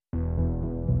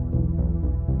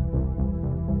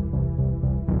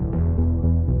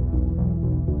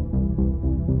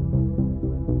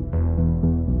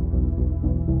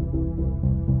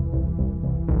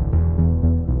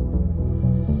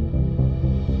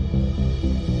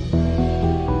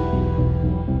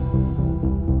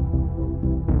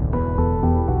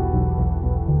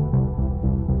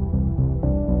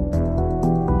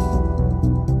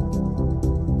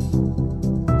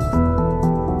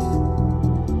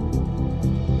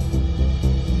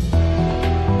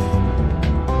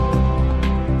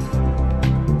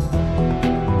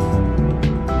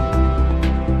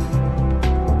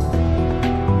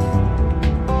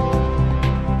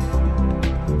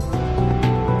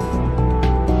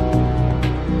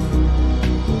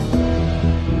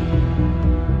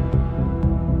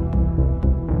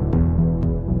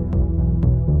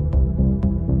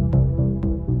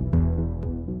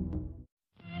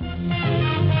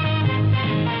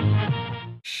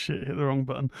Shit, hit the wrong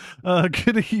button.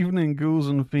 Good evening, ghouls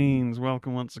and fiends.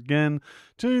 Welcome once again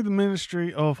to the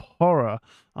Ministry of Horror.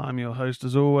 I'm your host,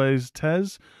 as always,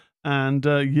 Tezz. And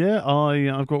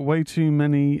I've got way too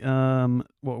many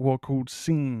what are called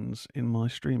scenes in my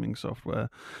streaming software.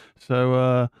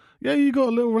 So you got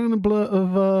a little random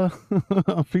blur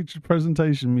of featured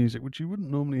presentation music, which you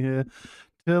wouldn't normally hear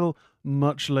till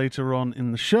much later on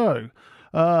in the show.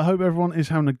 I hope everyone is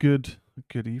having a good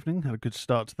evening, had a good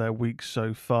start to their week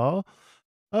so far.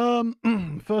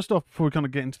 First off, before we kind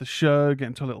of get into the show, get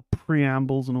into a little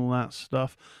preambles and all that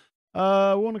stuff,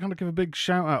 I want to kind of give a big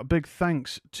shout out, a big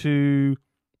thanks to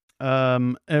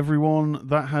everyone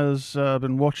that has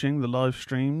been watching the live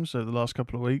streams over the last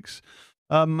couple of weeks,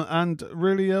 and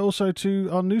really also to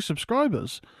our new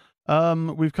subscribers.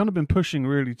 We've kind of been pushing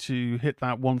really to hit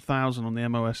that 1,000 on the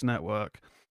MOH network.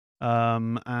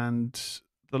 And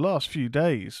the last few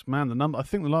days, man, the number, I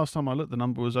think the last time I looked, the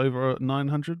number was over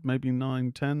 900, maybe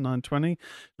 910, 920.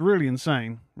 Really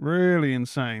insane. The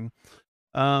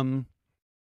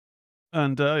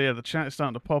chat is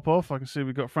starting to pop off. I can see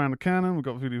we've got Fran the Cannon, we've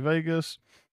got Voodoo Vegas,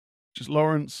 which is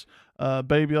Lawrence,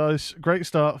 Baby Ice. Great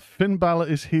start. Finn Balor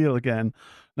is heel again.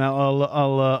 Now,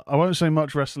 I won't say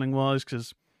much wrestling wise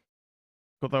because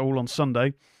got that all on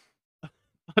Sunday. I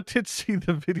did see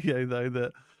the video though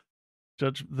that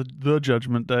the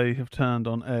Judgment Day have turned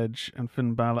on Edge and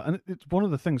Finn Balor, and it's one of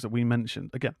the things that we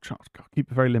mentioned. Again, I'll keep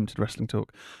a very limited wrestling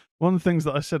talk. One of the things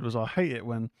that I said was I hate it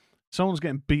when someone's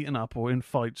getting beaten up or in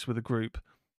fights with a group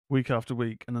week after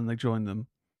week, and then they join them.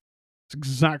 It's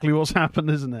exactly what's happened,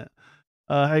 isn't it?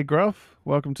 Hey Gruff,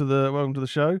 welcome to the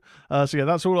show.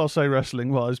 That's all I'll say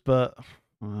wrestling wise, but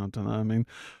I don't know. I mean,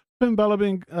 Finn Balor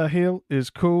being a heel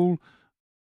is cool.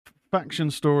 Faction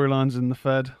storylines in the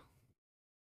Fed.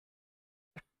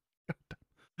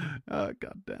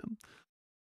 Goddamn.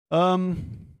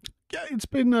 It's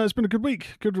been a good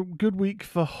week. Good week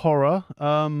for horror.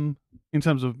 In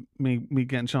terms of me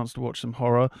getting a chance to watch some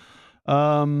horror.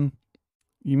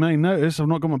 You may notice I've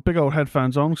not got my big old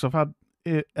headphones on because I've had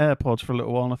AirPods for a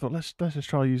little while, and I thought let's just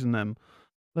try using them.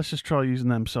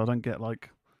 So I don't get like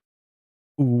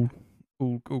all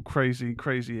crazy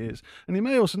ears. And you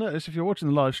may also notice if you're watching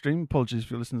the live stream, apologies if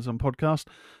you're listening to some podcast,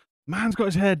 man's got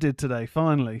his hair did today.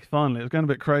 Finally, it was going a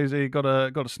bit crazy. Got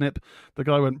a snip. The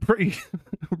guy went pretty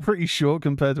short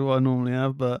compared to what I normally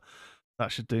have, but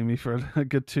that should do me for a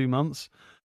good 2 months.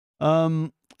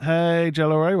 Hey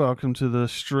Jello Ray, welcome to the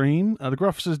stream. The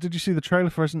Gruff says, did you see the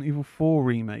trailer for Resident Evil 4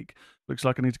 remake? Looks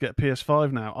like I need to get a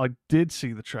PS5 now. I did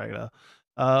see the trailer.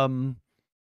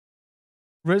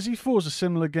 Resi 4 is a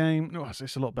similar game. No,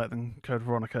 it's a lot better than Code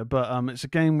Veronica, but it's a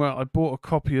game where I bought a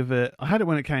copy of it. I had it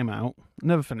when it came out.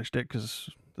 Never finished it because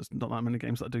there's not that many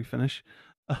games that I do finish.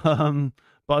 But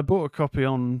I bought a copy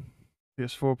on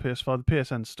PS4, PS5, the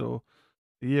PSN store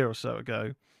a year or so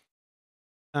ago.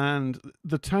 And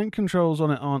the tank controls on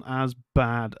it aren't as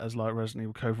bad as like Resident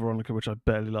Evil Code Veronica, which I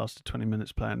barely lasted 20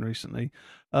 minutes playing recently.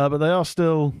 But they are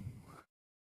still...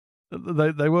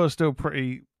 They were still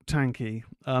pretty tanky,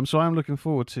 so I'm looking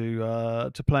forward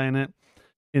to playing it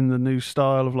in the new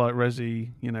style of like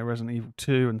Resident Evil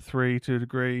 2 and 3 to a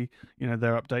degree,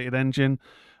 their updated engine.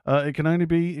 It can only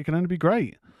be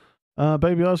great.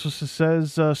 Baby also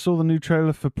says saw the new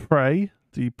trailer for Prey,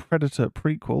 the Predator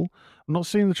prequel. I'm not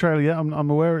seeing the trailer yet. I'm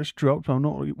aware it's dropped, but I've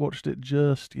not watched it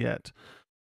just yet.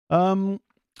 So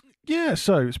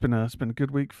it's been a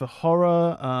good week for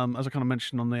horror. As I kind of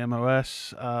mentioned on the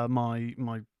MOS,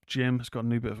 my gym has got a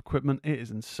new bit of equipment. It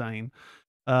is insane.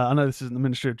 I know this isn't the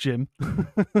Ministry of Gym,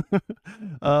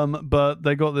 but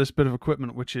they got this bit of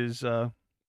equipment which is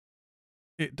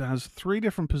it has 3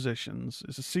 different positions.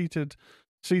 It's a seated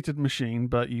machine,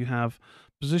 but you have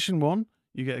position 1,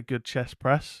 you get a good chest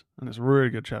press, and it's a really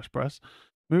good chest press.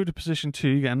 Move to position 2,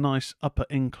 you get a nice upper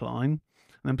incline, and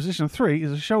then position 3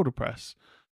 is a shoulder press.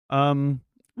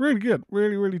 Really good,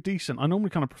 really decent. I normally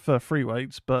kind of prefer free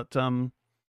weights, but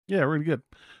really good.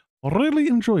 Really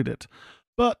enjoyed it.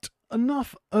 But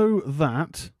enough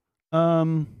that.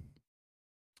 I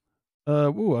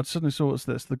suddenly saw what's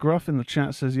this. The Gruff in the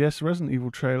chat says, yes, Resident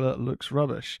Evil trailer looks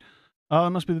rubbish. Oh,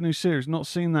 it must be the new series. Not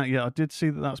seen that yet. I did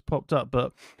see that that's popped up,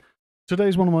 but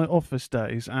today's one of my office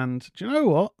days, and do you know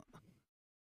what?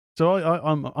 So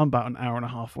I'm about an hour and a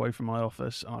half away from my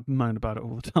office. I moan about it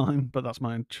all the time, but that's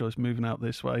my own choice moving out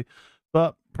this way.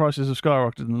 But prices have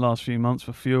skyrocketed in the last few months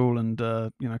for fuel and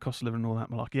cost of living and all that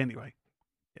malarkey. Anyway,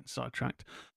 getting sidetracked.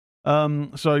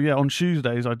 On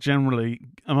Tuesdays I'm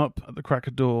up at the crack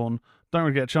of dawn. Don't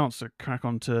really get a chance to crack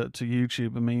on to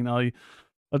YouTube. I mean, I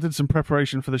did some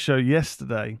preparation for the show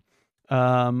yesterday,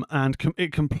 and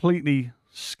it completely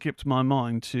skipped my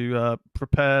mind to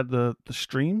prepare the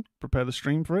stream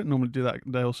for it. Normally do that a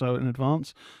day or so in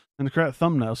advance, and to create a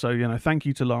thumbnail. So thank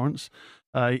you to Lawrence.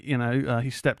 He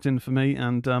stepped in for me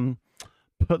and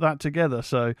put that together.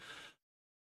 So,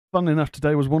 funnily enough,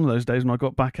 today was one of those days when I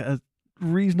got back at a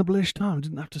reasonable-ish time.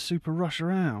 Didn't have to super rush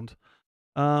around.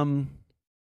 The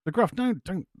Gruff, don't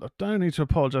need to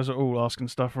apologise at all. Asking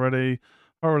stuff already,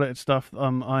 horror-related stuff.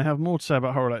 I have more to say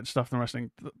about horror-related stuff than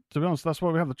wrestling. To be honest, that's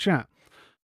why we have the chat.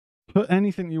 Put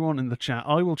anything you want in the chat.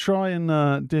 I will try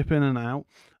and dip in and out.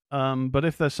 But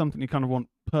if there's something you kind of want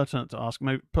pertinent to ask,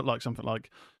 maybe put like something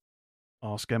like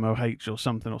Ask MOH or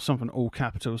something all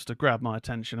capitals to grab my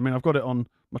attention. I mean, I've got it on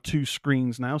my 2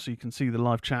 screens now, so you can see the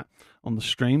live chat on the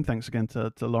stream. Thanks again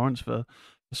to Lawrence for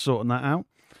sorting that out.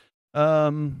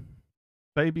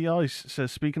 Baby Ice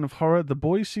says, speaking of horror, The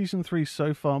Boys season 3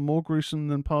 so far more gruesome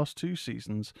than past 2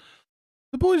 seasons.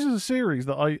 The Boys is a series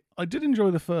that I did enjoy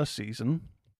the first season.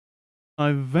 I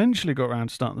eventually got around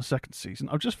to starting the second season.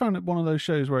 I've just found it one of those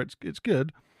shows where it's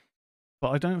good, but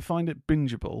I don't find it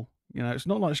bingeable. It's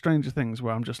not like Stranger Things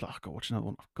where I'm just like, I've got to watch another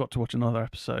one. I've got to watch another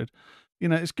episode.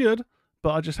 It's good,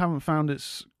 but I just haven't found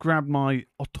it's grabbed my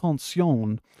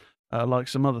attention like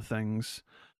some other things.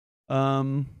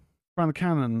 Brandon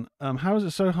Cannon, how is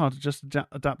it so hard to just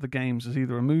adapt the games as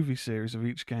either a movie series of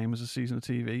each game as a season of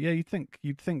TV? Yeah,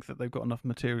 you'd think that they've got enough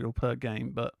material per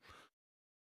game, but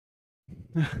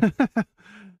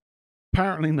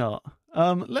apparently not.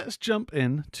 Let's jump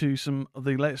in to some of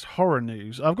the latest horror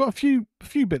news. I've got a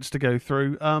few bits to go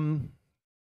through.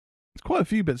 It's quite a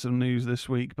few bits of news this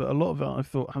week, but a lot of it I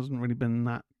thought hasn't really been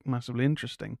that massively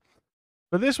interesting.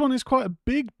 But this one is quite a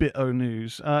big bit of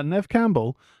news. Neve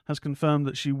Campbell has confirmed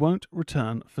that she won't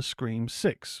return for Scream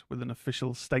 6 with an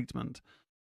official statement.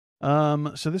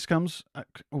 So this comes,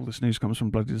 all this news comes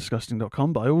from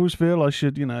bloodydisgusting.com, but I always feel I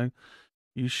should,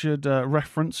 you should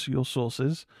reference your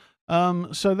sources.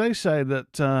 So they say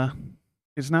that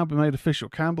it's now been made official.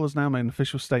 Campbell has now made an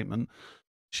official statement.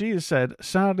 She has said,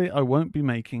 sadly, I won't be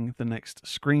making the next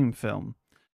Scream film.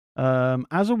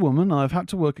 As a woman, I've had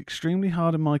to work extremely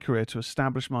hard in my career to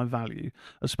establish my value,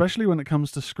 especially when it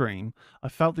comes to Scream. I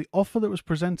felt the offer that was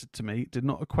presented to me did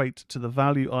not equate to the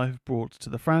value I have brought to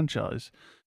the franchise.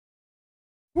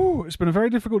 It's been a very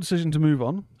difficult decision to move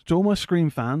on. To all my Scream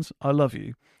fans, I love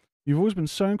you. You've always been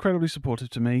so incredibly supportive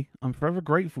to me. I'm forever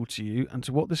grateful to you and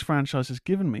to what this franchise has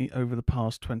given me over the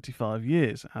past 25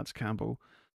 years, adds Campbell.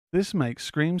 This makes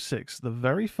Scream 6 the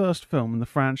very first film in the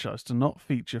franchise to not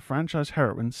feature franchise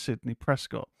heroine Sidney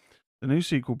Prescott. The new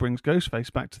sequel brings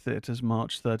Ghostface back to theatres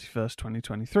March 31st,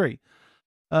 2023.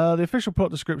 The official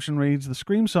plot description reads, the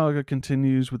Scream saga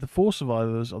continues with the 4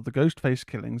 survivors of the Ghostface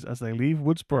killings as they leave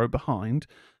Woodsboro behind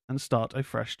and start a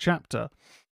fresh chapter.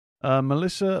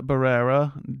 Melissa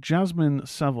Barrera, Jasmine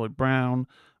Savoy Brown,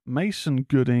 Mason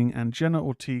Gooding, and Jenna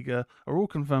Ortega are all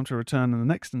confirmed to return in the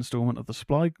next installment of the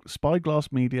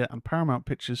Spyglass Media and Paramount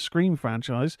Pictures Scream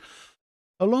franchise,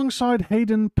 alongside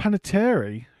Hayden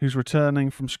Panettiere, who's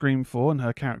returning from Scream 4 and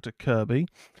her character Kirby.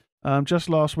 Just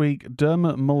last week,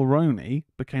 Dermot Mulroney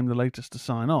became the latest to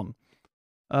sign on.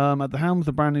 At the helm of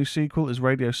the brand new sequel is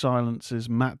Radio Silence's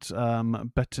Matt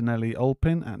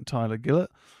Bettinelli-Olpin and Tyler Gillett,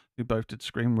 who both did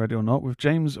Scream, Ready or Not, with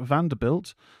James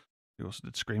Vanderbilt, who also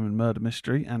did Scream and Murder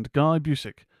Mystery, and Guy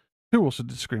Busick, who also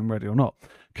did Scream, Ready or Not,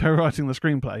 co-writing the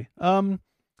screenplay.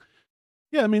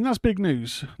 Yeah, I mean, that's big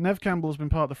news. Neve Campbell's been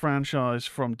part of the franchise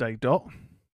from day dot.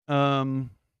 But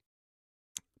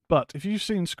if you've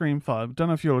seen Scream 5, I don't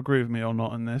know if you'll agree with me or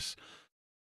not in this,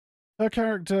 her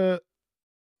character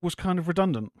was kind of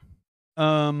redundant.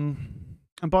 And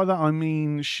by that I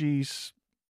mean is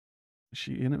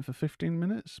she in it for 15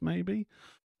 minutes, maybe?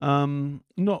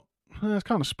 Not, it's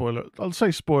kind of spoiler. I'll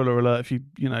say spoiler alert if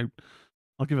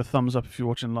I'll give a thumbs up if you're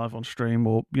watching live on stream,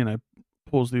 or,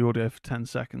 pause the audio for 10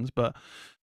 seconds. But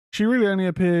she really only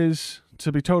appears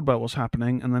to be told about what's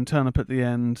happening and then turn up at the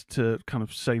end to kind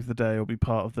of save the day or be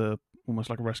part of almost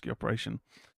like a rescue operation.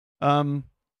 So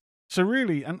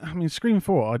really, and I mean, Scream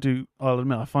 4, I'll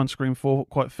admit, I find Scream 4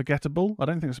 quite forgettable. I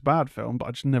don't think it's a bad film, but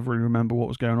I just never really remember what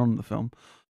was going on in the film.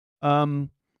 And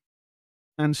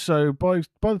so by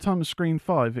the time of Scream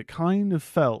 5, it kind of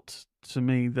felt to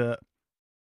me that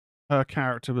her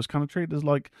character was kind of treated as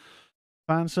like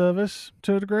fan service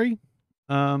to a degree.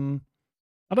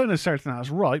 I don't necessarily think that's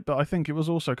right, but I think it was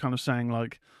also kind of saying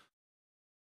like,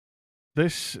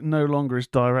 this no longer is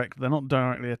direct. They're not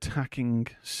directly attacking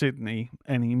Sydney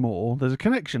anymore. There's a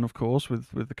connection, of course,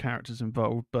 with the characters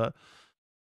involved, but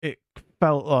it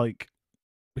felt like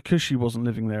because she wasn't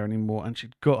living there anymore and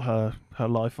she'd got her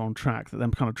life on track, that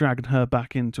them kind of dragging her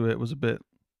back into it was a bit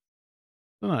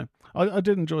don't know. I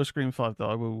did enjoy Scream 5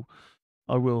 though.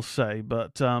 I will say,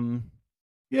 but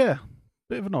yeah,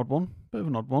 bit of an odd one. Bit of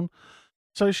an odd one.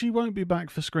 So she won't be back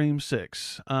for Scream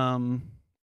 6.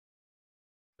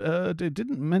 It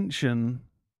didn't mention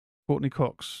Courtney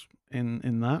Cox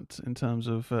in that in terms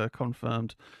of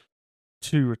confirmed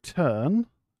to return.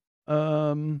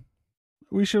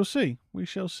 We shall see. We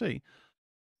shall see.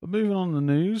 But moving on to the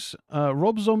news,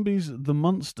 Rob Zombie's The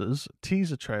Munsters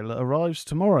teaser trailer arrives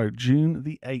tomorrow, June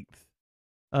the 8th.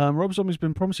 Rob Zombie's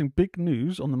been promising big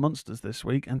news on The Munsters this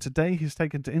week, and today he's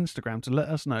taken to Instagram to let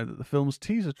us know that the film's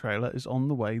teaser trailer is on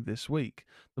the way this week.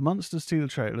 The Munsters teaser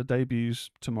trailer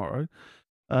debuts tomorrow.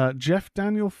 Jeff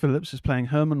Daniel Phillips is playing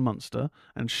Herman Munster,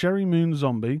 and Sherry Moon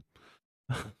Zombie,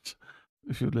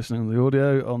 if you're listening on the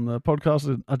audio, on the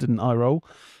podcast, I didn't eye roll,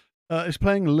 is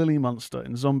playing Lily Munster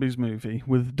in Zombies movie,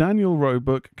 with Daniel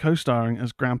Roebuck co-starring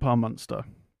as Grandpa Munster.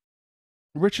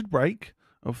 Richard Brake,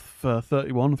 of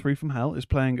 31, 3 from Hell, is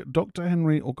playing Dr.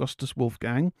 Henry Augustus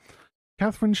Wolfgang.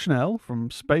 Catherine Schnell,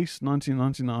 from Space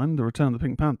 1999, The Return of the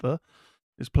Pink Panther,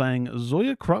 is playing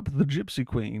Zoya Krupp, the Gypsy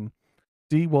Queen.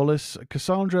 Dee Wallace,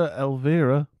 Cassandra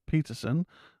Elvira Peterson,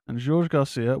 and George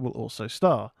Garcia will also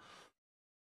star.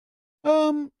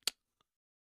 So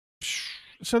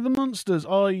The Munsters,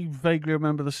 I vaguely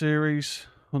remember the series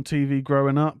on TV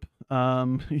growing up.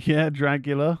 Yeah,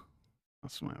 Dragula.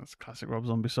 That's a classic Rob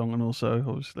Zombie song, and also,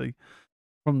 obviously,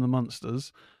 from The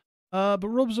Munsters. But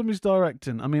Rob Zombie's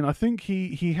directing. I mean, I think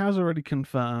he has already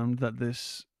confirmed that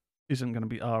this isn't going to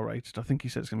be R-rated. I think he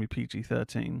said it's going to be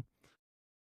PG-13.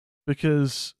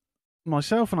 Because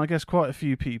myself and I guess quite a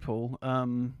few people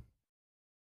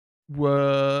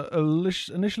were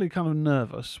initially kind of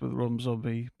nervous with Rob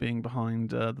Zombie being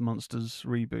behind the Munsters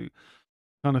reboot.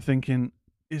 Kind of thinking,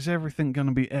 is everything going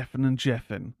to be effing and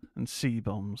jeffing and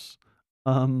C-bombs?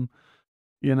 You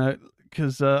know,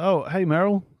 because, oh, hey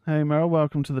Meryl,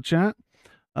 welcome to the chat.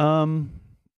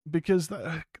 Because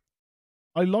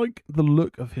I like the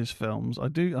look of his films.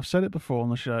 I've said it before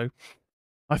on the show.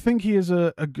 I think he is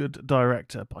a good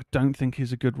director, but I don't think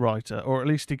he's a good writer, or at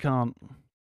least he can't.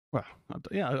 Well,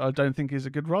 yeah, I don't think he's a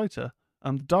good writer.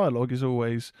 The dialogue is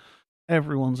always,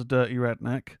 everyone's a dirty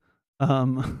redneck. I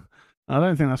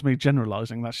don't think that's me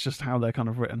generalizing. That's just how they're kind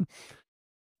of written.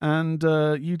 And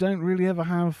you don't really ever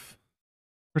have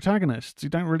protagonists. You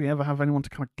don't really ever have anyone to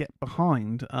kind of get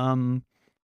behind.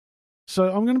 So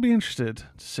I'm going to be interested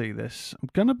to see this. I'm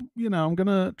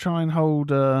gonna try and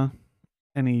hold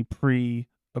any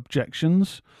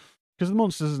objections, because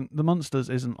the Munsters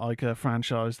isn't like a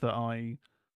franchise that I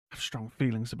have strong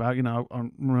feelings about. You know, I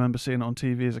remember seeing it on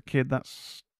TV as a kid.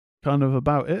 That's kind of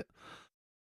about it.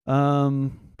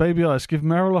 Baby Ice, give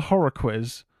Meryl a horror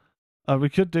quiz. We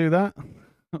could do that.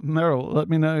 Meryl, let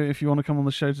me know if you want to come on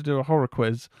the show to do a horror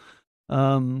quiz.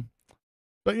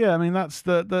 But yeah, I mean, that's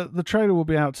the trailer will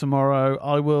be out tomorrow.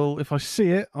 I will, if I see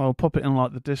it, I'll pop it in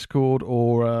like the Discord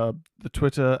or the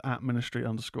Twitter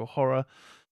 @ministry_horror.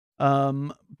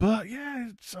 But yeah,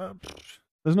 it's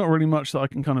there's not really much that I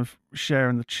can kind of share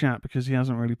in the chat because he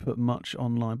hasn't really put much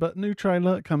online. But new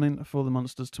trailer coming for The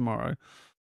Munsters tomorrow.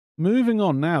 Moving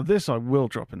on now, this I will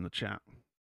drop in the chat.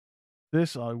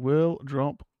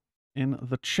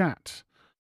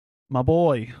 My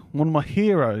boy, one of my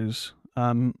heroes.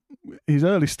 His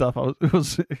early stuff, it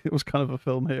was kind of a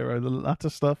film hero. The latter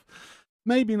stuff,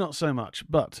 maybe not so much.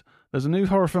 But there's a new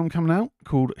horror film coming out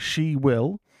called She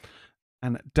Will,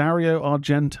 and Dario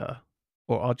Argento,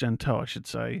 I should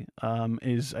say,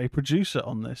 is a producer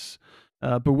on this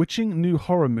bewitching new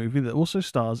horror movie that also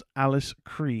stars Alice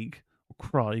Krieg,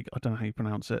 I don't know how you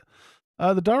pronounce it.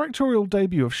 The directorial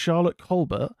debut of Charlotte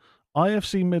Colbert,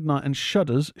 IFC Midnight, and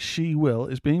Shudder's She Will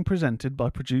is being presented by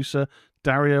producer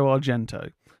Dario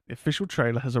Argento. The official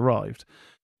trailer has arrived.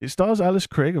 It stars Alice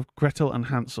Krieg of Gretel and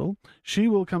Hansel. She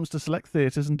Will comes to select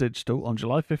theatres and digital on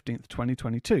July 15th,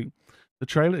 2022. The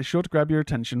trailer is sure to grab your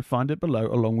attention. Find it below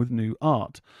along with new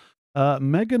art.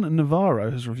 Megan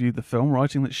Navarro has reviewed the film,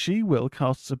 writing that She Will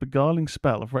casts a beguiling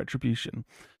spell of retribution,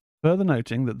 further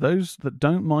noting that those that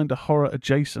don't mind a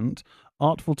horror-adjacent,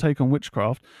 artful take on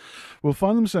witchcraft will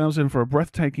find themselves in for a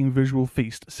breathtaking visual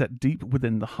feast set deep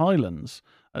within the Highlands.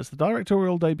 As the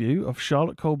directorial debut of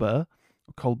Charlotte Colbert,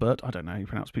 I don't know how you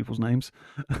pronounce people's names,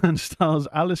 and stars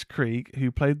Alice Krieg,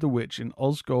 who played the witch in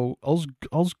oh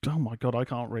my god, I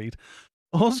can't read.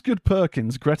 Osgood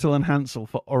Perkins' Gretel and Hansel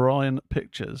for Orion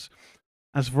Pictures.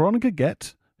 As Veronica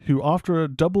Gett, who after a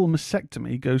double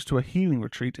mastectomy goes to a healing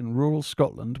retreat in rural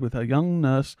Scotland with her young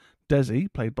nurse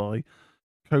Desi, played by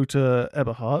Kota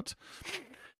Eberhardt,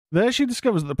 There she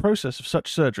discovers that the process of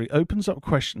such surgery opens up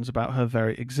questions about her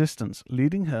very existence,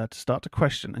 leading her to start to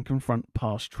question and confront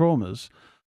past traumas.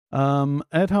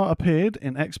 Edhart appeared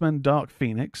in X-Men Dark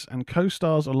Phoenix and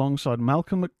co-stars alongside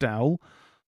Malcolm McDowell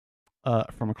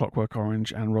from A Clockwork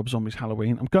Orange and Rob Zombie's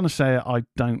Halloween. I'm gonna say it, I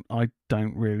don't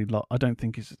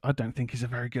think he's a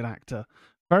very good actor.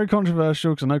 Very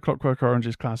controversial because I know Clockwork Orange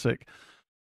is classic,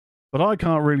 but I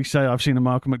can't really say I've seen a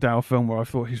Malcolm McDowell film where I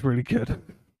thought he's really good.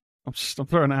 I'm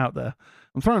throwing it out there.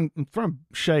 I'm throwing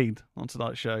shade on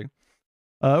tonight's show. It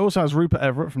also has Rupert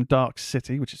Everett from Dark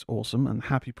City, which is awesome, and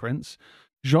Happy Prince,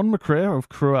 John McCrea of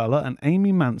Cruella, and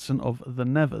Amy Manson of The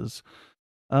Nevers.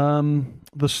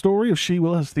 The story of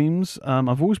She-Will has themes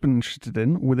I've always been interested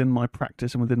in within my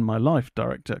practice and within my life,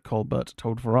 director Colbert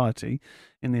told Variety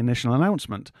in the initial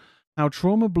announcement. How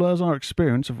trauma blurs our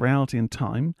experience of reality and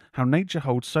time, how nature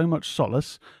holds so much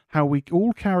solace, how we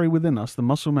all carry within us the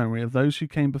muscle memory of those who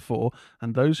came before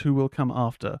and those who will come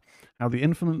after, how the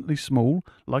infinitely small,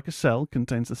 like a cell,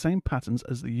 contains the same patterns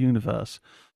as the universe.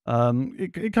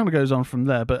 It kind of goes on from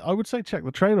there, but I would say check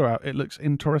the trailer out. It looks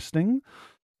interesting.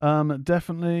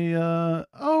 Definitely.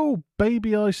 Oh,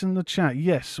 Baby Ice in the chat.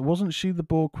 Yes, wasn't she the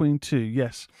Boar Queen too?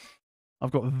 Yes.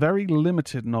 I've got very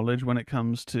limited knowledge when it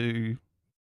comes to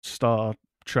Star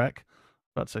Trek.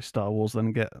 About to say Star Wars,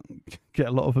 then get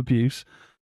a lot of abuse.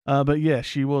 But yeah,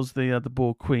 she was the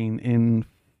Boar Queen in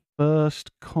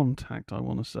First Contact, I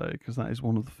want to say, because that is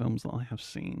one of the films that I have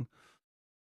seen.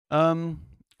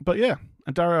 But yeah,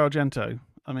 and Dario Argento.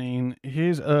 I mean,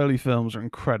 his early films are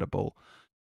incredible.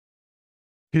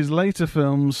 His later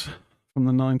films from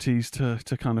the 90s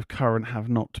to kind of current have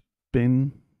not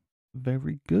been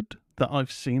very good that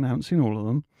I've seen. I haven't seen all of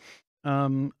them.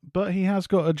 But he has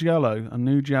got a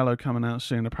new Giallo coming out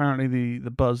soon. Apparently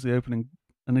the buzz, the opening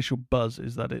initial buzz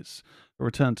is that it's a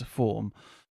return to form.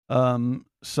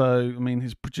 So, I mean,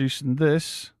 he's producing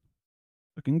this.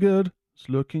 Looking good. It's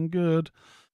looking good.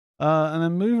 And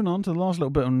then moving on to the last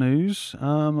little bit of news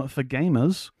for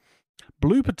gamers.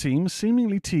 Blooper Team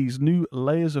seemingly teased new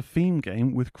Layers of Theme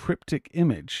game with cryptic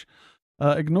image.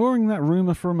 Ignoring that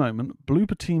rumor for a moment,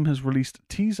 Blooper Team has released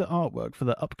teaser artwork for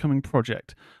their upcoming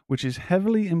project, which is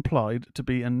heavily implied to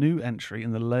be a new entry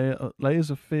in the Layers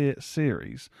of Fear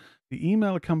series. The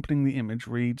email accompanying the image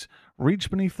reads, "Reach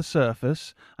beneath the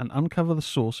surface and uncover the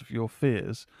source of your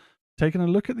fears." Taking a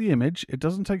look at the image, it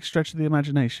doesn't take a stretch of the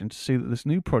imagination to see that this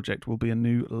new project will be a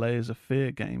new Layers of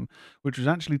Fear game, which was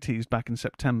actually teased back in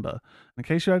September. In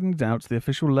case you had any doubts, the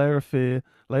official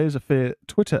Layers of Fear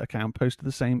Twitter account posted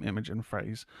the same image and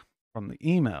phrase from the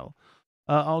email.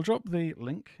 I'll drop the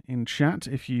link in chat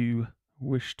if you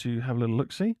wish to have a little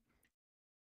look-see.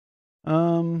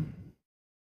 I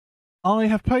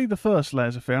have played the first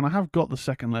Layers of Fear, and I have got the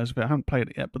second Layers of Fear. I haven't played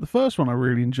it yet, but the first one I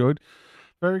really enjoyed.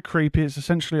 Very creepy. It's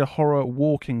essentially a horror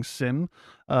walking sim.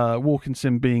 Walking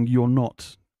sim being you're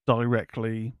not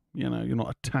directly, you're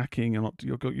not attacking,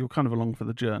 you're kind of along for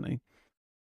the journey.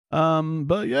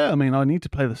 But yeah, I mean, I need to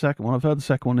play the second one. I've heard the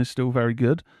second one is still very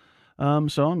good.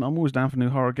 So I'm always down for new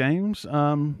horror games.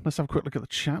 Let's have a quick look at the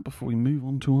chat before we move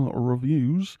on to our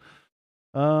reviews.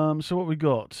 So what we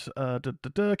got?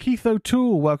 Keith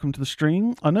O'Toole, welcome to the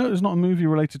stream. I know it's not a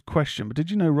movie-related question, but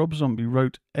did you know Rob Zombie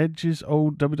wrote Edge's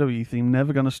old WWE theme,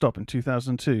 Never Gonna Stop, in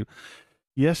 2002?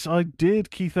 Yes, I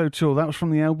did, Keith O'Toole. That was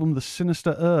from the album The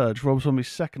Sinister Urge, Rob Zombie's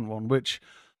second one, which,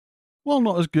 while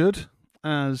not as good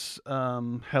as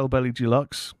Hellbelly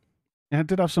Deluxe, it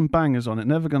did have some bangers on it.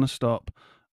 Never Gonna Stop,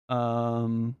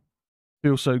 Feel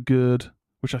So Good,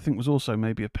 which I think was also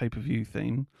maybe a pay-per-view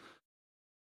theme.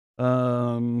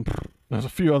 There's a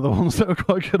few other ones that are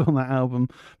quite good on that album,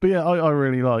 but yeah, I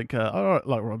really like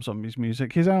Rob Zombie's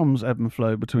music. His albums ebb and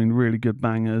flow between really good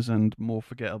bangers and more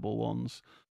forgettable ones.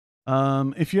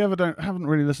 If you haven't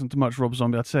really listened to much Rob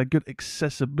Zombie, I'd say a good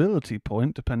accessibility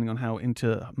point, depending on how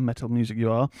into metal music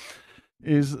you are,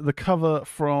 is the cover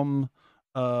from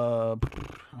I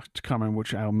can't remember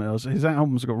which album it was. His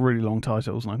albums have got really long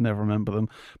titles and I never remember them,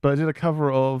 but I did a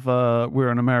cover of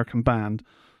We're an American Band.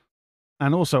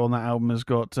 And also on that album has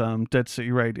got Dead City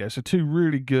Radio. So two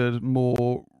really good,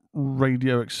 more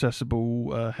radio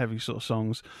accessible, heavy sort of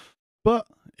songs. But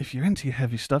if you're into your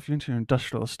heavy stuff, you're into your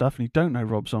industrial stuff, and you don't know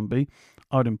Rob Zombie,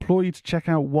 I'd implore you to check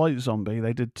out White Zombie.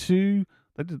 They did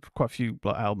quite a few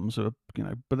albums,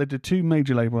 but they did two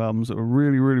major label albums that were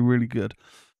really, really, really good.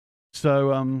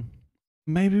 So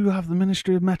maybe we'll have the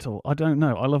Ministry of Metal. I don't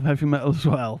know. I love heavy metal as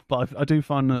well, but I do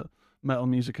find that metal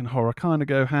music and horror kind of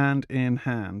go hand in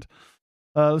hand.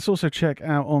 Let's also check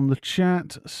out on the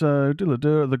chat. So,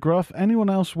 The Gruff. Anyone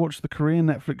else watch the Korean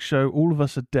Netflix show All of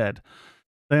Us Are Dead?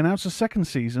 They announced a second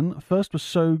season. First was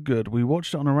so good. We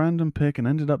watched it on a random pick and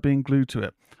ended up being glued to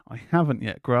it. I haven't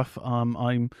yet, Gruff.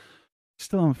 I'm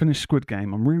still haven't finished Squid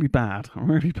Game. I'm really bad.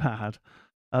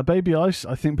 Baby Ice.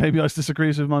 I think Baby Ice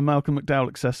disagrees with my Malcolm McDowell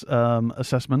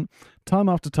assessment. Time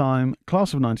After Time,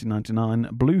 Class of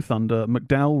 1999, Blue Thunder,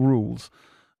 McDowell rules.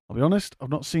 I'll be honest, I've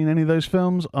not seen any of those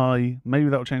films. Maybe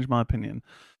that will change my opinion.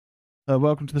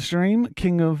 Welcome to the stream,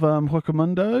 King of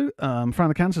Huacamundo.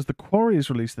 Franacan says The Quarry is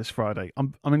released this Friday.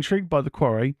 I'm intrigued by The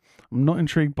Quarry. I'm not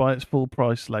intrigued by its full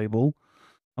price label.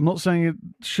 I'm not saying it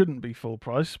shouldn't be full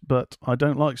price, but I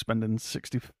don't like spending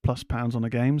 £60+ on a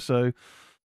game, so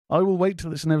I will wait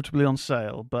till it's inevitably on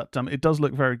sale. But it does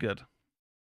look very good.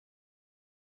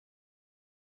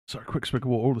 Sorry, quick swig of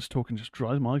water. All this talking just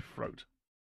dries my throat.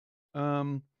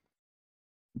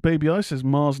 Baby Ice says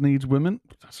Mars Needs Women.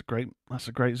 That's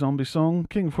a great zombie song.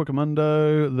 King of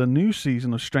Huacamundo. The new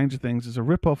season of Stranger Things is a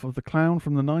rip-off of the clown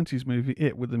from the 90s movie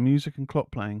It, with the music and clock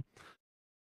playing.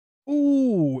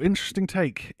 Ooh, interesting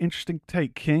take,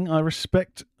 King. I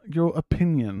respect your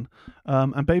opinion.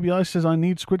 And Baby Ice says I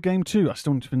need Squid Game 2. I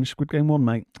still need to finish Squid Game 1,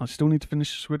 mate.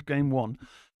 Squid Game 1.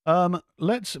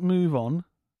 Let's move on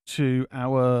to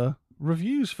our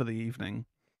reviews for the evening.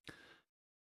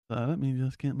 So let me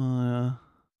just get my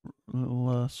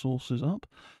little sources up.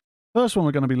 First one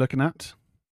we're going to be looking at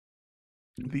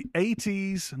the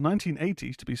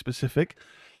 1980s to be specific,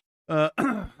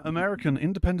 American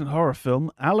independent horror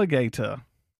film Alligator,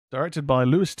 directed by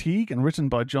Louis Teague and written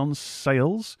by John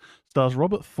Sayles, stars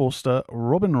Robert Forster,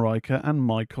 Robin Riker, and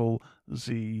Michael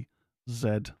V.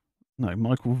 Oh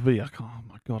my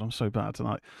God, I'm so bad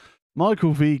tonight.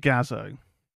 Michael V. Gazzo.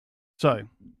 So,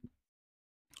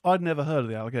 I'd never heard of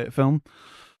the Alligator film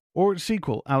or its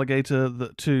sequel, Alligator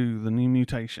 2, The New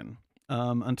Mutation,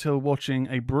 until watching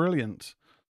a brilliant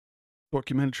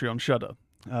documentary on Shudder,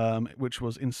 which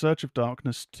was In Search of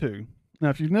Darkness 2. Now,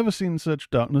 if you've never seen In Search of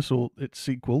Darkness or its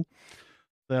sequel,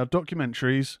 they are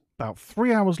documentaries about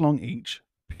 3 hours long each,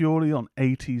 purely on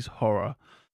 80s horror.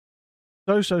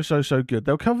 So good.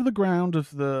 They'll cover the ground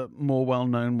of the more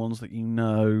well-known ones that you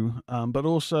know, but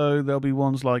also there'll be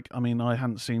ones like, I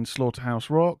hadn't seen Slaughterhouse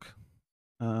Rock,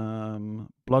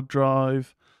 Blood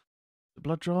Drive,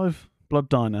 Blood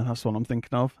Diner, that's the one I'm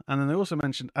thinking of. And then they also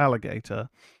mentioned Alligator.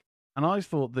 And I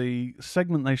thought the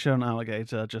segment they showed on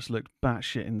Alligator just looked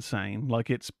batshit insane. But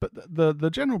the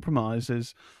general premise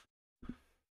is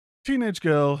teenage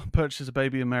girl purchases a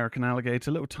baby American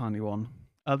alligator, little tiny one.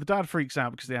 The dad freaks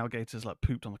out because the alligator's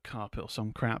pooped on the carpet or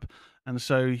some crap, and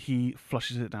so he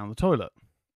flushes it down the toilet.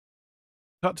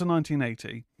 Cut to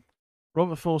 1980.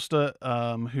 Robert Forster,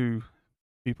 who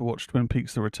people watch Twin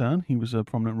Peaks: The Return, he was a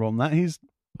prominent role in that. He's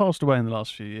passed away in the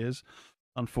last few years,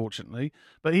 unfortunately,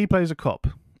 but he plays a cop.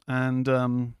 And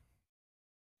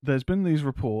there's been these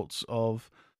reports of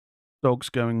dogs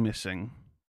going missing,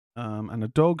 and a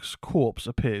dog's corpse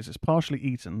appears. It's partially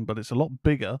eaten, but it's a lot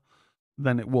bigger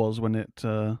than it was when it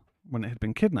had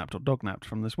been kidnapped or dognapped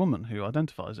from this woman who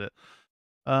identifies it.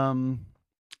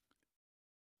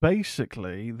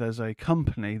 Basically, there's a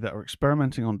company that are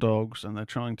experimenting on dogs, and they're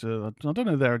trying to, I don't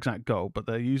know their exact goal, but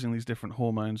they're using these different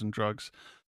hormones and drugs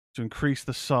to increase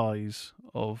the size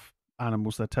of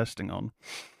animals they're testing on.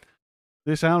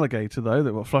 This alligator, though,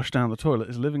 that got flushed down the toilet,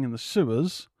 is living in the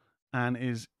sewers and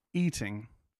is eating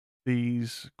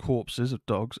these corpses of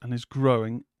dogs and is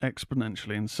growing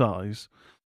exponentially in size.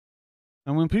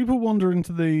 And when people wander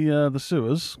into the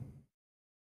sewers,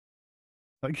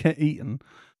 they get eaten.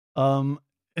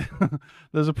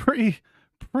 There's a pretty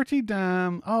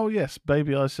damn... Oh, yes,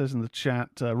 Baby Ice says in the chat,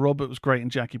 Robert was great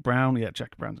in Jackie Brown. Yeah,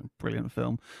 Jackie Brown's a brilliant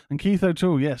film. And Keith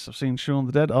O'Toole, yes, I've seen Shaun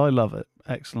of the Dead. I love it.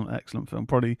 Excellent film.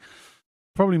 Probably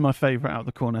my favourite out of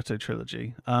the Cornetto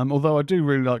trilogy. Although I do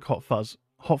really like Hot Fuzz.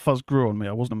 Hot Fuzz grew on me.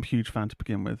 I wasn't a huge fan to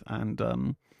begin with.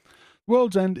 And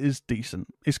World's End is decent.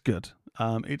 It's good.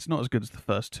 It's not as good as the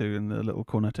first two in the little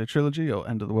Cornetto trilogy or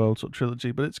End of the World sort of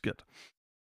trilogy, but it's good.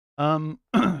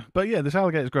 But yeah, this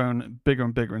alligator's grown bigger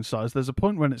and bigger in size. There's a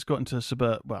point when it's got into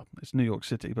it's New York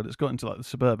City, but it's got into the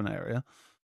suburban area.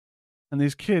 And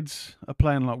these kids are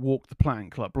playing walk the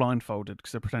plank, blindfolded,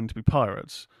 because they're pretending to be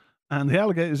pirates. And the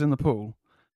alligator's in the pool.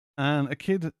 And a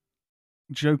kid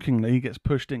jokingly gets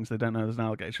pushed in because they don't know there's an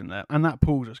alligator in there. And that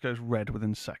pool just goes red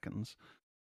within seconds.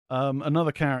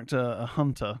 Another character, a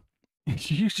hunter,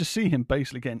 you just see him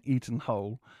basically getting eaten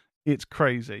whole. It's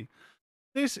crazy.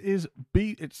 This is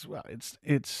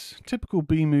it's typical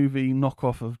B movie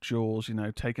knockoff of Jaws.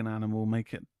 Take an animal,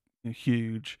 make it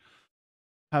huge,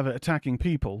 have it attacking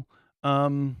people.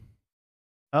 Excellent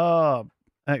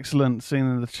scene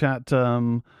in the chat.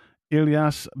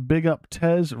 Ilyas, big up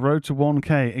Tezz, road to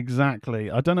 1K. Exactly.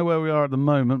 I don't know where we are at the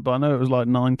moment, but I know it was like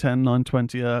 9:10,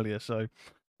 9:20 earlier. So,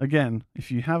 again,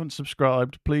 if you haven't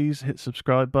subscribed, please hit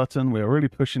subscribe button. We're really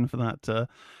pushing for that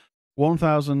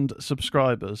 1,000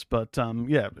 subscribers. But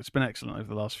yeah, it's been excellent over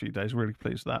the last few days. Really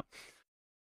pleased with that.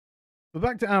 But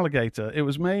back to Alligator. It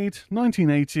was made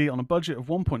 1980 on a budget of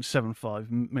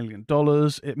 $1.75 million.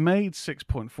 It made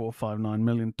 $6.459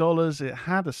 million. It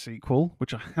had a sequel,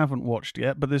 which I haven't watched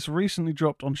yet, but this recently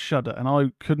dropped on Shudder, and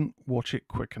I couldn't watch it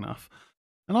quick enough.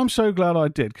 And I'm so glad I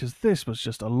did, because this was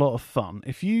just a lot of fun.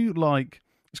 If you like,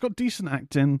 it's got decent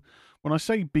acting. When I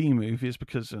say B-movie, it's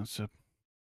because it's a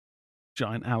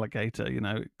giant alligator, you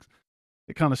know.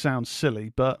 It kind of sounds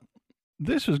silly, but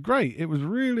this was great. It was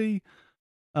really...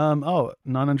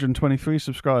 923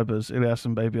 subscribers. Ilyas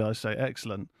and Baby I say,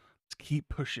 excellent. Let's keep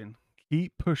pushing.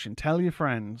 Keep pushing. Tell your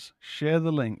friends. Share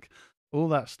the link. All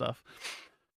that stuff.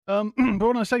 But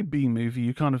when I say B-movie,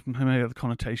 you kind of may have the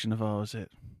connotation of, oh, is it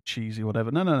cheesy or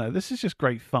whatever. No. This is just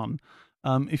great fun.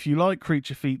 If you like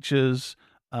creature features,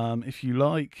 if you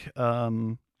like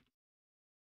over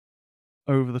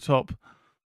the top,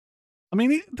 I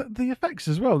mean, the effects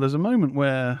as well. There's a moment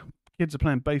where kids are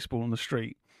playing baseball on the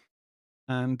street,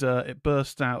 and it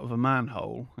bursts out of a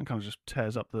manhole and kind of just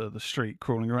tears up the street,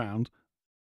 crawling around.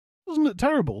 Doesn't look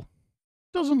terrible.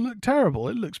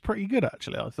 It looks pretty good,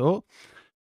 actually, I thought.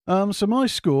 So my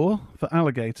score for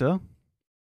Alligator,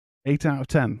 8 out of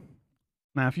 10.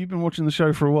 Now, if you've been watching the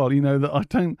show for a while, you know that I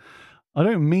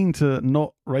don't mean to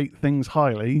not rate things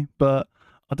highly, but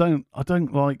I don't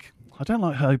like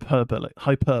hyperbole.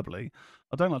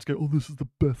 I don't like to go, oh, this is the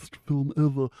best film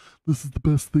ever. This is the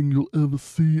best thing you'll ever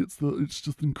see. It's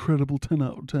just incredible. 10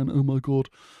 out of 10. Oh my God.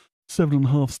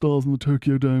 7.5 stars in the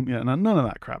Tokyo Dome. Yeah, no, none of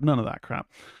that crap.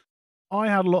 I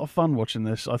had a lot of fun watching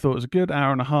this. I thought it was a good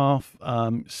hour and a half.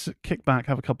 Kick back,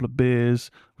 have a couple of beers,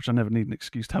 which I never need an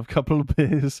excuse to have a couple of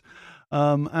beers,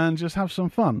 and just have some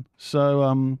fun.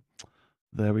 So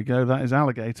there we go. That is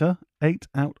Alligator. 8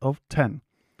 out of 10.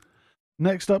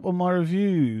 Next up on my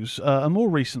reviews, a more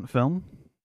recent film.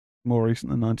 More recent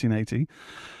than 1980.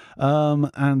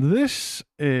 And this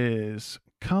is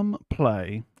Come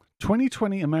Play,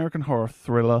 2020 American horror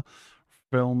thriller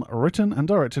film written and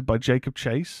directed by Jacob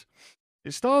Chase.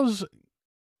 It stars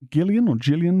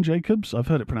Gillian Jacobs, I've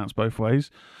heard it pronounced both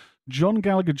ways, John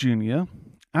Gallagher Jr.,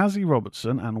 Azzy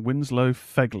Robertson, and Winslow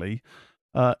Fegley.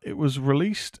 It was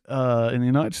released in the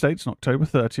United States on October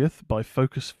 30th by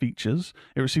Focus Features.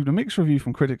 It received a mixed review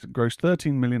from critics that grossed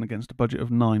 $13 million against a budget of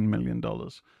 $9 million.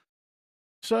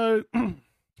 So,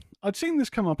 I'd seen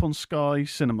this come up on Sky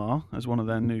Cinema as one of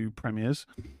their new premieres.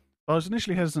 I was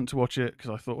initially hesitant to watch it because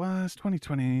I thought, well, it's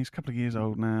 2020, it's a couple of years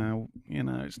old now, you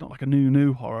know, it's not like a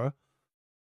new horror.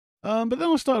 But then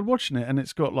I started watching it, and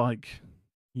it's got like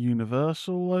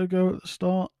Universal logo at the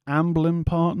start, Amblin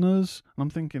Partners, and I'm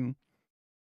thinking,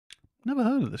 never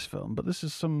heard of this film, but this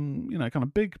is some, you know, kind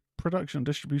of big production,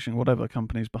 distribution, whatever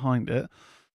companies behind it.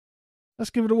 Let's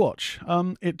give it a watch.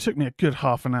 It took me a good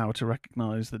half an hour to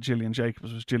recognise that Gillian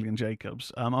Jacobs was Gillian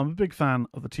Jacobs. I'm a big fan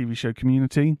of the TV show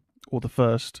Community, or the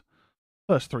first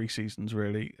 3 seasons,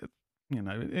 really. You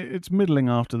know, it's middling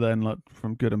after then, like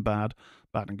from good and bad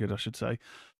and good, I should say.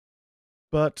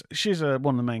 But she's one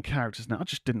of the main characters now. I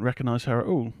just didn't recognise her at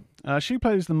all. She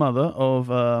plays the mother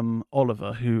of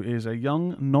Oliver, who is a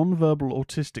young, non-verbal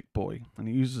autistic boy, and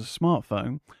he uses a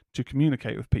smartphone to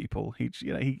communicate with people. He's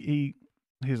in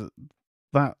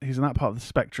that part of the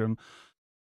spectrum.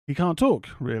 He can't talk,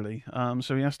 really,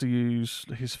 so he has to use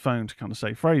his phone to kind of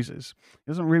say phrases.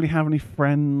 He doesn't really have any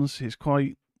friends. He's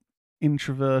quite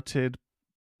introverted,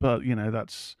 but, you know,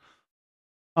 that's...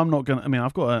 I'm not going to... I mean,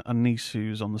 I've got a niece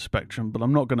who's on the spectrum, but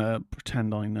I'm not going to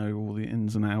pretend I know all the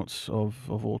ins and outs of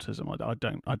autism. I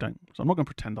don't. So I'm not going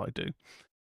to pretend I do.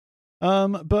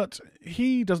 But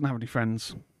he doesn't have any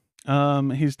friends.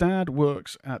 His dad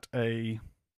works at a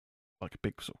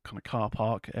big sort of kind of car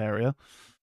park area,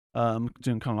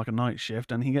 doing kind of like a night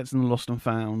shift, and he gets in the lost and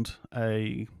found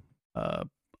a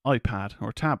iPad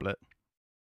or a tablet,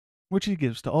 which he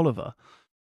gives to Oliver.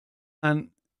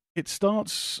 And it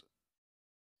starts...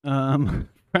 Fran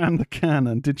the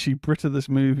Cannon, did she Britta this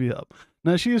movie up?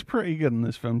 No, she is pretty good in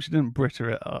this film. She didn't Britta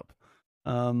it up.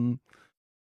 I don't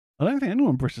think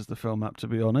anyone Britta's the film up, to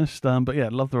be honest. But yeah,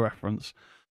 love the reference.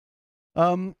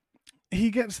 He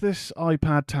gets this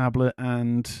iPad tablet,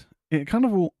 and it kind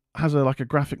of has a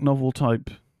graphic novel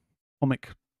type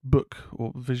comic book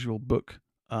or visual book.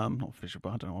 Not visual, but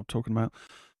I don't know what I'm talking about.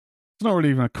 It's not really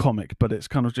even a comic, but it's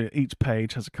kind of, each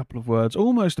page has a couple of words,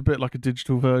 almost a bit like a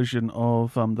digital version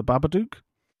of The Babadook.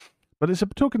 But it's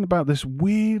talking about this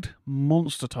weird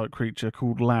monster-type creature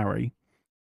called Larry.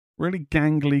 Really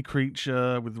gangly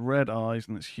creature with red eyes,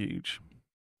 and it's huge.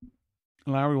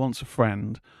 Larry wants a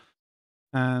friend,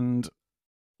 and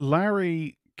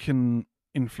Larry can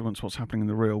influence what's happening in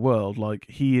the real world. Like,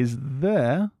 he is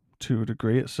there to a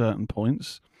degree at certain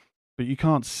points, but you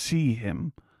can't see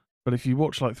him. But if you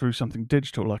watch like through something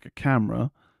digital, like a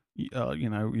camera,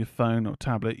 your phone or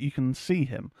tablet, you can see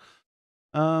him.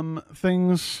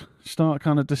 Things start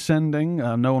kind of descending.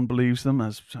 No one believes them,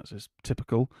 as is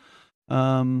typical.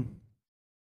 What's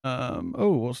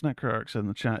Necroeric said in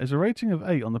the chat? Is a rating of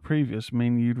 8 on the previous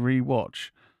mean you'd rewatch?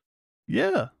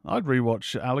 Yeah, I'd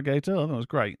rewatch Alligator. I thought it was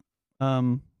great.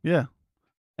 Yeah,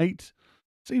 8.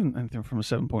 It's even anything from a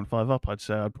 7.5 up, I'd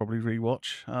say I'd probably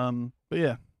rewatch. But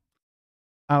yeah,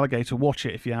 Alligator, watch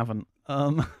it if you haven't.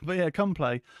 But yeah, come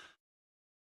play.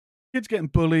 Kid's getting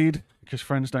bullied because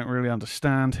friends don't really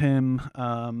understand him.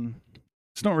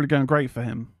 It's not really going great for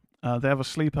him. They have a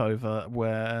sleepover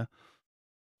where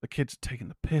the kid's taking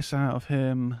the piss out of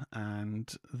him,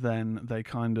 and then they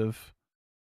kind of...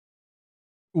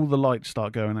 all the lights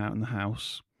start going out in the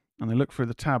house, and they look through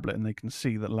the tablet and they can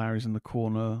see that Larry's in the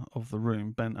corner of the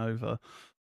room, bent over.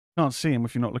 Can't see him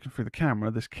if you're not looking through the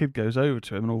camera. This kid goes over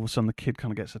to him, and all of a sudden the kid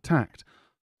kind of gets attacked.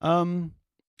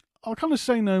 I'll kind of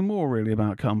say no more really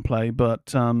about Come Play,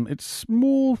 but it's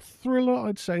more thriller,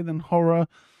 I'd say, than horror.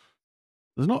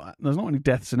 There's not any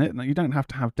deaths in it. You don't have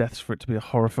to have deaths for it to be a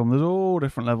horror film. There's all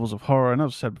different levels of horror, and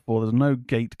as I said before, there's no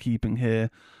gatekeeping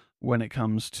here when it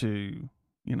comes to,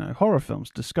 horror films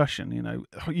discussion.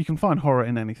 You can find horror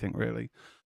in anything, really.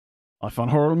 I find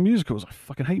horror in musicals. I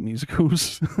fucking hate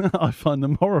musicals. I find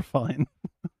them horrifying.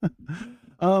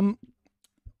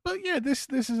 But yeah, this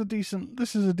is a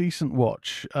decent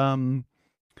watch. I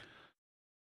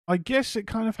guess it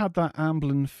kind of had that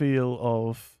Amblin feel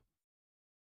of,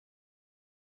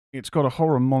 it's got a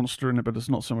horror monster in it, but it's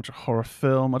not so much a horror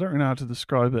film. I don't really know how to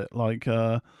describe it. Like,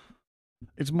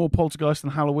 it's more Poltergeist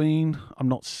than Halloween. I'm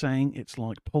not saying it's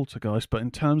like Poltergeist, but in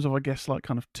terms of, I guess, like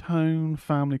kind of tone,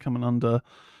 family coming under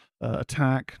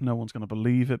attack, no one's going to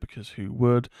believe it because who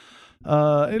would?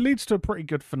 It leads to a pretty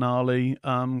good finale.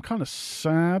 Kind of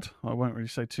sad. I won't really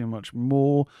say too much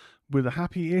more. With a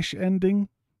happy-ish ending.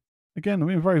 Again, I'm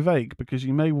being very vague because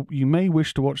you may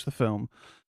wish to watch the film.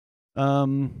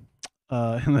 In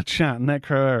the chat,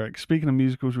 Necro Eric. Speaking of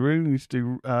musicals, we really need to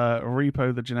do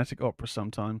Repo the Genetic Opera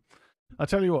sometime. I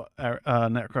tell you what,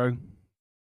 Necro.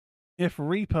 If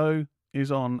Repo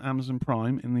is on Amazon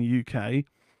Prime in the UK,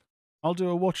 I'll do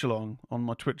a watch along on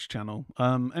my Twitch channel.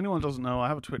 Anyone who doesn't know, I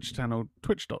have a Twitch channel,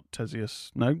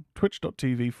 twitch.tezzius.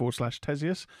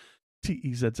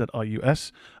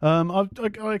 Tezzius.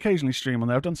 I occasionally stream on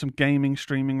there. I've done some gaming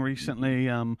streaming recently.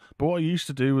 But what I used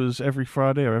to do was every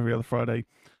Friday or every other Friday,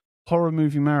 horror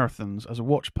movie marathons as a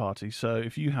watch party. So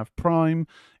if you have Prime,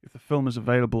 if the film is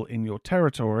available in your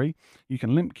territory, you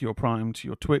can link your Prime to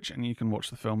your Twitch and you can watch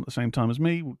the film at the same time as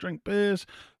me. We'll drink beers,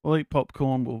 we'll eat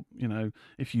popcorn, we'll,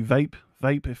 if you vape,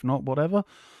 if not, whatever.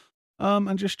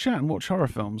 And just chat and watch horror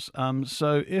films.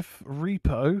 So if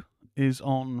Repo is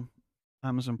on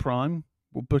Amazon Prime,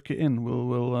 we'll book it in.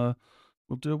 We'll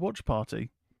do a watch party.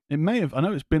 It may have, I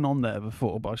know it's been on there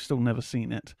before, but I've still never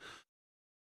seen it.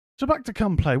 So back to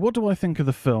Come Play. What do I think of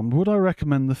the film? Would I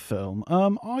recommend the film?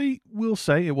 I will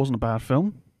say it wasn't a bad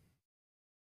film.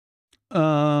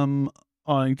 I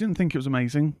didn't think it was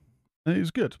amazing. It was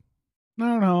good. An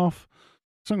hour and a half.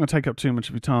 It's not going to take up too much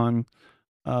of your time.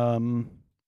 6.5.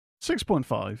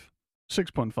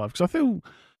 6.5. Because I feel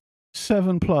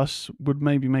 7+ would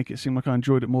maybe make it seem like I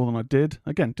enjoyed it more than I did.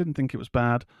 Again, didn't think it was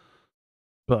bad.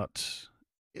 But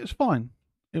it was fine.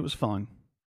 It was fine.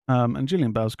 And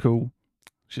Gillian Bell's cool.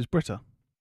 She's Britta.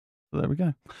 So there we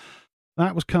go.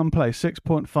 That was Come Play,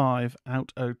 6.5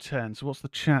 out of 10. So what's the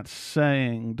chat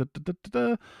saying?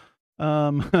 Fran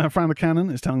the Cannon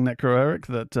is telling Necro Eric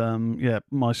that,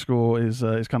 my score is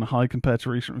kind of high compared to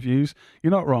recent reviews.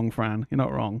 You're not wrong, Fran. You're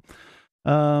not wrong.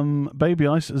 Baby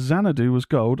Ice, Xanadu was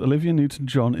gold. Olivia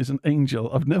Newton-John is an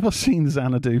angel. I've never seen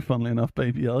Xanadu, funnily enough,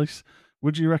 Baby Ice.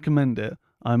 Would you recommend it?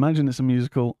 I imagine it's a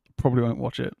musical. Probably won't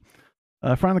watch it.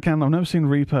 Fran the Cannon, I've never seen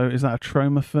Repo. Is that a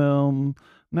trauma film?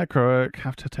 Necroic,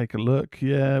 have to take a look.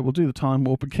 Yeah, we'll do the time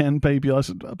warp again. Baby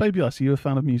Ice, are you a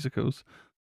fan of musicals?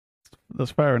 That's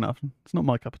fair enough. It's not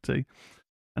my cup of tea.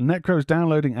 And Necro's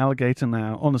downloading Alligator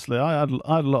now. Honestly, I had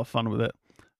a lot of fun with it.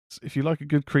 If you like a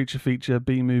good creature feature,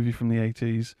 B-movie from the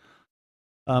 80s,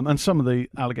 and some of the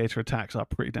alligator attacks are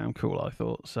pretty damn cool, I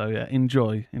thought. So yeah,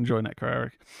 enjoy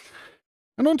Necroeric.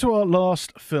 And on to our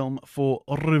last film for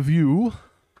review.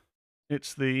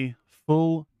 It's the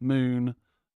Full Moon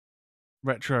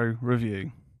retro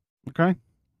review. Okay?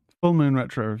 Full moon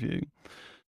retro review.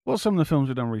 What's some of the films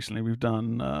we've done recently? We've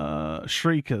done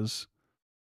Shriekers.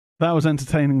 That was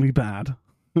entertainingly bad.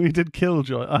 We did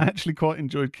Killjoy. I actually quite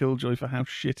enjoyed Killjoy for how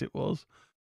shit it was.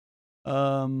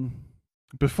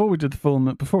 Before we did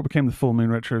before it became the full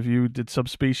moon retro review, we did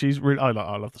Subspecies. I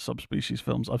love the Subspecies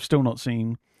films. I've still not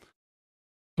seen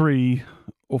 3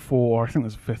 or 4. I think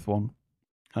there's a 5th one,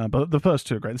 but the first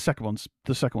 2 are great. The second one's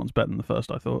better than the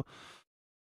first, I thought.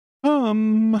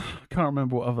 Can't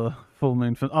remember what other full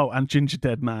moon film. Oh, and Ginger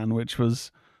Dead Man, which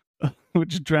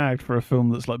dragged for a film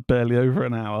that's like barely over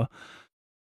an hour.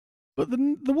 But the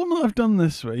one that I've done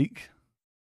this week,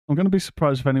 I'm going to be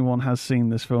surprised if anyone has seen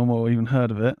this film or even heard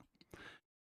of it.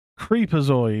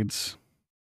 Creepazoids.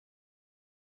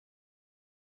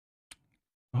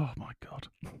 Oh my god.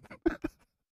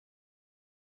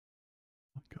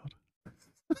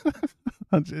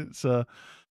 It's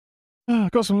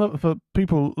I've got some love for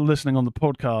people listening on the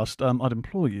podcast. I'd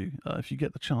implore you, if you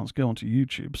get the chance, go onto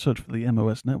YouTube, search for the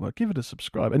MOS Network, give it a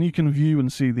subscribe, and you can view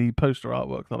and see the poster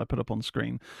artwork that I put up on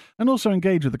screen, and also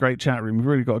engage with the great chat room. We've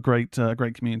really got a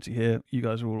great community here. You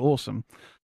guys are all awesome.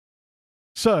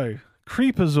 So,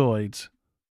 Creepazoids.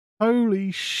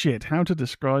 Holy shit! How to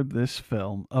describe this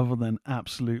film other than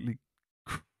absolutely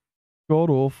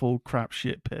god-awful crap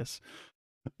shit piss.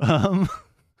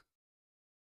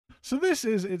 So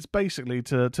it's basically,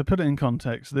 to put it in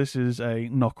context, this is a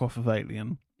knockoff of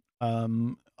Alien.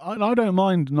 I don't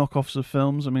mind knockoffs of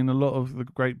films. I mean, a lot of the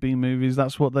great B movies,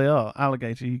 that's what they are.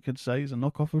 Alligator, you could say, is a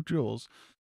knockoff of Jaws.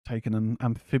 Taking an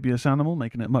amphibious animal,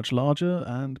 making it much larger,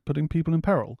 and putting people in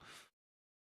peril.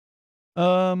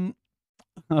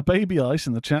 Baby Ice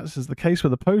in the chat says the case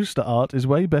where the poster art is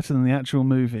way better than the actual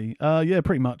movie. Yeah,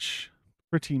 pretty much.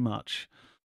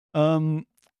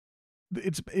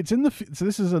 It's in the so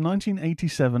this is a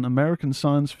 1987 American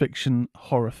science fiction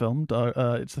horror film.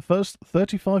 It's the first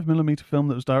 35mm film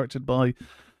that was directed by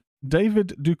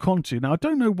David Duchovny. Now, I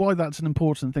don't know why that's an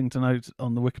important thing to note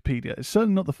on the Wikipedia. It's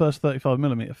certainly not the first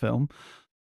 35mm film.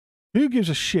 Who gives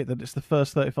a shit that it's the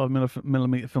first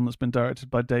 35mm film that's been directed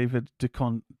by David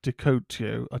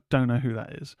Duchovny? I don't know who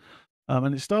that is.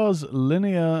 And it stars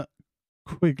Linnea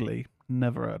Quigley.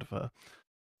 Never heard of her.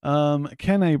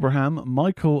 Ken Abraham,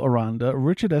 Michael Aranda,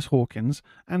 Richard S. Hawkins,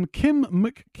 and Kim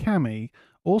McCamey,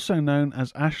 also known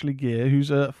as Ashley Gear, who's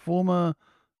a former,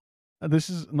 this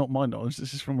is not my knowledge,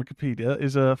 this is from Wikipedia,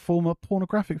 is a former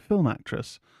pornographic film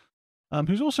actress,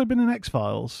 who's also been in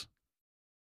X-Files.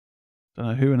 Don't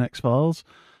know who in X-Files,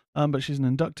 but she's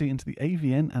an inductee into the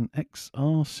AVN and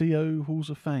XRCO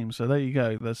Halls of Fame. So there you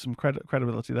go. There's some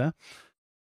credibility there.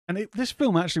 And this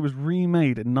film actually was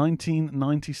remade in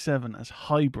 1997 as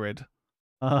Hybrid.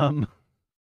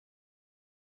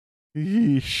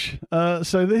 Yeesh.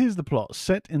 So here's the plot. It's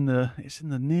in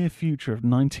the near future of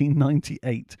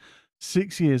 1998,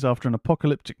 6 years after an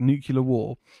apocalyptic nuclear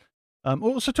war.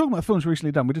 Also talking about films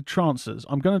recently done, we did Trancers.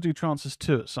 I'm going to do Trancers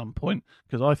 2 at some point,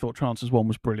 because I thought Trancers 1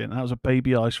 was brilliant. That was a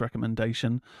Baby Ice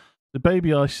recommendation. The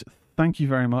Baby Ice, thank you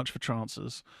very much for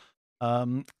Trancers.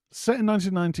 Set in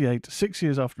 1998, 6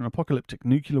 years after an apocalyptic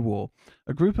nuclear war,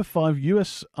 a group of 5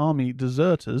 US Army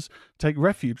deserters take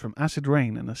refuge from acid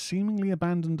rain in a seemingly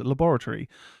abandoned laboratory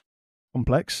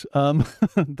complex.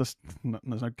 There's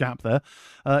no gap there.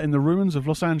 In the ruins of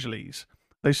Los Angeles.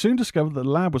 They soon discovered that the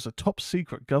lab was a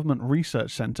top-secret government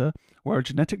research center where a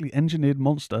genetically engineered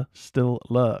monster still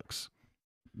lurks.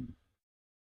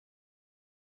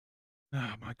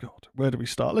 Oh my god, where do we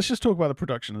start? Let's just talk about the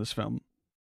production of this film.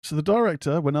 So the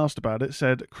director, when asked about it,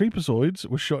 said Creepazoids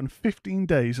was shot in 15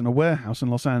 days in a warehouse in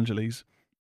Los Angeles.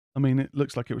 I mean, it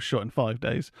looks like it was shot in 5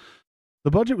 days.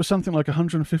 The budget was something like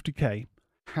 $150K.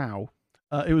 How?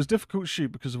 It was difficult to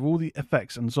shoot because of all the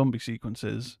effects and zombie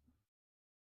sequences.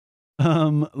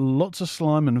 Lots of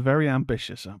slime and very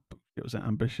ambitious. It was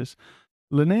ambitious.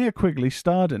 Linnea Quigley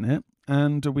starred in it,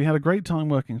 and we had a great time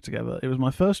working together. It was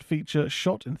my first feature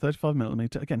shot in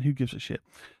 35mm. Again, who gives a shit?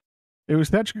 It was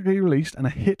theatrically released and a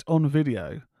hit on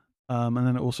video. And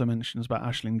then it also mentions about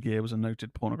Ashley Gear was a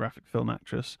noted pornographic film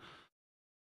actress.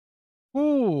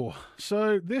 Oh,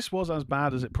 so this was as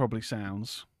bad as it probably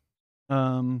sounds.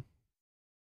 Netcroeric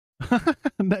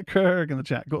in the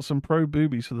chat got some pro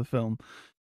boobies for the film.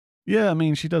 Yeah, I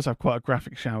mean, she does have quite a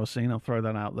graphic shower scene. I'll throw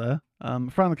that out there.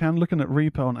 Frown the Can, looking at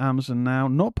Repo on Amazon now.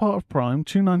 Not part of Prime,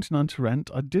 $2.99 to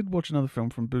rent. I did watch another film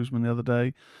from Boozman the other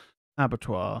day,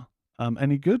 Abattoir.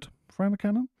 Any good, Frown the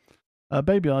Cannon?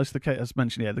 Baby Eyes, as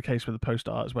mentioned, yeah, the case with the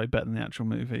poster art is way better than the actual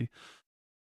movie.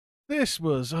 This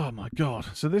was, oh my god.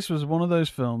 So this was one of those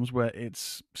films where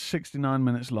it's 69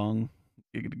 minutes long.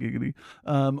 Giggity giggity.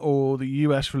 Or the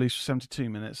US release was 72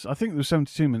 minutes. I think the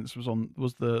 72 minutes was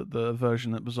the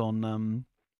version that was on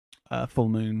Full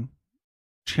Moon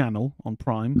channel on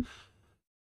Prime.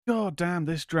 God damn,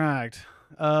 this dragged.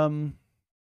 There's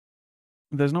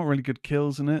not really good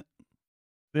kills in it.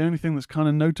 The only thing that's kind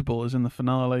of notable is in the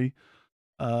finale,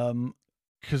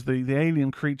 because the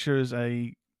alien creature is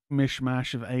a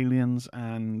mishmash of aliens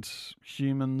and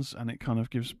humans, and it kind of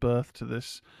gives birth to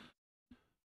this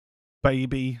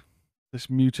baby, this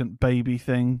mutant baby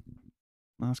thing.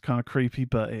 That's kind of creepy,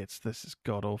 but this is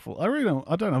god awful.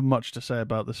 I don't have much to say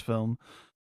about this film.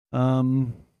 I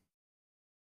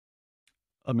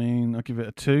mean, I'll give it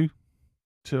a 2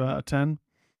 out of 10.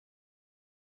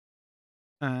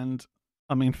 And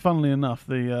I mean, funnily enough,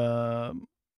 the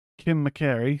Kim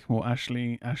McCary, or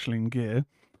Aisling Gear,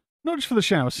 not just for the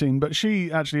shower scene, but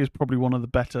she actually is probably one of the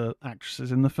better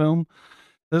actresses in the film.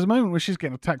 There's a moment where she's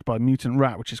getting attacked by a mutant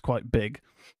rat, which is quite big.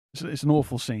 It's an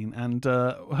awful scene, and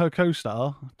her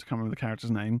co-star, I can't remember the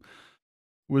character's name,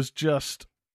 was just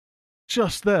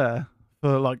there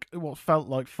for like what felt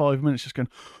like 5 minutes, just going.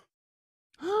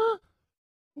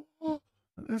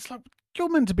 It's like, you're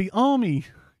meant to be army.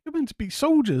 You're meant to be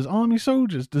soldiers, army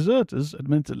soldiers, deserters,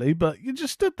 admittedly, but you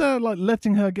just stood there like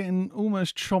letting her getting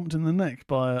almost chomped in the neck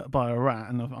by a rat,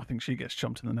 and I think she gets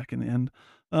chomped in the neck in the end.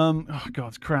 Oh god,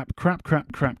 it's crap.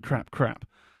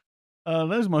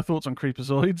 Those are my thoughts on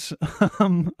Creepazoids. I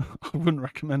wouldn't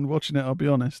recommend watching it, I'll be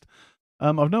honest.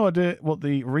 I've no idea what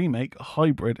the remake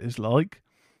Hybrid is like.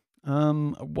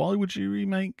 Why would you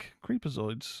remake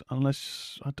Creepazoids?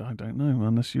 Unless, I don't know,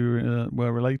 unless you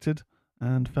were related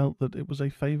and felt that it was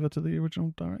a favour to the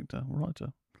original director or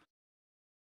writer.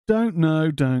 Don't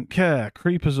know, don't care.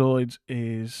 Creepazoids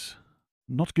is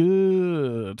not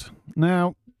good.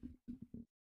 Now,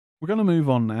 we're going to move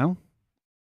on now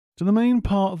to the main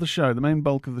part of the show, the main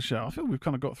bulk of the show. I feel we've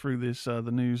kind of got through this, the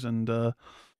news and the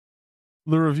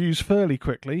reviews fairly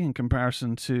quickly in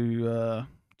comparison to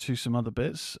some other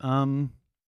bits.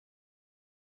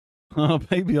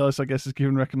 Baby Ice, I guess, is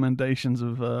giving recommendations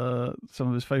of some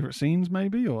of his favourite scenes,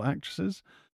 maybe, or actresses.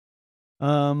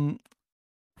 Franna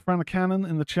Cannon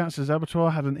in the chat says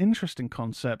Abattoir had an interesting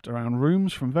concept around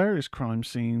rooms from various crime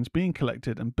scenes being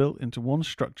collected and built into one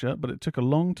structure, but it took a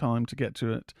long time to get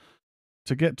to it,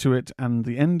 and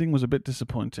the ending was a bit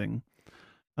disappointing.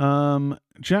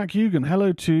 Jack Hugan,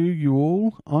 hello to you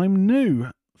all. I'm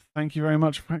new. Thank you very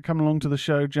much for coming along to the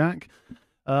show, Jack.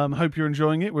 Hope you're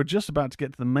enjoying it. We're just about to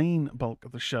get to the main bulk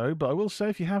of the show, but I will say,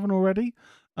 if you haven't already,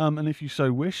 and if you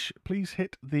so wish, please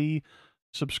hit the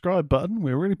subscribe button.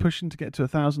 We're really pushing to get to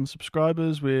 1,000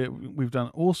 subscribers. We've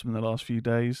done awesome in the last few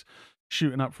days,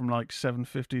 shooting up from like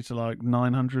 750 to like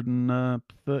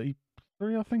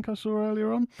 933, I think I saw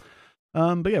earlier on.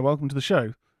 But yeah, welcome to the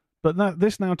show. But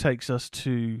this now takes us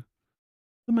to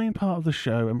the main part of the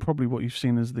show, and probably what you've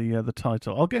seen as the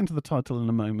title. I'll get into the title in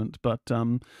a moment, but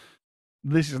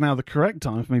this is now the correct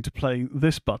time for me to play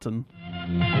this button.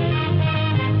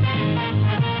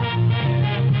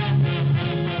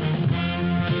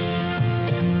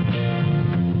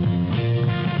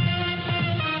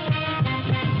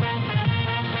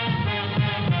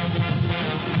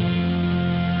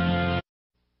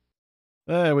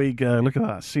 There we go. Look at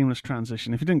that seamless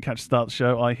transition. If you didn't catch the start of the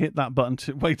show, I hit that button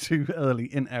way too early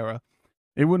in error.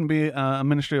 It wouldn't be a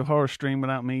Ministry of Horror stream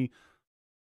without me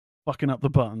fucking up the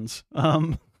buttons.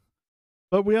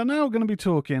 But we are now going to be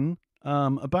talking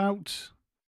about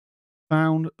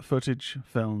found footage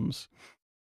films.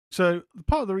 So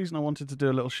part of the reason I wanted to do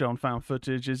a little show on found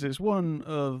footage is it's one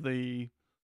of the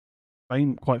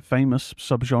quite famous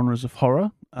subgenres of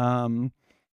horror.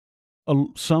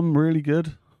 Some really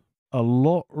good, a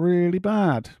lot really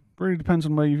bad. Really depends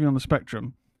on where you're on the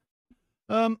spectrum.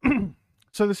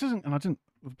 So this isn't, and I didn't.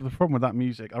 The problem with that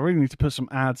music, I really need to put some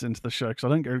ads into the show because I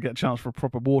don't get a chance for a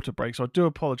proper water break. So I do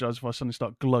apologise if I suddenly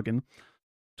start glugging.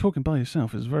 Talking by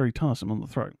yourself is very tiresome on the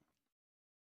throat.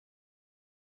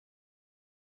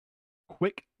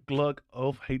 Quick glug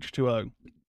of H2O.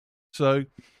 So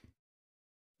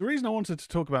the reason I wanted to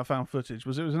talk about found footage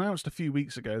was it was announced a few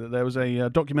weeks ago that there was a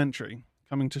documentary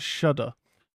coming to Shudder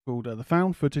called The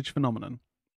Found Footage Phenomenon.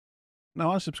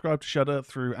 Now, I subscribe to Shudder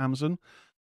through Amazon.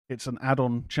 It's an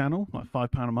add-on channel, like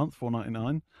 £5 a month,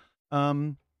 $4.99.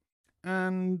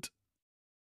 And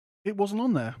it wasn't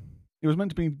on there. It was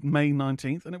meant to be May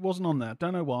 19th, and it wasn't on there.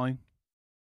 Don't know why.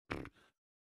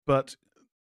 But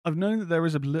I've known that there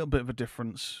is a little bit of a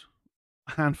difference,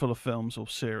 a handful of films or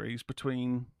series,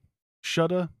 between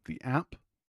Shudder, the app,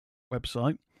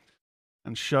 website,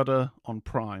 and Shudder on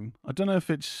Prime. I don't know if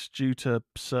it's due to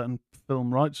certain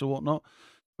film rights or whatnot,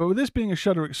 but with this being a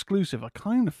Shudder exclusive, I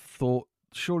kind of thought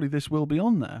surely this will be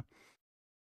on there.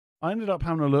 I ended up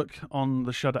having a look on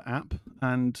the Shudder app,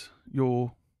 and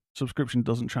your subscription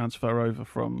doesn't transfer over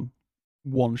from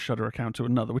one Shudder account to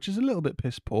another, which is a little bit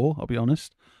piss poor, I'll be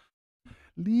honest.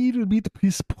 Little bit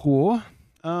piss poor.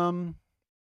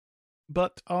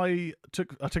 But I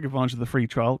took advantage of the free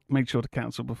trial, made sure to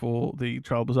cancel before the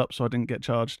trial was up so I didn't get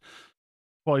charged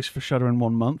twice for Shudder in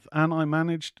 1 month, and I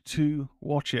managed to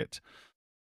watch it.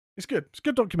 It's good. It's a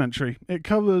good documentary. It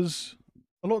covers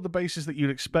a lot of the bases that you'd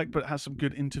expect, but it has some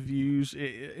good interviews.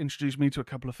 It introduced me to a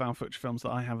couple of found footage films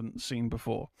that I haven't seen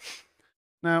before.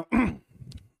 Now,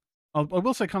 I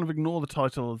will say, kind of ignore the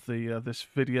title of this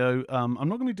video. I'm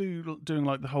not going to be doing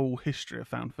like the whole history of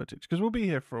found footage, because we'll be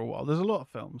here for a while. There's a lot of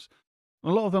films. A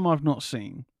lot of them I've not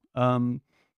seen. I'm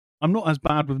not as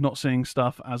bad with not seeing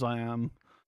stuff as I am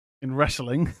in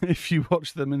wrestling. If you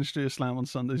watch the Ministry of Slam on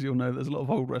Sundays, you'll know there's a lot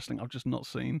of old wrestling I've just not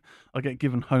seen. I get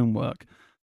given homework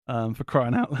for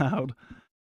crying out loud.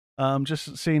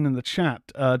 Just seen in the chat,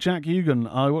 Jack Eugen,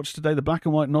 I watched today the black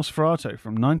and white Nosferatu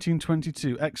from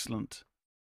 1922.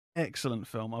 Excellent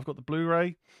film. I've got the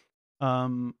Blu-ray,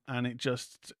 and it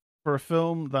just, for a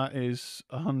film that is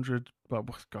 100, well,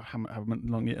 God, how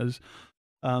long it is,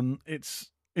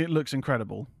 it looks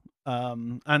incredible.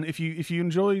 And if you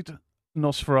enjoyed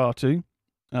Nosferatu,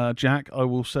 Jack, I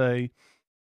will say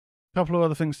a couple of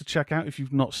other things to check out if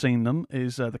you've not seen them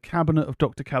is The Cabinet of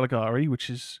Dr. Caligari, which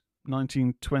is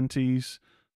 1920s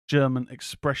German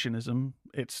expressionism.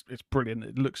 It's brilliant.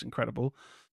 It looks incredible.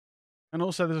 And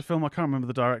also there's a film, I can't remember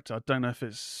the director. I don't know if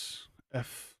it's I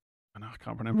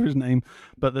can't remember his name,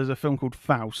 but there's a film called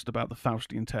Faust about the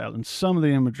Faustian tale, and some of the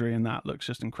imagery in that looks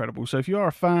just incredible. So if you are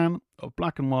a fan of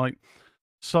black and white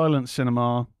silent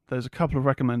cinema, there's a couple of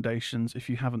recommendations if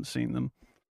you haven't seen them.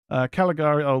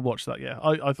 Caligari, I'll watch that, yeah.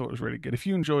 I thought it was really good. If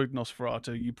you enjoyed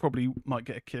Nosferatu, you probably might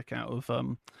get a kick out of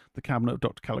The Cabinet of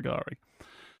Dr. Caligari.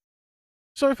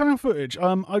 So found footage,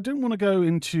 I didn't want to go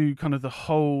into kind of the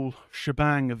whole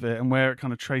shebang of it and where it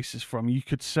kind of traces from. You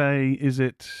could say, is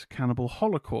it Cannibal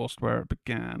Holocaust where it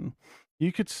began?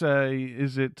 You could say,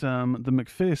 is it the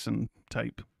McPherson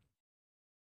tape?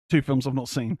 Two films I've not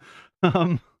seen.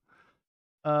 Necro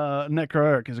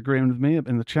Eric is agreeing with me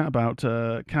in the chat about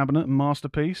Cabinet and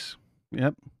Masterpiece.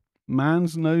 Yep.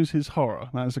 Mans Knows His Horror.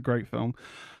 That is a great film.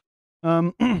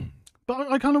 But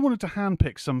I kind of wanted to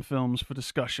handpick some films for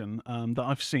discussion that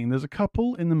I've seen. There's a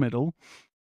couple in the middle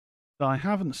that I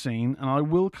haven't seen, and I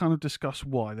will kind of discuss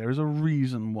why. There is a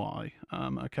reason why,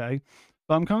 okay?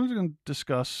 But I'm kind of going to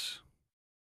discuss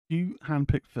a few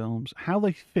handpicked films, how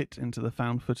they fit into the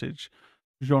found footage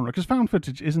genre. Because found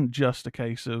footage isn't just a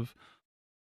case of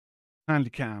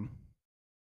Handycam,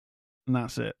 and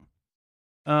that's it.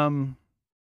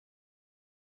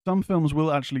 Some films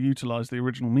will actually utilize the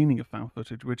original meaning of found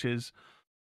footage, which is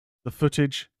the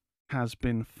footage has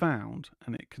been found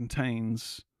and it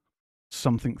contains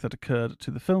something that occurred to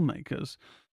the filmmakers.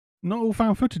 Not all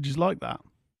found footage is like that.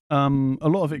 A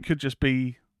lot of it could just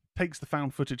be, takes the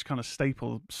found footage kind of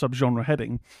staple subgenre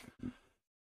heading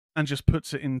and just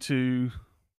puts it into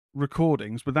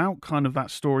recordings without kind of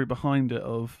that story behind it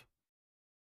of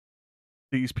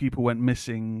these people went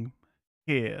missing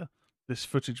here, this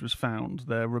footage was found,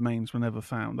 their remains were never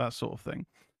found, that sort of thing.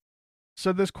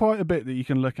 So there's quite a bit that you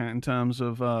can look at in terms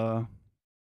of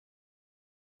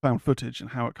found footage and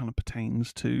how it kind of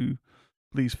pertains to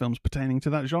these films pertaining to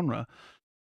that genre.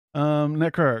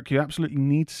 Necro, you absolutely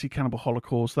need to see Cannibal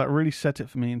Holocaust. That really set it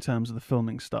for me in terms of the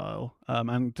filming style.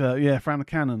 Yeah, Fran the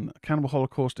Cannon, Cannibal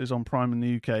Holocaust is on Prime in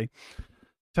the UK.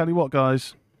 Tell you what,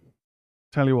 guys.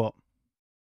 Tell you what.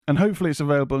 And hopefully it's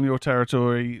available in your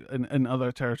territory and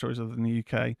other territories other than the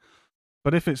UK.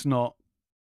 But if it's not,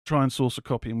 try and source a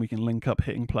copy and we can link up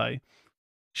hitting play.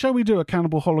 Shall we do a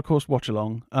Cannibal Holocaust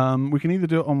watch-along? We can either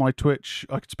do it on my Twitch.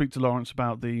 I could speak to Lawrence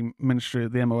about the Ministry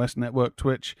of the MOS Network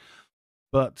Twitch.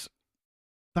 But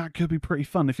that could be pretty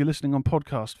fun. If you're listening on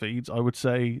podcast feeds, I would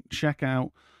say check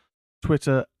out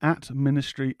Twitter at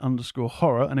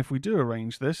ministry_horror. And if we do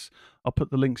arrange this, I'll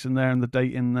put the links in there and the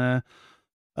date in there.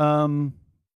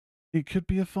 It could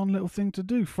be a fun little thing to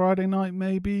do. Friday night,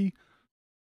 maybe.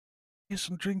 Get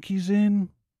some drinkies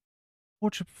in.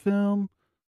 Watch a film.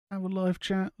 Have a live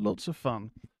chat. Lots of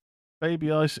fun.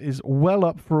 Baby Ice is well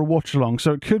up for a watch-along.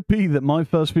 So it could be that my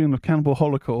first viewing of Cannibal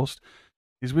Holocaust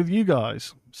is with you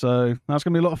guys. So that's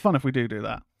going to be a lot of fun if we do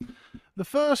that. The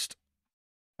first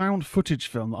found footage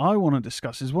film that I want to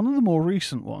discuss is one of the more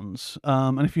recent ones.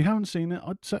 And if you haven't seen it,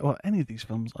 I'd say, well, any of these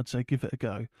films, I'd say give it a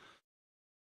go.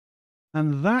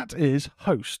 And that is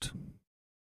Host.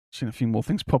 Seen a few more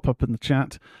things pop up in the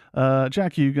chat.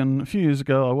 Jack Hugan, a few years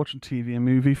ago, I watched on TV a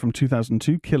movie from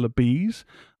 2002, Killer Bees.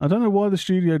 I don't know why the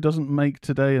studio doesn't make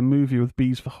today a movie with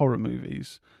bees for horror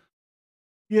movies.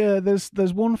 Yeah,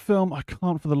 there's one film, I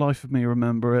can't for the life of me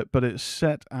remember it, but it's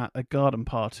set at a garden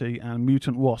party and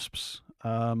mutant wasps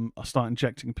start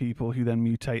injecting people who then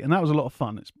mutate. And that was a lot of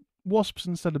fun. It's wasps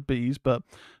instead of bees, but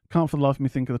can't for the life of me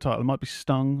think of the title. It might be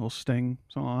Stung or Sting,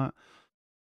 something like that.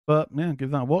 But yeah,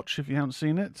 give that a watch if you haven't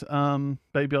seen it.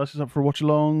 Baby Ice is up for a watch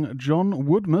along. John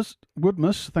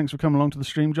Woodmus, thanks for coming along to the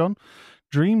stream, John.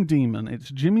 Dream Demon,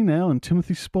 it's Jimmy Nail and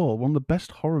Timothy Spall, one of the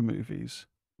best horror movies.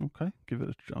 Okay,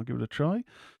 I'll give it a try.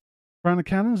 Brandon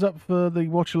Cannon's up for the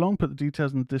watch along. Put the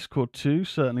details in the Discord too.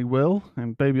 Certainly will.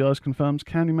 And Baby Eyes confirms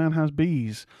Candyman has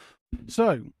bees.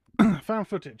 So, found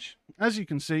footage. As you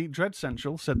can see, Dread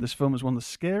Central said this film is one of the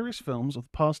scariest films of the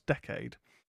past decade.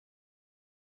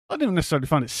 I didn't necessarily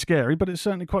find it scary, but it's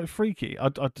certainly quite freaky.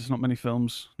 There's not many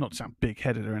films, not to sound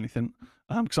big-headed or anything,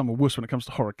 because I'm a wuss when it comes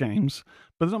to horror games,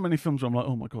 but there's not many films where I'm like,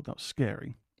 oh my god, that was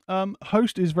scary.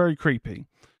 Host is very creepy.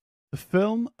 The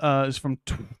film is from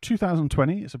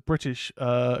 2020. It's a British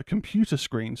computer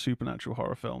screen supernatural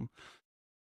horror film.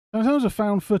 Now, in terms of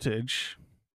found footage,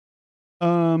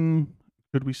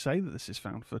 could we say that this is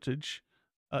found footage?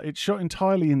 It's shot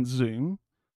entirely in Zoom,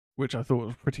 which I thought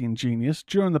was pretty ingenious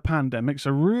during the pandemic, so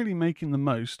really making the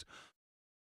most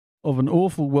of an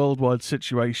awful worldwide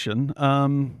situation.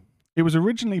 It was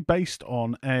originally based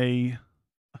on a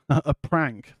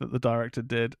prank that the director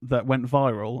did that went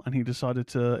viral, and he decided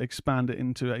to expand it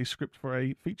into a script for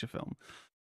a feature film.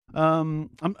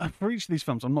 For each of these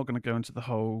films, I'm not going to go into the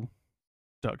whole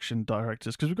production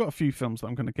directors, because we've got a few films that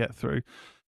I'm going to get through.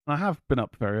 And I have been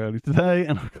up very early today,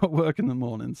 and I've got work in the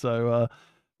morning, so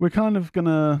we're kind of going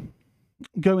to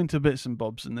go into bits and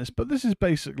bobs in this, but this is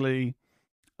basically,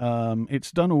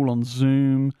 it's done all on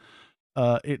Zoom.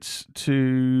 Let's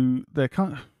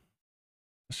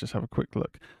just have a quick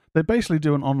look. They basically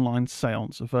do an online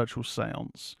seance, a virtual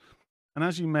seance. And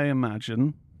as you may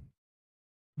imagine,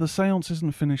 the seance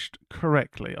isn't finished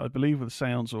correctly. I believe with the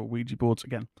seance or Ouija boards,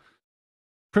 again,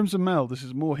 Crimson Mel, this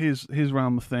is more his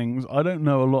realm of things. I don't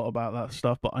know a lot about that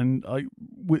stuff, but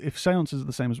if seances are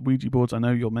the same as Ouija boards, I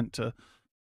know you're meant to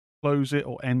close it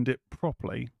or end it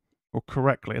properly or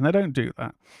correctly, and they don't do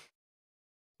that.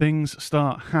 Things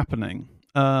start happening,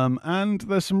 and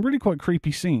there's some really quite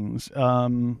creepy scenes.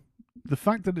 The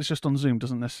fact that it's just on Zoom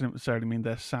doesn't necessarily mean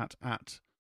they're sat at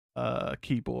a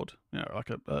keyboard, like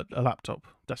a laptop,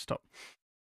 desktop.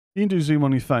 You can do Zoom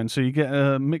on your phone, so you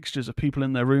get mixtures of people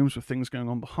in their rooms with things going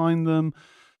on behind them,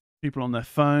 people on their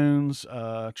phones,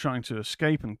 trying to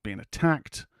escape and being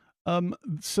attacked.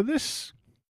 So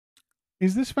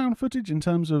is this found footage in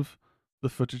terms of the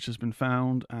footage has been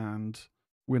found and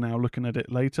we're now looking at it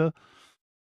later?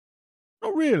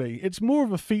 Not really. It's more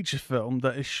of a feature film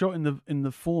that is shot in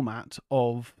the format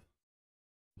of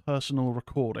personal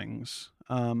recordings.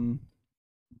 I'd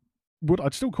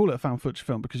still call it a found footage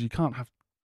film, because you can't have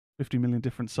 50 million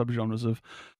different subgenres of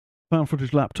found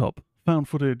footage laptop, found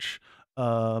footage,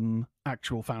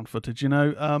 actual found footage,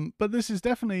 but this is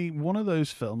definitely one of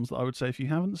those films that I would say, if you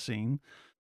haven't seen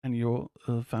and you're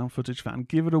a found footage fan,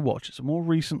 give it a watch. It's a more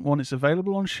recent one. It's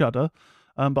available on Shudder,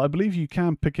 but I believe you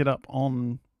can pick it up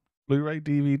on Blu-ray,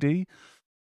 DVD,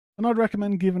 and I'd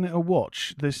recommend giving it a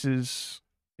watch.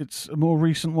 It's a more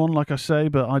recent one, like I say,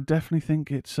 but I definitely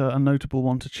think it's a notable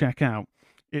one to check out.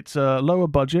 It's a lower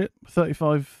budget,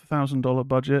 $35,000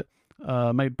 budget,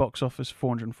 made box office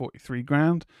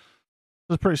 $443,000.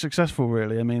 It's pretty successful,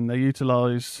 really. I mean, they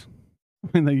utilised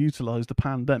the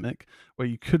pandemic where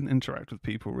you couldn't interact with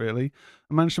people really,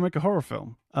 and managed to make a horror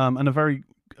film, and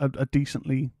a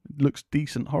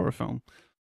decent horror film.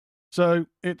 So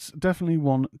it's definitely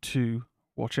one to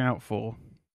watch out for.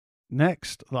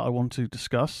 Next that I want to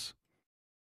discuss,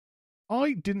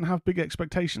 I didn't have big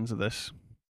expectations of this.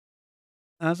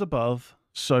 As Above,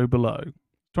 So Below.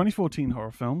 2014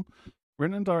 horror film,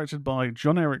 written and directed by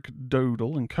John Eric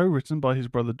Dodell and co-written by his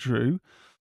brother Drew.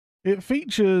 It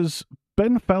features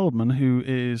Ben Feldman, who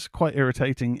is quite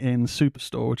irritating in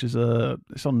Superstore, which is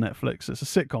it's on Netflix. It's a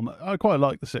sitcom. I quite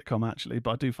like the sitcom actually,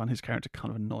 but I do find his character kind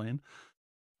of annoying.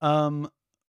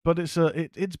 But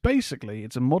it's basically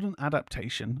a modern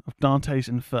adaptation of Dante's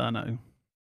Inferno.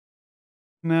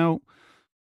 Now,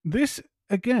 this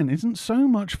again isn't so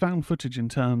much found footage in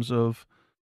terms of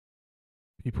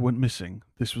people went missing.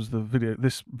 This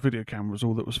video camera was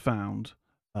all that was found.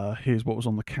 Here's what was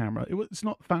on the camera. It's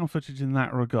not found footage in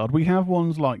that regard. We have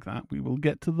ones like that. We will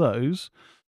get to those.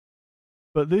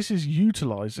 But this is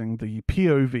utilizing the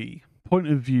POV, point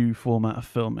of view format of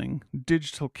filming,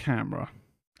 digital camera.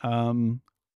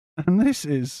 And this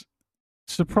is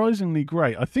surprisingly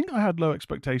great. I think I had low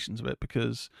expectations of it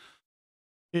because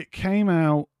it came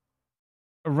out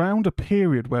around a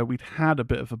period where we'd had a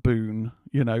bit of a boon.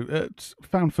 You know,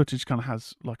 found footage kind of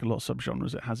has, like a lot of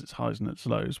subgenres, it has its highs and its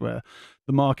lows, where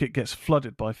the market gets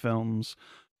flooded by films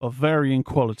of varying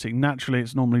quality. Naturally,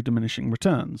 it's normally diminishing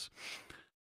returns.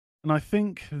 And I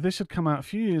think this had come out a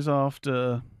few years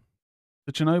after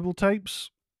the Chernobyl tapes,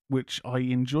 which I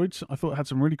enjoyed. I thought it had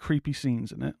some really creepy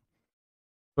scenes in it.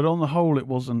 But on the whole, it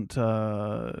wasn't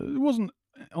on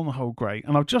the whole great.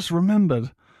 And I've just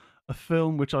remembered a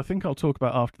film which I think I'll talk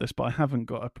about after this, but I haven't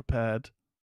got a prepared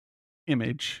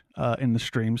image in the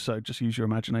stream, so just use your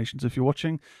imaginations if you're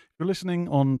watching. If you're listening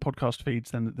on podcast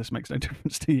feeds, then this makes no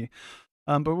difference to you.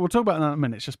 But we'll talk about that in a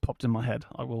minute. It's just popped in my head.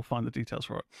 I will find the details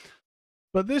for it.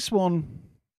 But this one,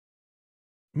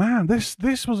 man, this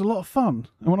was a lot of fun.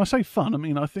 And when I say fun, I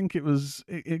mean, I think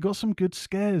it got some good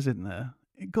scares in there.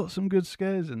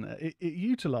 It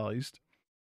utilised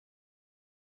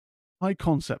high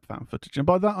concept fan footage. And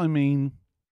by that I mean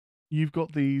you've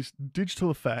got these digital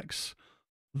effects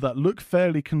that look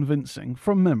fairly convincing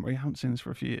from memory. I haven't seen this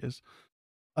for a few years.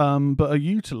 But are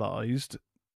utilised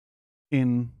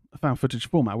in a found footage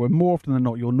format where more often than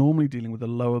not you're normally dealing with a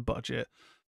lower budget.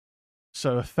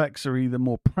 So effects are either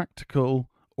more practical,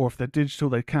 or if they're digital,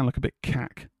 they can look a bit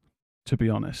cack, to be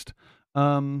honest.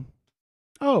 Fran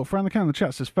the Can in the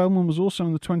chat says Feldman was also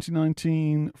in the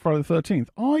 2019 Friday the 13th.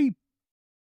 I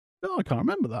can't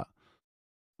remember that.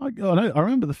 I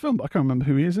remember the film, but I can't remember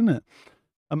who he is in it.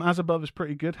 As Above is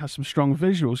pretty good, has some strong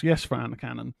visuals. Yes, Fran the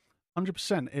Cannon,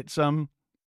 100%. It's I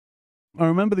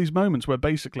remember these moments where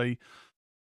basically,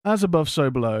 As Above, So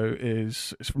Below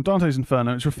is from Dante's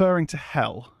Inferno. It's referring to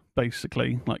hell,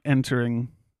 basically, like entering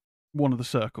one of the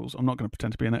circles. I'm not going to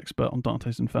pretend to be an expert on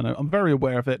Dante's Inferno. I'm very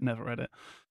aware of it, never read it.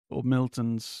 Or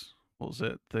Milton's, what was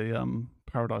it? The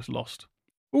Paradise Lost.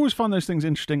 Always find those things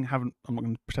interesting. I'm not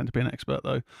going to pretend to be an expert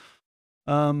though.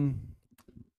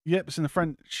 Yep, it's in the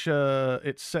French.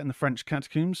 It's set in the French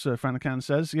catacombs. So Fran the Can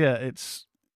says, yeah, it's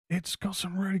got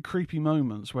some really creepy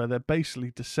moments where they're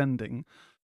basically descending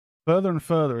further and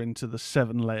further into the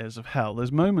 7 layers of hell.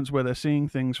 There's moments where they're seeing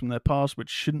things from their past which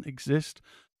shouldn't exist.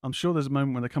 I'm sure there's a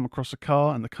moment when they come across a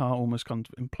car and the car almost kind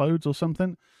of implodes or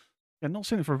something. Yeah, not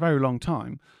seen it for a very long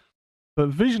time. But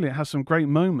visually, it has some great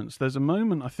moments. There's a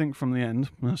moment, I think, from the end.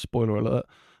 Spoiler alert.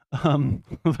 Although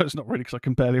it's not really because I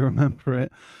can barely remember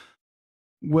it.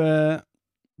 Where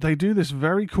they do this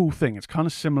very cool thing. It's kind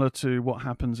of similar to what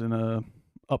happens in a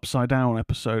Upside Down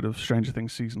episode of Stranger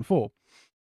Things Season 4.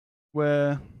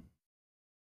 Where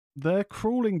they're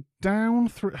crawling down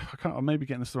through... I'm maybe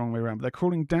getting this the wrong way around. But they're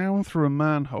crawling down through a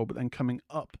manhole, but then coming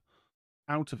up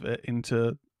out of it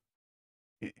into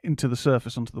the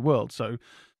surface, onto the world. So...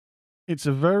 It's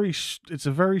a very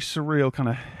surreal kind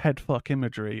of headfuck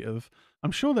imagery of.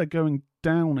 I'm sure they're going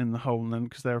down in the hole and then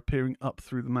because they're appearing up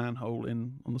through the manhole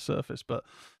on the surface. But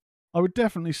I would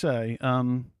definitely say,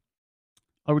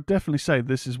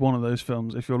 this is one of those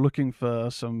films. If you're looking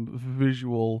for some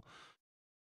visual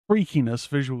freakiness,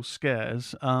 visual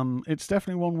scares, it's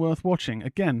definitely one worth watching.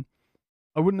 Again,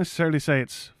 I wouldn't necessarily say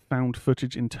it's found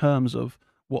footage in terms of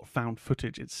what found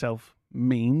footage itself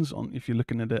means if you're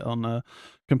looking at it on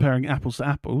comparing apples to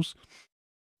apples,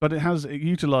 but it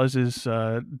utilizes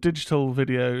digital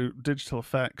video, digital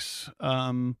effects.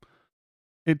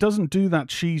 It doesn't do that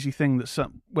cheesy thing that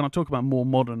when I talk about more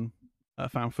modern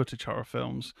found footage horror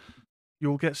films,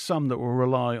 you'll get some that will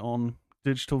rely on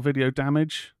digital video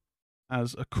damage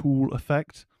as a cool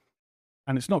effect,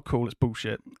 and it's not cool, it's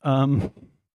bullshit.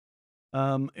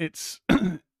 It's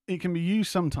it can be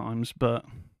used sometimes, but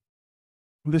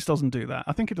this doesn't do that.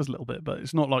 I think it does a little bit, but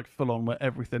it's not like full on where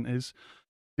everything is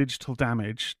digital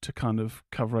damage to kind of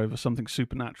cover over something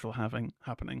supernatural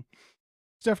happening.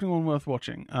 It's definitely one worth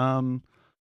watching. John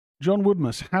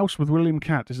Woodmus, House with William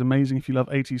Catt is amazing if you love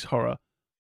 80s horror.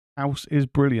 House is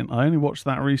brilliant. I only watched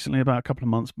that recently, about a couple of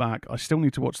months back. I still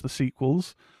need to watch the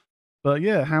sequels. But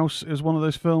yeah, House is one of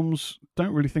those films.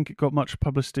 Don't really think it got much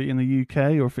publicity in the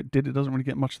UK, or if it did, it doesn't really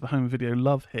get much of the home video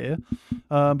love here.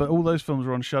 But all those films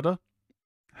are on Shudder.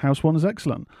 House 1 is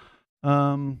excellent.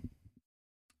 I'm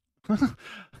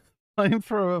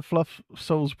for a Fluff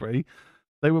Salisbury.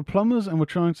 They were plumbers and were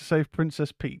trying to save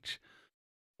Princess Peach.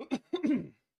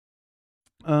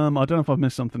 I don't know if I've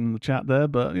missed something in the chat there,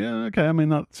 but yeah, okay. I mean,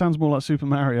 that sounds more like Super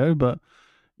Mario, but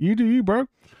you do you, bro.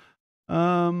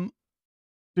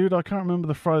 Dude, I can't remember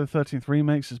the Friday the 13th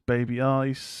remakes as Baby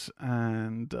Ice,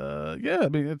 and yeah, I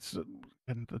mean,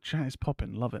 and the chat is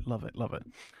popping. Love it, love it, love it.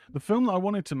 The film that I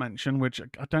wanted to mention, which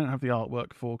I don't have the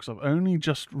artwork for because I've only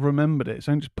just remembered it, it's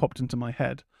only just popped into my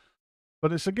head,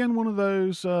 But it's again one of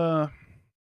those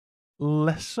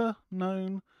lesser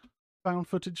known found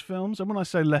footage films. And when I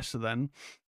say lesser, then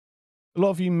a lot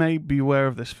of you may be aware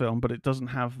of this film, but it doesn't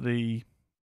have the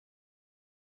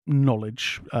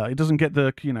knowledge. It doesn't get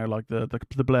the like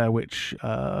the Blair Witch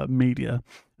media.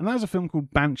 And that is a film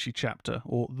called Banshee Chapter,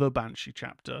 or The Banshee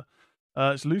Chapter.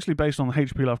 It's loosely based on the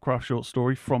H.P. Lovecraft short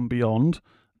story From Beyond.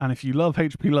 And if you love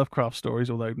H.P. Lovecraft stories,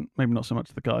 although maybe not so much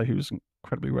the guy who's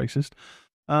incredibly racist,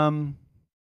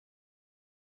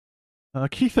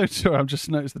 Keith O'Toole, I've just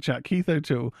noticed the chat. Keith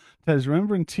O'Toole says,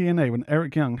 remember in TNA when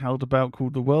Eric Young held a bout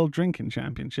called the World Drinking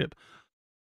Championship?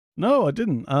 No, I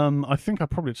didn't. I think I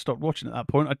probably stopped watching at that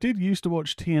point. I did used to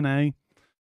watch TNA.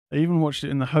 I even watched it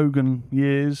in the Hogan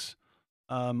years.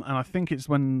 And I think it's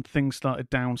when things started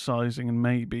downsizing and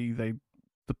maybe the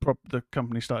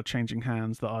company started changing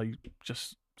hands that I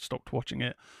just stopped watching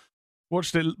it.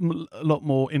 Watched it a lot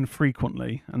more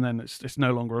infrequently, and then it's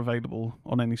no longer available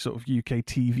on any sort of UK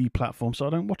TV platform, so I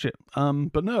don't watch it.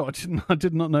 But no, I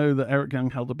did not know that Eric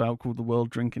Young held a bout called the World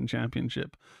Drinking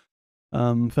Championship.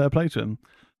 Fair play to him.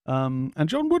 And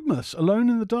John Woodmuth's Alone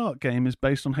in the Dark game is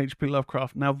based on H.P.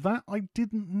 Lovecraft. Now that I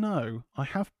didn't know. I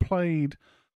have played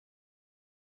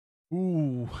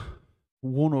one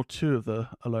or two of the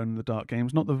Alone in the Dark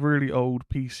games, not the really old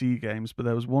PC games, but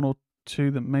there was one or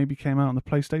two that maybe came out on the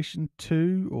PlayStation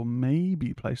 2 or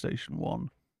maybe PlayStation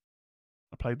 1.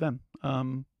 I played them.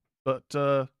 But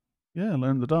yeah,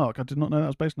 Alone in the Dark. I did not know that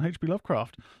was based on H.P.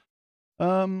 Lovecraft.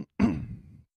 But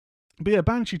yeah,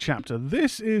 Banshee Chapter.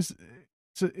 This is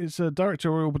it's a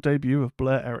directorial debut of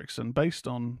Blair Erickson,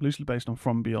 loosely based on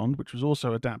From Beyond, which was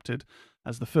also adapted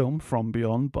as the film From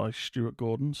Beyond by Stuart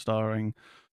Gordon, starring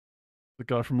the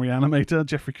guy from Reanimator,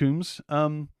 Jeffrey Combs.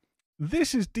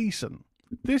 This is decent.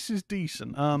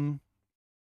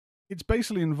 It's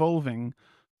basically involving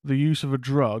the use of a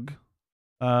drug,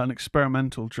 an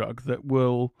experimental drug that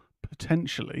will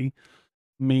potentially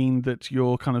mean that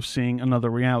you're kind of seeing another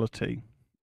reality.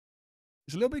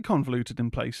 It's a little bit convoluted in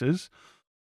places.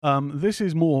 This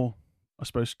is more, I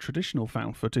suppose, traditional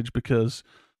found footage because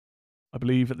I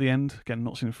believe at the end, again,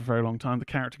 not seen it for a very long time, the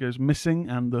character goes missing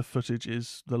and the footage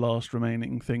is the last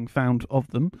remaining thing found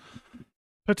of them.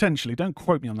 Potentially, don't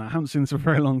quote me on that. I haven't seen this for a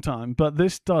very long time, but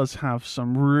this does have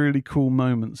some really cool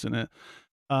moments in it.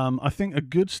 I think a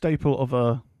good staple of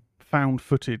a found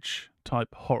footage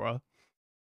type horror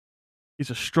is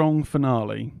a strong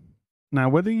finale. Now,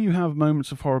 whether you have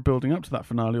moments of horror building up to that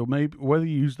finale, or maybe whether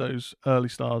you use those early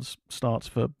starts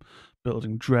for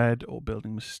building dread or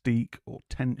building mystique or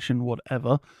tension,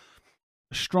 whatever,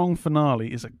 a strong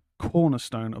finale is a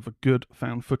cornerstone of a good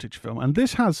found footage film. And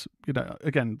this has,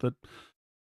 again, the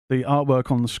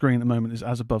artwork on the screen at the moment is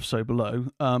as above, so below.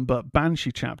 But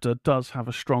Banshee Chapter does have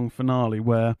a strong finale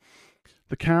where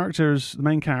the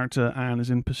main character, Anne, is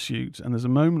in pursuit. And there's a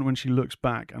moment when she looks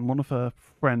back and one of her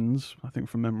friends, I think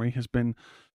from memory, has been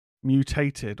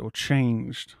mutated or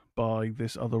changed by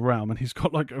this other realm. And he's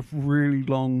got like a really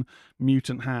long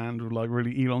mutant hand with like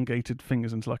really elongated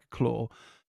fingers into like a claw.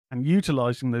 And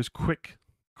utilizing those quick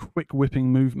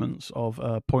whipping movements of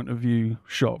a point of view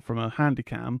shot from a handy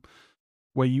cam,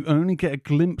 where you only get a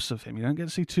glimpse of him, you don't get to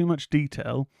see too much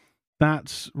detail,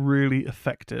 that's really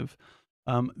effective.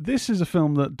 This is a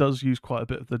film that does use quite a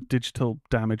bit of the digital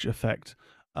damage effect.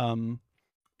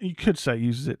 You could say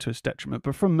uses it to its detriment,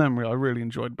 but from memory, I really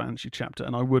enjoyed Banshee Chapter,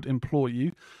 and I would implore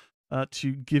you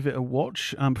to give it a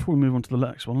watch. Before we move on to the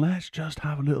next one, let's just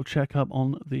have a little check up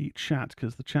on the chat,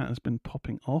 because the chat has been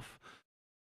popping off.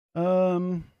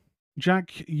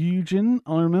 Jack Eugene,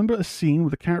 I remember a scene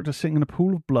with a character sitting in a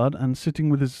pool of blood and sitting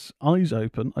with his eyes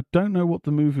open. I don't know what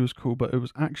the movie was called, but it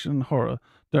was action and horror.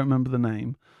 Don't remember the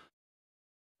name.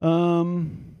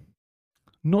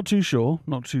 Not too sure.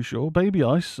 Baby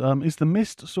Ice, is the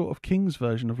Mist sort of King's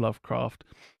version of Lovecraft?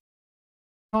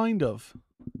 Kind of.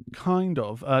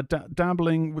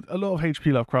 Dabbling with a lot of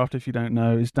H.P. Lovecraft, if you don't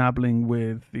know, is dabbling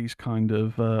with these kind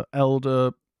of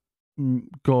elder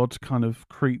god kind of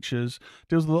creatures.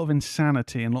 Deals with a lot of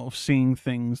insanity and a lot of seeing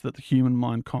things that the human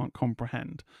mind can't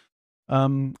comprehend.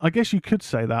 I guess you could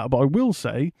say that, but I will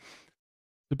say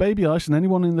the Baby Ice and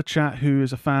anyone in the chat who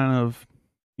is a fan of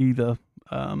either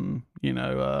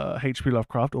H.P.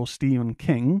 Lovecraft or Stephen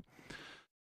King,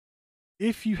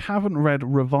 if you haven't read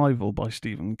Revival by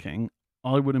Stephen King,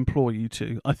 I would implore you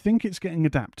to. I think it's getting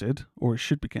adapted, or it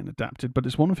should be getting adapted, but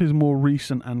it's one of his more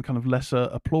recent and kind of lesser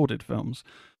applauded films.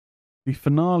 The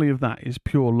finale of that is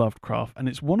pure Lovecraft, and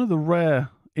it's one of the rare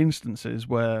instances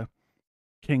where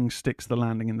King sticks the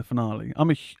landing in the finale. I'm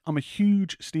a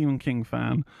huge Stephen King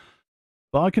fan,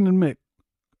 but I can admit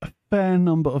a fair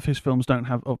number of his films don't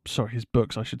have. Oh, sorry, his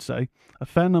books, I should say. A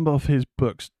fair number of his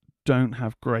books don't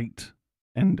have great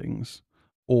endings,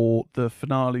 or the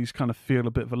finales kind of feel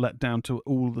a bit of a letdown to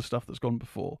all the stuff that's gone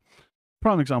before.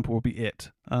 Prime example would be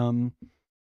It.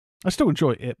 I still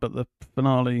enjoy It, but the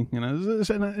finale,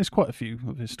 it's quite a few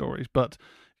of his stories. But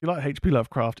if you like H.P.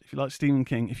 Lovecraft, if you like Stephen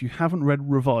King, if you haven't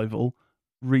read Revival,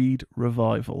 read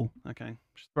Revival. Okay,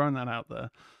 just throwing that out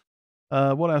there.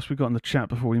 What else we got in the chat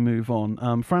before we move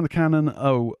on? Fran the Cannon.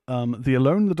 The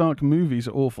Alone in the Dark movies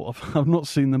are awful. I've not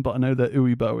seen them, but I know they're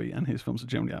ooey bowie, and his films are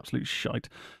generally absolute shite.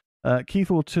 Keith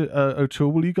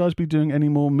O'Toole, will you guys be doing any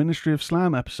more Ministry of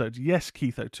Slam episodes? Yes,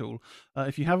 Keith O'Toole.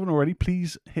 If you haven't already,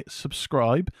 please hit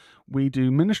subscribe. We do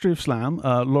Ministry of Slam.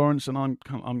 Lawrence and I'm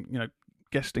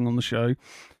guesting on the show.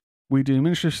 We do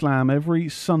Ministry of Slam every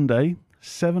Sunday,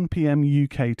 7 p.m.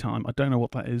 UK time. I don't know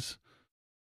what that is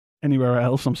anywhere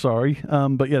else, I'm sorry.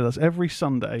 But yeah, that's every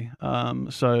Sunday.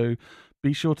 So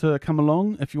be sure to come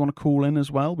along if you want to call in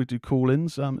as well. We do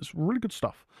call-ins. It's really good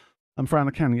stuff. Fran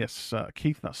the Cannon, yes,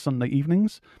 Keith, that's Sunday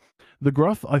evenings. The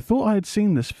Gruff, I thought I had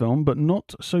seen this film, but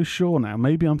not so sure now.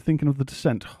 Maybe I'm thinking of The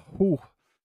Descent. Oh,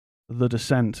 The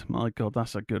Descent. My God,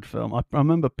 that's a good film. I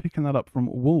remember picking that up from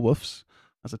Woolworths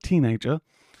as a teenager,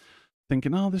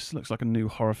 thinking, oh, this looks like a new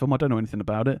horror film. I don't know anything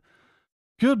about it.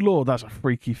 Good Lord, that's a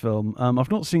freaky film.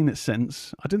 I've not seen it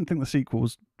since. I didn't think the sequel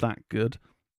was that good.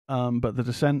 But The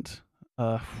Descent,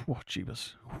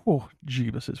 Jeebus.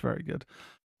 Jeebus, it's very good.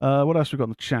 What else we got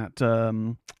in the chat?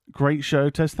 Great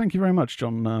show, Tezz. Thank you very much,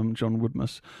 John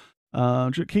Woodmus.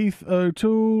 Keith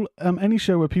O'Toole. Any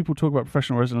show where people talk about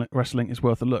professional wrestling is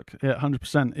worth a look. Yeah,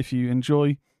 100%. If you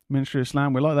enjoy Ministry of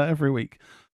Slam, we like that every week.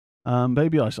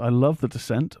 Baby Ice. I love The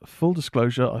Descent. Full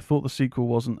disclosure, I thought the sequel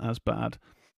wasn't as bad.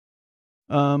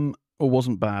 Or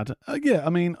wasn't bad. Yeah, I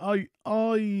mean, I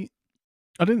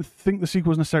didn't think the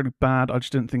sequel was necessarily bad. I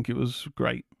just didn't think it was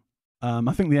great.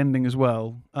 I think the ending as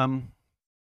well.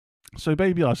 So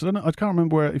Baby Ice, I can't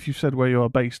remember if you said where you are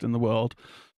based in the world,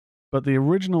 but the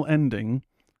original ending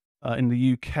in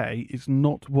the UK is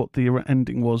not what the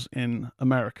ending was in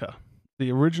America.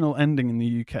 The original ending in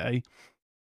the UK,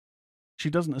 she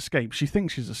doesn't escape. She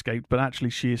thinks she's escaped, but actually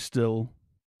she is still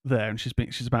there, and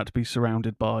she's about to be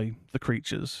surrounded by the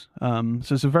creatures. So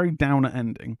it's a very downer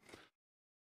ending.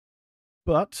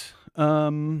 But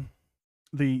the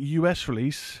US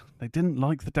release, they didn't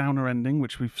like the downer ending,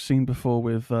 which we've seen before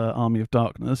with Army of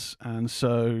Darkness, and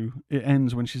so it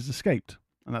ends when she's escaped.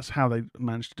 And that's how they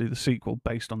managed to do the sequel,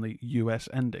 based on the US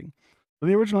ending. But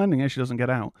the original ending actually doesn't get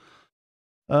out.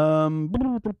 Jack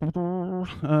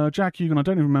Hugan, I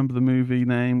don't even remember the movie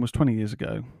name, was 20 years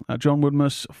ago. John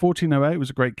Woodmus, 1408 was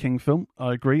a great King film,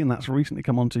 I agree, and that's recently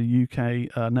come onto UK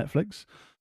Netflix.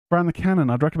 Fran the Cannon,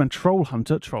 I'd recommend Troll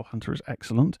Hunter. Troll Hunter is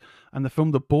excellent. And the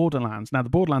film The Borderlands. Now, The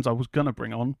Borderlands I was going to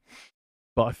bring on,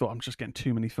 but I thought I'm just getting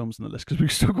too many films on the list because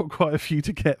we've still got quite a few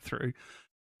to get through.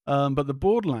 But The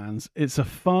Borderlands, it's a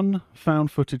fun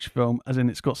found footage film, as in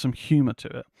it's got some humour to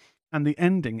it. And the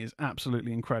ending is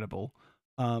absolutely incredible.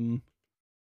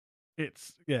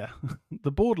 It's, yeah.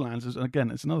 The Borderlands is, again,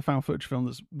 it's another found footage film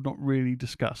that's not really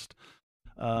discussed.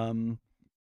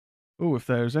 If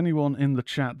there's anyone in the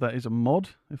chat that is a mod,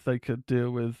 if they could deal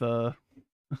with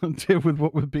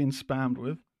what we're being spammed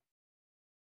with.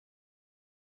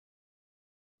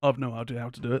 I've no idea how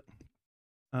to do it.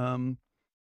 Can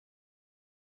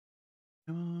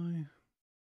I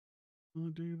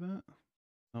do that?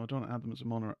 No, I don't want to add them as a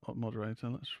moderator.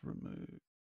 Let's remove.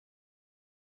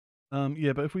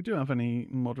 Yeah, but if we do have any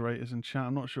moderators in chat,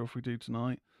 I'm not sure if we do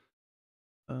tonight.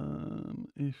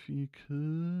 If you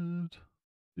could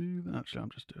do that. Actually, I'm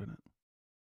just doing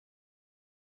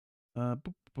it.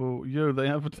 Yo, they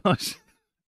advertise.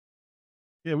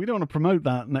 Yeah, we don't want to promote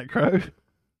that, Necro.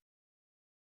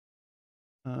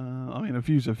 I mean, a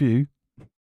view's a view.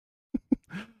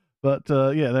 But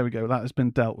yeah, there we go. That has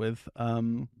been dealt with. Yeah,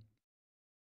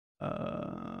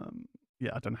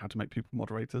 I don't know how to make people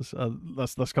moderators.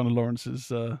 That's kind of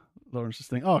Lawrence's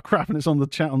thing. Oh crap! And it's on the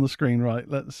chat on the screen. Right.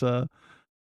 Let's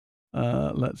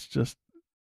just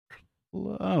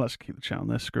let's keep the chat on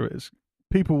there. Screw it.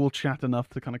 People will chat enough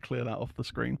to kind of clear that off the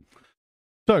screen.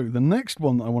 So the next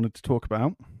one that I wanted to talk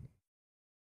about,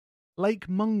 Lake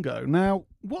Mungo. Now,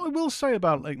 what I will say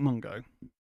about Lake Mungo,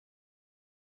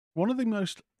 one of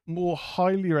the more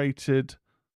highly rated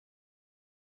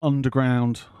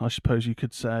underground, I suppose you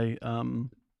could say, or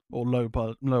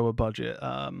lower budget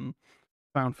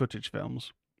found footage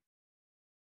films.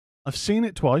 I've seen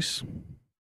it twice.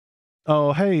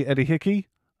 Oh, hey, Eddie Hickey.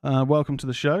 Welcome to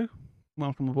the show.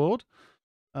 Welcome aboard.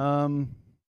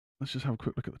 let's just have a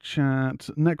quick look at the chat.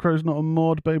 Necro's not a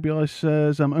mod, Baby Ice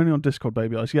says. Only on Discord,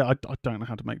 Baby Ice. Yeah, I don't know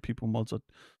how to make people mods.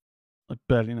 I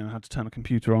barely know how to turn a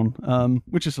computer on,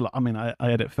 which is a lot. I mean, I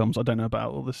edit films. I don't know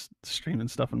about all this streaming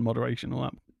stuff and moderation, all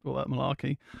that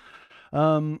malarkey.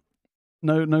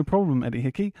 No problem, Eddie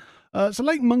Hickey. So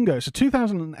Lake Mungo. It's a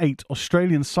 2008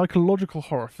 Australian psychological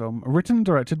horror film written and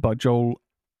directed by Joel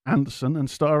Anderson and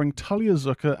starring Talia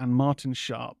Zucker and Martin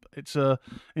Sharp. It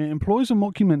employs a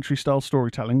mockumentary-style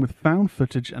storytelling with found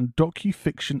footage and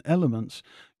docu-fiction elements,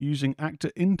 using actor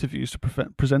interviews to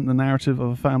present the narrative of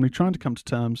a family trying to come to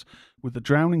terms with the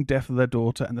drowning death of their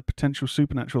daughter and the potential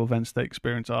supernatural events they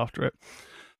experience after it.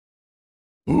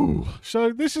 Ooh.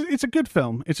 So it's a good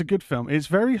film. It's a good film. It's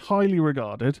very highly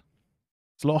regarded.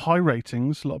 It's a lot of high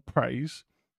ratings, a lot of praise.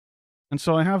 And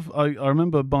so I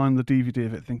remember buying the DVD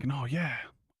of it thinking, oh yeah,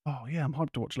 I'm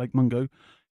hyped to watch Lake Mungo.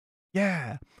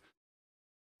 Yeah.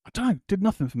 I don't know, did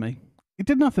nothing for me. It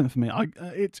did nothing for me.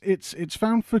 It's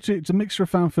found footage. It's a mixture of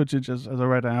found footage, as I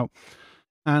read out,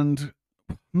 and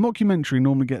mockumentary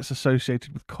normally gets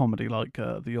associated with comedy, like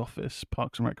The Office,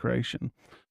 Parks and Recreation,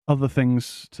 other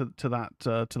things to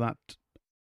that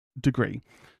degree.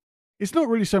 It's not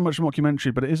really so much a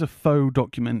mockumentary, but it is a faux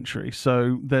documentary.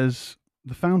 So there's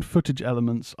the found footage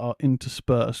elements are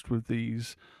interspersed with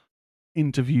these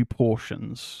interview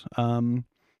portions.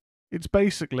 It's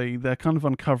basically they're kind of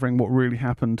uncovering what really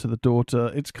happened to the daughter.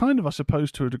 It's kind of, I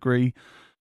suppose, to a degree,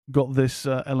 got this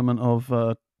element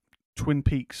of Twin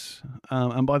Peaks,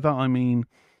 and by that I mean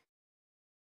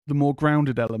the more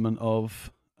grounded element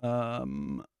of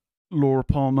Laura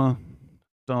Palmer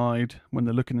died. When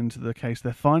they're looking into the case,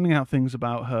 they're finding out things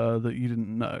about her that you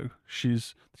didn't know. She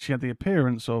had the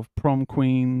appearance of prom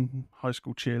queen, high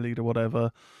school cheerleader,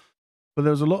 whatever. But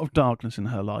there was a lot of darkness in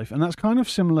her life, and that's kind of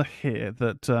similar here,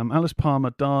 that Alice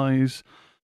Palmer dies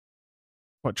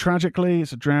quite tragically.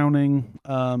 It's a drowning.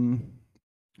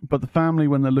 But the family,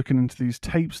 when they're looking into these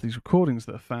tapes, these recordings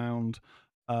that are found,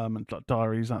 and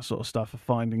diaries, that sort of stuff, are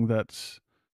finding that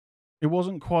it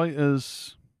wasn't quite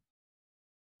as,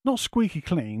 not squeaky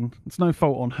clean. It's no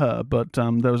fault on her, but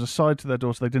there was a side to their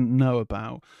daughter they didn't know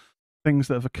about, things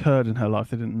that have occurred in her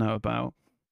life they didn't know about.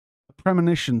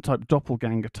 Premonition type,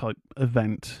 doppelganger type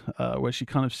event where she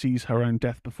kind of sees her own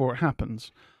death before it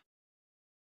happens.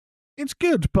 It's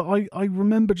good, but I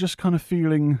remember just kind of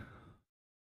feeling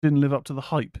didn't live up to the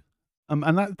hype, and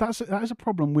that is a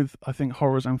problem with, I think,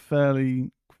 horrors and fairly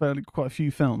quite a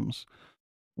few films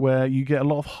where you get a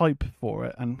lot of hype for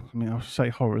it. And I mean, I say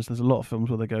horrors, there's a lot of films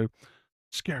where they go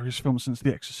scariest film since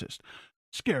The Exorcist,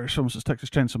 scariest film since Texas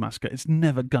Chainsaw Massacre. It's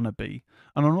never gonna be.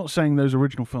 And I'm not saying those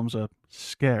original films are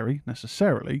scary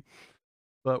necessarily,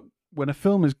 but when a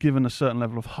film is given a certain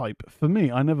level of hype, for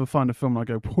me, I never find a film where I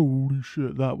go, holy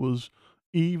shit, that was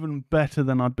even better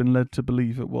than I'd been led to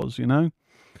believe it was, you know?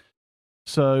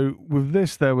 So with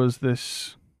this, there was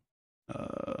this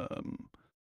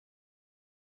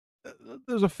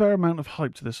there's a fair amount of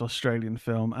hype to this Australian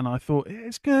film, and I thought,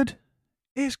 it's good,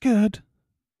 it's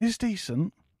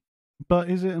decent. But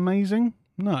is it amazing?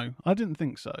 No, I didn't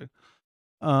think so.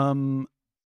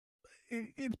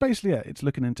 It's basically it's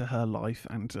looking into her life,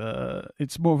 and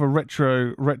it's more of a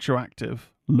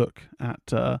retroactive look at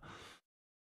the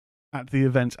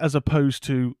events, as opposed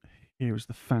to here is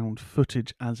the found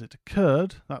footage as it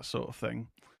occurred, that sort of thing.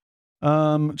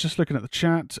 Just looking at the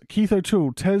chat, Keith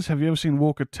O'Toole, Tezz, have you ever seen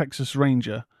Walker Texas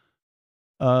Ranger?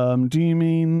 Do you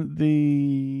mean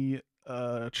the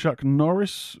Chuck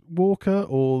Norris Walker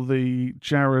or the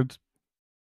Jared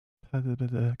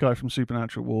guy from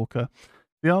Supernatural Walker?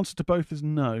 The answer to both is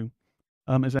no.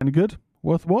 Is it any good?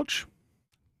 Worth watch?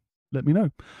 Let me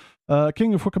know.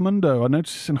 King of Wakamundo, I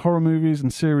notice in horror movies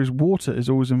and series, water is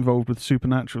always involved with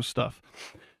supernatural stuff.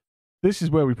 This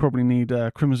is where we probably need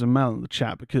Crimson Mel in the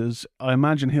chat, because I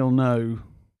imagine he'll know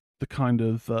the kind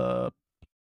of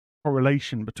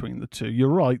correlation between the two. You're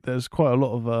right, there's quite a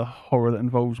lot of horror that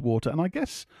involves water, and I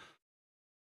guess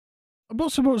I'm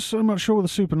not so much sure with the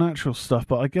supernatural stuff,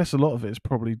 but I guess a lot of it is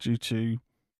probably due to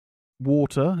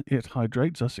water. It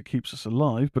hydrates us, it keeps us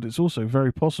alive, but it's also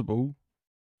very possible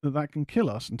that can kill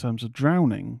us in terms of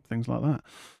drowning, things like that.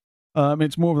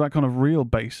 It's more of that kind of real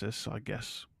basis, I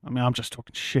guess. I mean, I'm just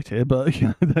talking shit here, but you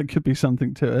know, there could be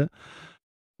something to it.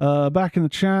 Back in the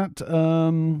chat,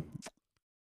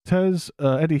 Tezz,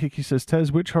 Eddie Hickey says,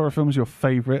 Tezz, which horror film is your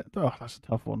favourite? Oh, that's a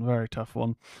tough one, very tough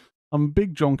one. I'm a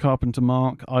big John Carpenter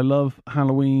mark. I love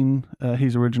Halloween,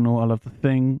 his original. I love The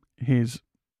Thing, his,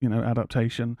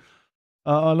 adaptation.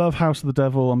 I love House of the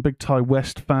Devil. I'm a big Ty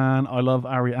West fan. I love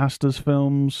Ari Aster's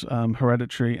films,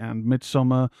 Hereditary and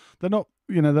Midsommar. They're not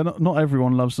you know, they're not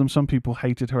everyone loves them. Some people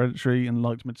hated Hereditary and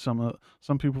liked Midsummer.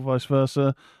 Some people vice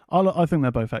versa. I think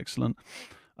they're both excellent.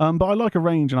 But I like a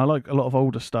range, and I like a lot of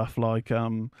older stuff, like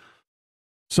some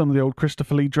of the old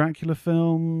Christopher Lee Dracula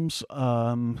films.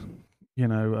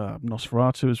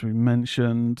 Nosferatu, as we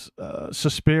mentioned.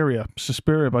 Suspiria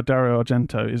by Dario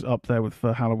Argento is up there with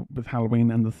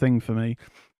Halloween and The Thing for me.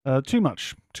 Too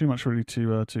much really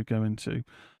to go into.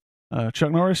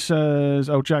 Chuck Norris says,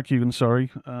 Jack Hugan,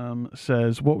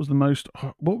 says, what was the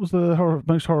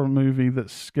most horror movie that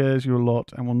scares you a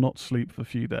lot and will not sleep for a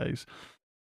few days?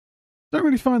 Don't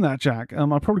really find that, Jack.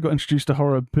 I probably got introduced to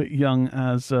horror a bit young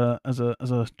as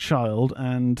a child,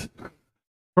 and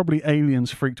probably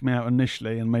Aliens freaked me out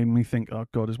initially and made me think, oh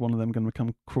God, is one of them going to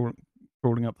come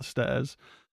crawling up the stairs?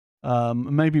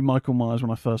 Maybe Michael Myers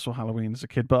when I first saw Halloween as a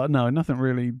kid, but no, nothing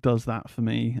really does that for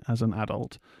me as an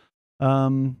adult.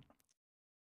 We'll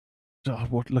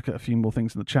look at a few more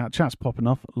things in the chat. Chat's popping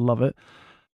off. Love it.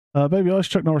 Baby Ice,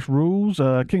 Chuck Norris rules.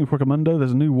 King of Quackamundo,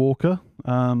 there's a new Walker.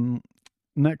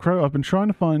 Necro, I've been trying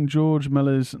to find George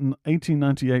Melly's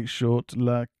 1898 short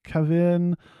La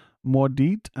Caverne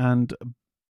Maudite and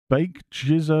Bake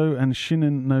Jizzo and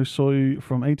Shinin no Soy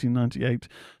from 1898,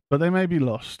 but they may be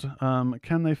lost.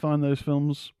 Can they find those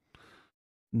films?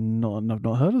 No, I've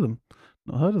not heard of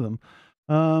them.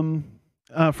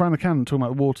 Fran the Cannon, talking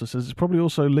about water, says it's probably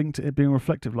also linked to it being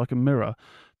reflective like a mirror.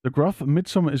 The gruff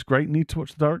Midsummer is great. Need to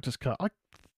watch the director's cut.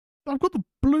 I've got the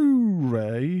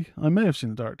Blu-ray. I may have seen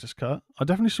the director's cut. I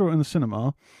definitely saw it in the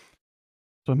cinema,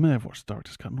 so I may have watched the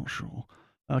director's cut. I'm not sure.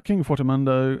 King of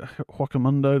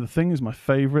Quackamundo. The Thing is my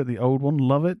favourite. The old one,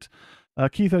 love it.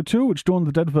 Keith O'Toole, which Dawn of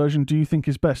the Dead version do you think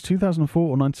is best, 2004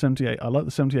 or 1978? I like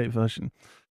the 78 version.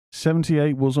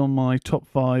 78 was on my top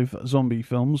 5 zombie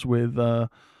films with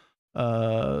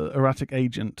Erratic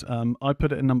Agent. I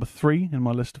put it in number 3 in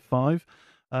my list of 5.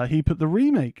 He put the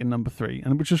remake in number 3,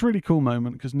 and which was a really cool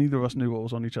moment because neither of us knew what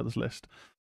was on each other's list.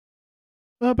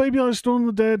 Baby Eyes, Dawn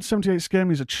of the Dead, 78 scared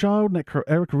me as a child. Necro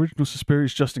Eric, original Suspiria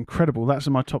is just incredible. That's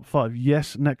in my top 5.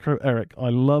 Yes, Necro Eric. I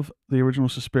love the original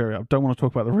Suspiria. I don't want to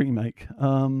talk about the remake.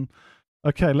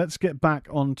 Okay, let's get back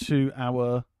onto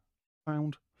our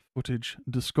found footage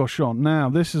discussion. Now,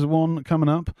 this is one coming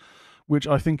up, which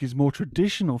I think is more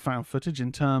traditional found footage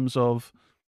in terms of...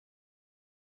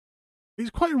 It's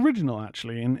quite original,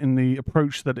 actually, in the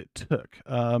approach that it took.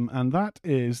 And that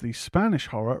is the Spanish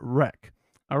horror Wreck.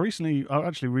 I actually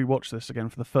rewatched this again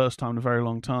for the first time in a very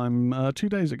long time 2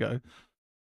 days ago.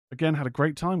 Again, had a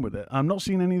great time with it. I'm not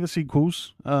seen any of the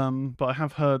sequels, but I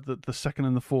have heard that the second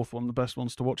and the fourth one are the best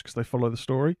ones to watch because they follow the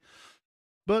story.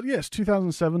 But yes,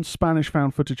 2007 Spanish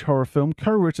found footage horror film,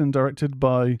 co-written and directed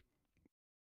by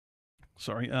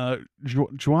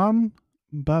Joan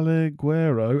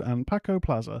Balaguero and Paco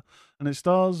Plaza, and it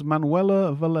stars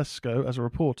Manuela Valesco as a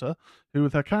reporter who,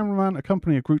 with her cameraman,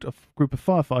 accompany a group of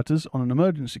firefighters on an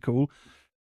emergency call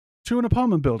to an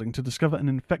apartment building to discover an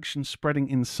infection spreading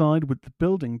inside, with the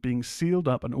building being sealed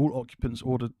up and all occupants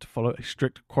ordered to follow a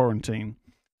strict quarantine.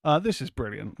 This is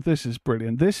brilliant. This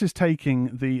is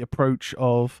taking the approach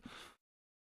of...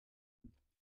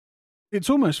 It's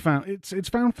almost found... It's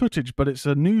found footage, but it's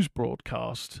a news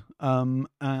broadcast. And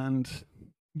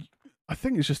I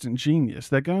think it's just ingenious.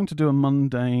 They're going to do a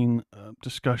mundane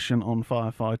discussion on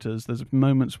firefighters. There's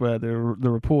moments where the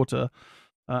reporter,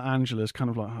 Angela's kind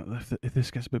of like, oh, if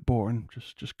this gets a bit boring,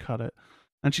 just cut it.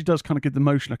 And she does kind of give the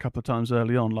motion a couple of times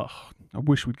early on, like, oh, I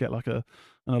wish we'd get like an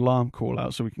alarm call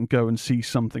out so we can go and see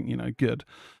something, good.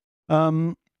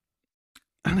 And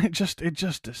it just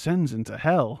descends into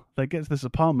hell. They get to this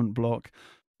apartment block,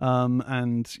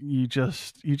 and you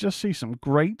just see some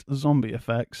great zombie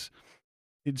effects.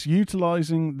 It's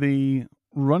utilizing the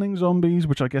running zombies,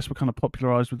 which I guess were kind of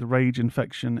popularized with the Rage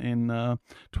infection in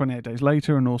 28 Days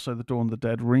Later, and also the Dawn of the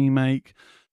Dead remake.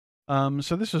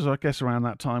 So this is, I guess, around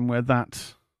that time where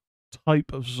that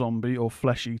type of zombie or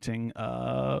flesh-eating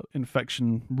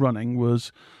infection running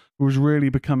was really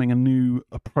becoming a new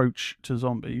approach to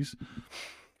zombies.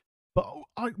 But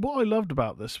what I loved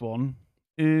about this one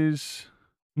is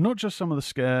not just some of the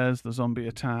scares, the zombie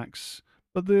attacks,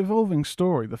 but the evolving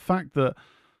story. The fact that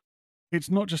it's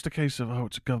not just a case of,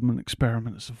 it's a government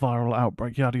experiment, it's a viral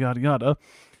outbreak, yada, yada, yada.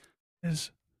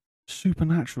 There's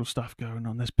supernatural stuff going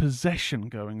on. There's possession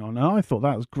going on. And I thought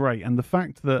that was great. And the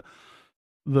fact that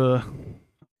I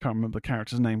can't remember the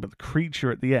character's name, but the creature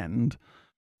at the end,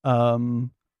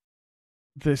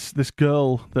 this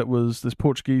girl that was, this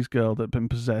Portuguese girl that had been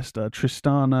possessed,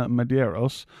 Tristana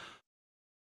Medeiros,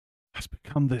 has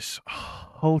become this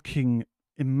hulking,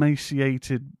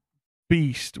 emaciated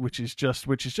beast, which is just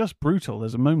brutal.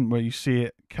 There's a moment where you see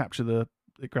it grabs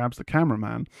the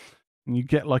cameraman, and you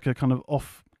get like a kind of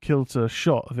off-kilter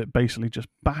shot of it basically just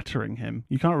battering him.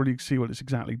 You can't really see what it's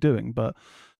exactly doing, but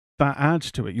that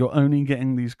adds to it. You're only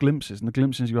getting these glimpses, and the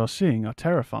glimpses you are seeing are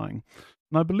terrifying.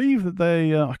 And I believe that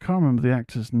they, I can't remember the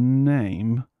actor's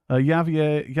name,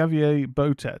 Javier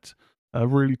Botet, a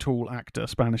really tall actor,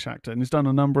 Spanish actor, and he's done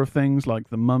a number of things like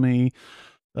The Mummy,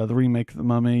 the remake of The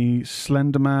Mummy,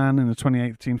 Slender Man in the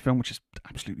 2018 film, which is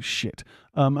absolutely shit.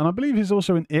 And I believe he's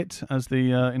also in It as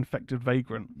the infected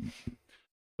vagrant.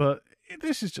 But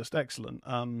this is just excellent.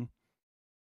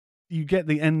 You get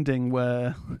the ending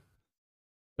where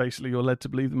basically you're led to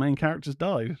believe the main characters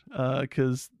died,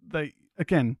 because they,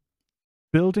 again,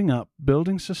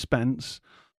 building suspense,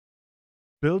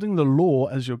 building the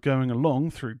lore as you're going along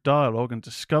through dialogue and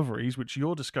discoveries, which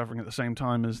you're discovering at the same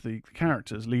time as the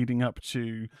characters, leading up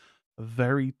to a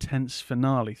very tense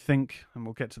finale. Think, and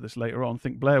we'll get to this later on,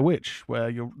 think Blair Witch,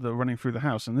 where they're running through the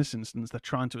house. In this instance, they're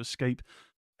trying to escape.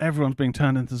 Everyone's being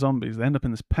turned into zombies. They end up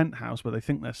in this penthouse where they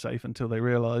think they're safe until they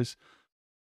realise,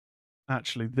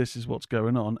 actually, this is what's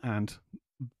going on, and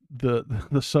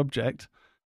the subject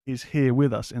is here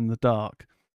with us in the dark.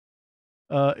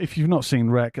 If you've not seen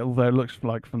Wreck, although it looks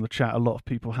like from the chat a lot of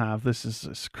people have, this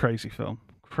is a crazy film.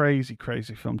 Crazy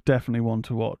film. Definitely one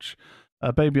to watch.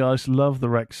 Baby Ice, love the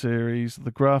Wreck series.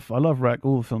 The Gruff, I love Wreck.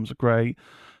 All the films are great.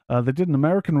 They did an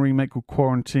American remake called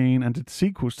Quarantine and did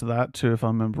sequels to that too, if I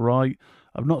remember right.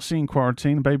 I've not seen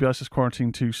Quarantine. Baby Ice's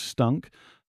Quarantine 2 stunk.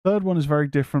 Third one is very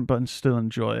different, but I still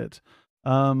enjoy it.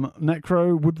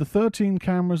 Necro, would the 13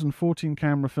 cameras and 14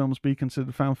 camera films be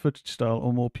considered found footage style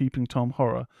or more peeping Tom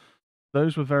horror?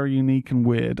 Those were very unique and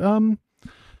weird.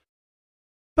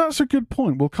 That's a good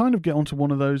point. We'll kind of get onto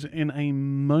one of those in a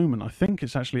moment. I think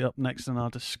it's actually up next in our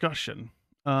discussion.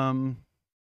 Oh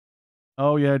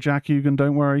yeah, Jack Hugan,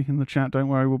 don't worry, in the chat, don't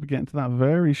worry, we'll be getting to that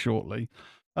very shortly.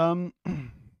 Crown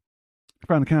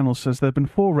the Candle says there have been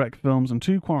 4 Wreck films and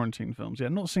 2 Quarantine films. Yeah,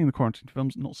 not seen the Quarantine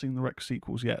films, not seen the Wreck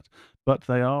sequels yet, but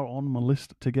they are on my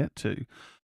list to get to.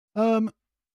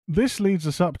 This leads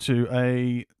us up to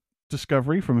a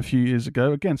discovery from a few years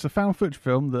ago. Again, it's a found footage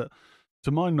film that,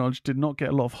 to my knowledge, did not get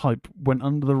a lot of hype, went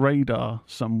under the radar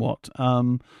somewhat,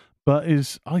 but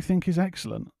I think is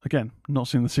excellent. Again, not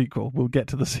seen the sequel. We'll get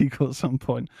to the sequel at some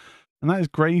point. And that is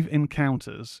Grave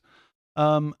Encounters.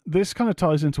 This kind of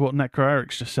ties into what Necro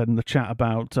Eric's just said in the chat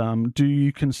about, do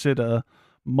you consider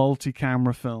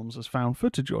multi-camera films as found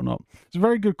footage or not? It's a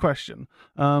very good question.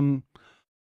 In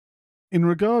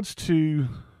regards to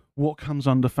what comes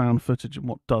under found footage and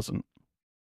what doesn't,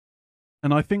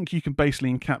 and I think you can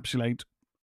basically encapsulate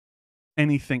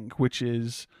anything which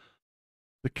is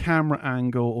the camera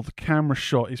angle or the camera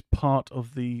shot is part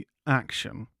of the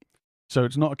action. So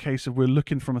it's not a case of we're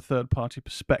looking from a third-party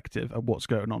perspective at what's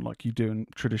going on like you do in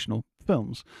traditional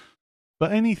films.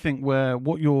 But anything where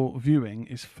what you're viewing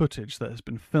is footage that has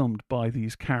been filmed by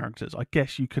these characters, I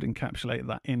guess you could encapsulate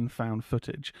that in found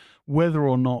footage. Whether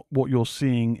or not what you're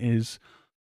seeing is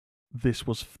this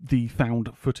was the found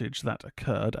footage that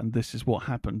occurred and this is what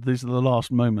happened, these are the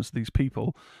last moments of these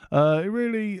people, it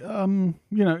really,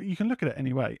 you can look at it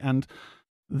anyway. And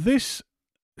this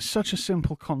is such a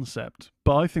simple concept,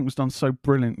 but I think was done so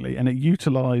brilliantly, and it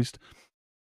utilized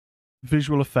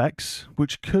visual effects,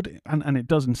 which could, and it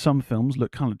does in some films,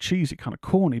 look kind of cheesy, kind of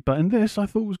corny, but in this I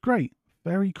thought was great,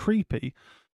 very creepy.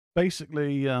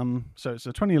 Basically, so it's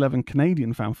a 2011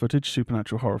 Canadian found footage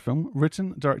supernatural horror film,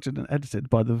 written, directed, and edited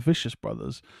by the Vicious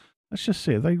Brothers. Let's just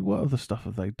see, what other stuff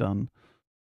have they done?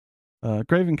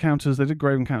 Grave Encounters, they did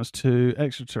Grave Encounters 2,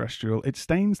 Extraterrestrial, It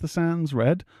Stains the Sands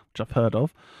Red, which I've heard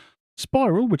of,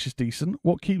 Spiral, which is decent,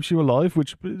 What Keeps You Alive,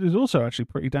 which is also actually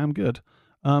pretty damn good.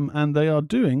 And they are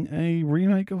doing a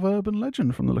remake of Urban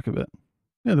Legend from the look of it.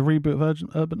 Yeah, the reboot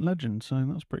of Urban Legend, so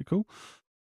that's pretty cool.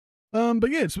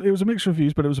 But yeah, it was a mixture of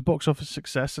views, but it was a box office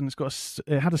success, and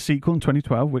it had a sequel in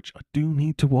 2012, which I do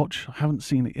need to watch. I haven't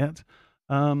seen it yet.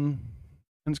 And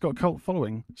it's got a cult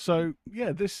following. So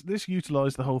yeah, this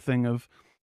utilised the whole thing of,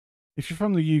 if you're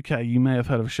from the UK, you may have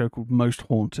heard of a show called Most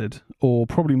Haunted, or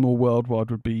probably more worldwide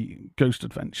would be Ghost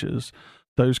Adventures.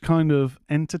 Those kind of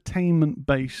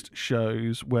entertainment-based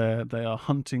shows where they are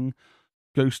hunting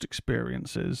ghost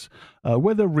experiences,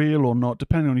 whether real or not,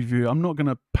 depending on your view. I'm not going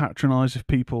to patronize if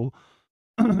people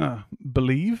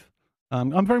believe.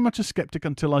 I'm very much a skeptic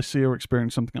until I see or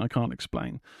experience something I can't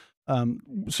explain.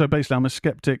 So basically, I'm a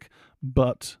skeptic,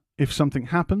 but if something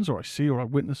happens, or I see, or I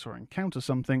witness, or I encounter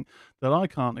something that I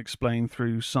can't explain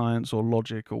through science or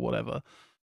logic or whatever,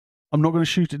 I'm not going to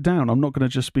shoot it down. I'm not going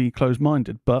to just be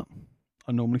closed-minded, but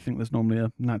I normally think there's normally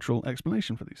a natural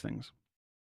explanation for these things.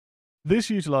 This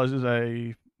utilizes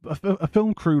a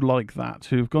film crew like that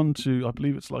who've gone to, I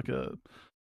believe it's like a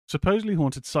supposedly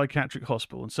haunted psychiatric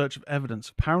hospital in search of evidence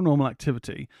of paranormal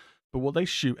activity, but what they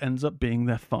shoot ends up being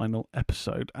their final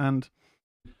episode. And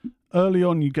early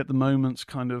on, you get the moments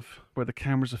kind of where the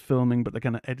cameras are filming, but they're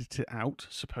going to edit it out,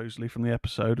 supposedly, from the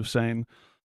episode of saying,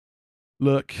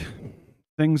 look,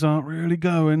 things aren't really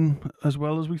going as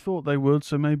well as we thought they would,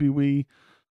 so maybe we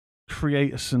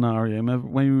create a scenario,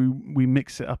 maybe we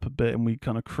mix it up a bit and we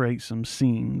kind of create some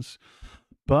scenes.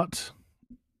 But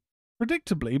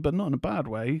predictably, but not in a bad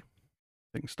way,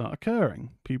 things start occurring.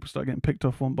 People start getting picked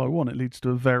off one by one. It leads to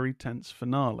a very tense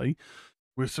finale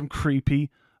with some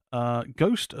creepy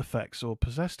ghost effects or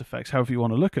possessed effects, however you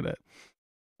want to look at it.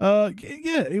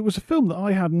 Yeah, it was a film that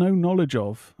I had no knowledge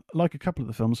of, like a couple of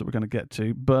the films that we're going to get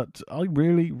to, but I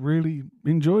really, really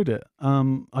enjoyed it.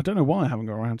 I don't know why I haven't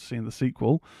got around to seeing the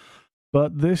sequel,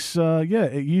 but this,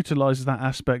 it utilizes that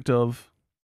aspect of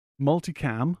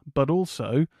multicam, but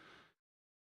also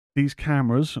these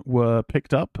cameras were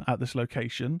picked up at this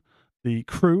location. The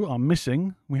crew are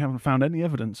missing. We haven't found any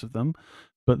evidence of them,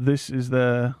 but this is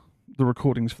the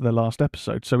recordings for their last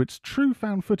episode. So it's true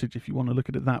found footage if you want to look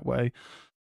at it that way.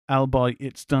 Albeit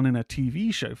it's done in a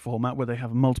TV show format where they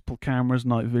have multiple cameras,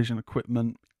 night vision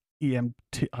equipment,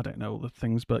 EMT, I don't know all the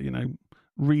things, but,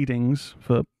 readings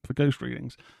for ghost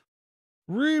readings.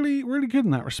 Really, really good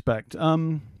in that respect.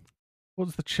 What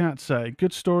does the chat say?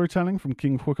 Good storytelling from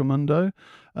King Huicamundo.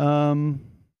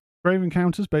 Grave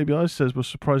Encounters, Baby Eyes says, was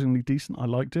surprisingly decent. I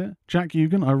liked it. Jack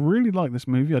Hugan, I really like this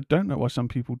movie. I don't know why some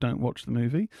people don't watch the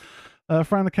movie.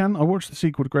 Fran the Can, I watched the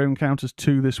sequel to Grave Encounters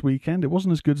 2 this weekend. It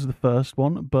wasn't as good as the first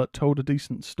one, but told a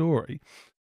decent story.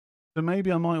 So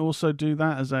maybe I might also do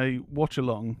that as a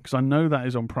watch-along, because I know that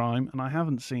is on Prime, and I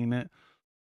haven't seen it.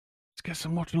 Let's get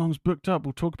some watch-alongs booked up.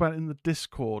 We'll talk about it in the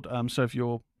Discord. So if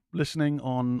you're listening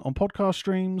on podcast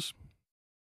streams,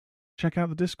 check out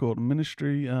the Discord, the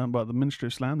Ministry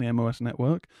of Slam, the MOS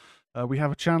network. We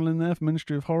have a channel in there for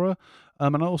Ministry of Horror,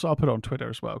 and also I'll put it on Twitter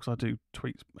as well, because I do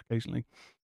tweet occasionally.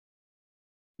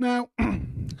 Now,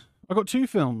 I've got 2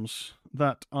 films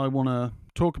that I want to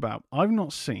talk about. I've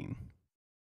not seen,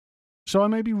 so I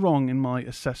may be wrong in my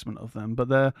assessment of them, but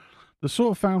they're the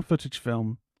sort of found footage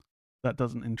film that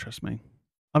doesn't interest me.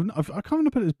 I can't want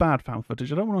to put it as bad found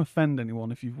footage. I don't want to offend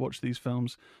anyone if you've watched these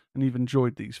films and you've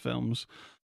enjoyed these films.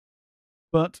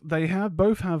 But they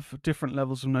both have different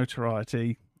levels of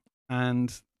notoriety,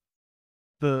 and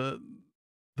the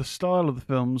style of the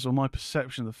films, or my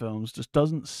perception of the films, just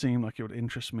doesn't seem like it would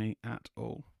interest me at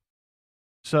all.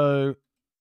 So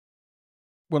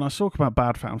when I talk about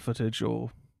bad found footage, or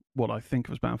what I think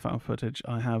of as bad found footage,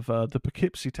 I have the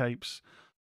Poughkeepsie tapes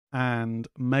and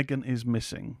Megan is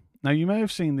Missing. Now, you may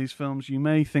have seen these films, you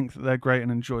may think that they're great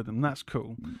and enjoy them, that's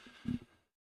cool.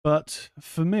 But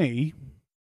for me,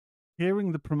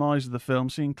 hearing the premise of the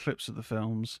film, seeing clips of the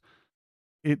films,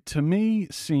 it to me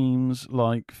seems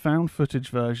like found footage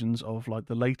versions of like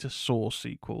the later Saw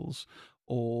sequels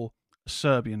or a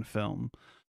Serbian film.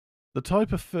 The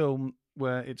type of film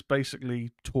where it's basically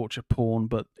torture porn,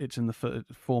 but it's in the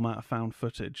format of found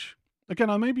footage. Again,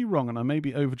 I may be wrong and I may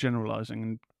be overgeneralizing,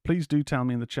 and please do tell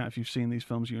me in the chat if you've seen these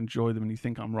films, you enjoy them, and you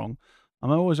think I'm wrong. I'm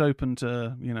always open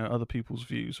to, other people's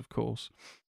views, of course.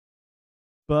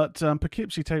 But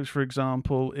Poughkeepsie tapes, for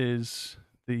example, is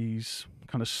these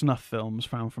kind of snuff films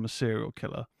found from a serial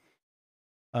killer,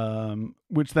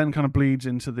 which then kind of bleeds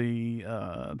into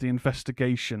the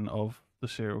investigation of the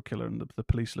serial killer and the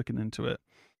police looking into it.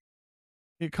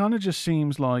 It kind of just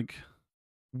seems like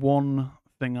one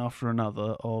thing after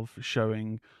another of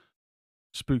showing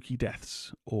spooky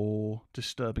deaths or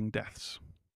disturbing deaths,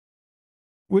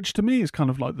 which to me is kind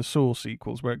of like the Saw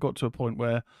sequels, where it got to a point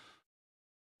where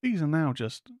these are now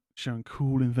just showing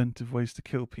cool, inventive ways to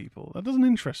kill people. That doesn't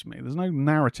interest me. There's no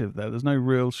narrative there. There's no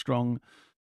real strong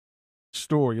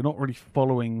story. You're not really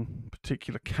following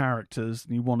particular characters,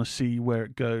 and you want to see where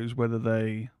it goes, whether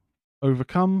they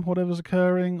overcome whatever's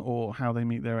occurring or how they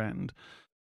meet their end.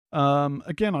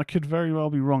 Again, I could very well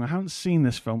be wrong. I haven't seen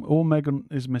this film or Megan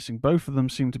is Missing. Both of them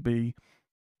seem to be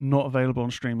not available on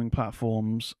streaming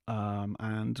platforms,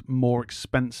 and more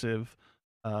expensive,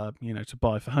 to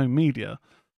buy for home media.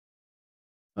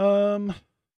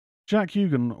 Jack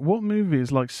Hugan, what movie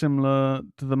is like similar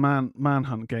to the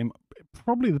Manhunt game?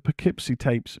 Probably the Poughkeepsie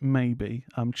tapes, maybe.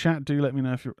 Chat, do let me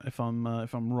know if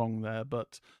I'm wrong there.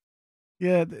 But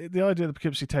yeah, the idea of the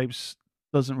Poughkeepsie tapes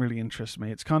doesn't really interest me.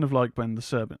 It's kind of like when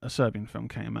a Serbian film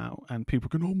came out and people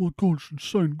go, "Oh my god, it's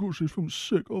insane! Gosh, this film's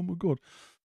sick! Oh my god."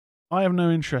 I have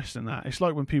no interest in that. It's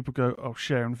like when people go, "Oh,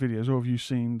 sharing videos. Oh, have you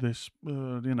seen this,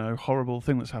 horrible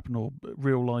thing that's happened, or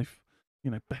real life,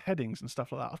 beheadings and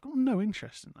stuff like that?" I've got no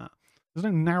interest in that. There's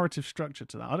no narrative structure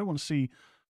to that. I don't want to see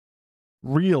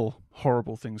real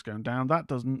horrible things going down. That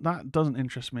doesn't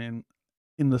interest me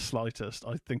in the slightest.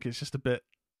 I think it's just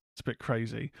it's a bit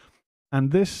crazy.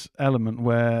 And this element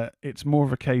where it's more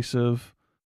of a case of,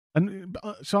 and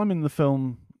so I'm in the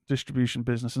film distribution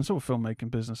business and sort of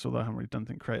filmmaking business, although I haven't really done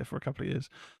anything creative for a couple of years.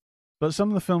 But some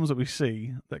of the films that we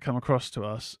see that come across to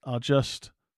us are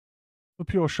just for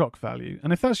pure shock value.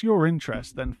 And if that's your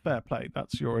interest, then fair play.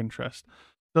 That's your interest.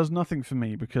 Does nothing for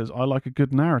me because I like a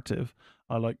good narrative.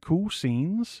 I like cool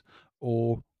scenes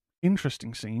or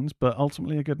interesting scenes, but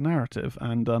ultimately a good narrative.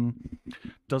 And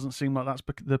doesn't seem like that's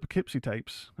the Poughkeepsie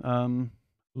tapes.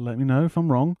 Let me know if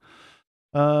I'm wrong.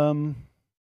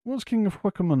 What's King of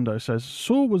Huecamundo says,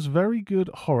 Saw was very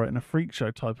good horror in a freak show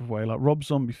type of way, like Rob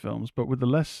Zombie films, but with the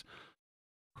less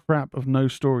crap of no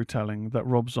storytelling that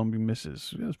Rob Zombie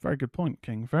misses. Yeah, that's a very good point,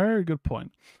 King. Very good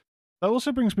point. That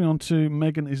also brings me on to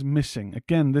Megan is Missing.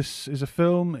 Again, this is a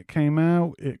film. It came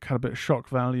out. It had a bit of shock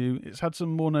value. It's had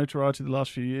some more notoriety the last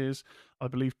few years. I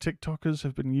believe TikTokers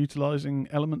have been utilising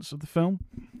elements of the film.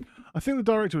 I think the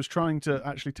director was trying to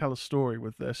actually tell a story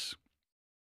with this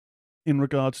in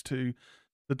regards to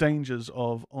the dangers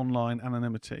of online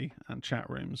anonymity and chat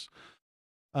rooms,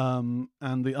 and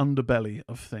the underbelly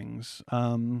of things.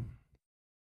 But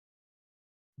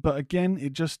again,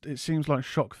 it seems like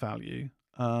shock value.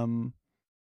 Doesn't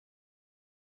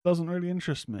really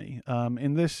interest me.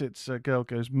 In this, it's a girl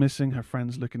goes missing. Her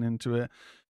friend's looking into it.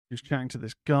 She's chatting to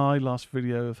this guy. Last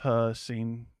video of her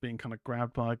seen being kind of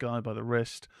grabbed by a guy by the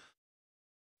wrist.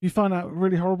 You find out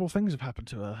really horrible things have happened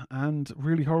to her, and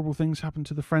really horrible things happen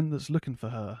to the friend that's looking for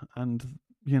her. And,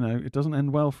 it doesn't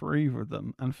end well for either of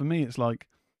them. And for me, it's like,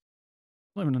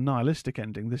 not even a nihilistic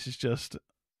ending. This is just,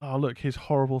 oh, look, here's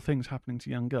horrible things happening to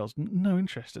young girls. No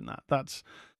interest in that. That's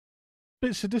a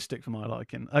bit sadistic for my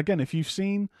liking. Again, if you've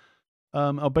seen,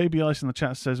 our Baby Ice in the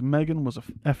chat says, Megan was a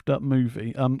effed up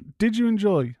movie. Did you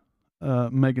enjoy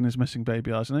Megan is Missing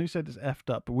Baby Ice? I know you said it's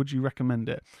effed up, but would you recommend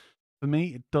it? For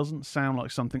me, it doesn't sound like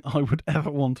something I would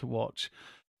ever want to watch.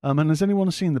 And has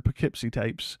anyone seen the Poughkeepsie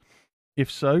tapes?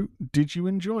 If so, did you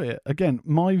enjoy it? Again,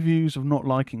 my views of not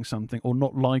liking something or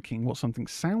not liking what something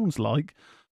sounds like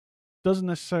doesn't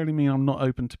necessarily mean I'm not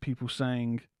open to people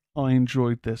saying, I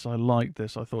enjoyed this, I liked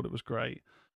this, I thought it was great.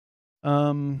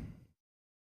 Yeah,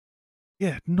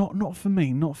 not for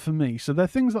me, not for me. So they're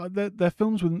things like they're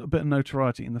films with a bit of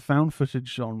notoriety in the found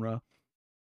footage genre.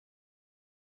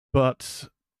 But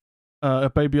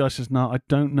Baby Ice says, no, I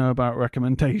don't know about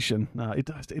recommendation. No, it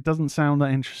doesn't sound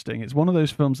that interesting. It's one of those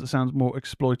films that sounds more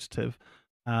exploitative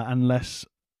and less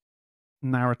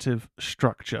narrative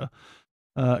structure.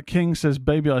 King says,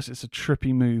 Baby Ice, it's a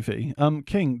trippy movie.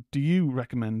 King, do you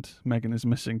recommend Megan is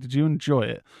Missing? Did you enjoy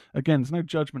it? Again, there's no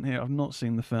judgment here. I've not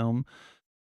seen the film,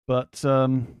 but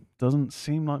doesn't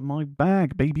seem like my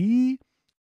bag, baby.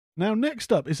 Now,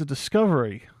 next up is a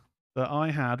discovery that I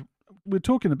had. We're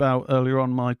talking about earlier on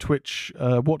my Twitch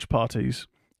watch parties.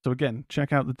 So again,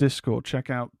 check out the Discord, check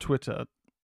out Twitter,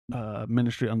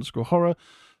 ministry_horror.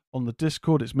 On the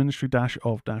Discord, it's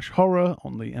ministry-of-horror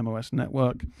on the MOS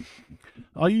network.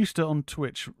 I used to, on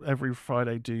Twitch, every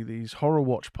Friday do these horror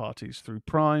watch parties through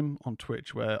Prime on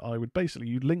Twitch, where I would basically,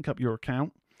 you'd link up your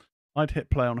account, I'd hit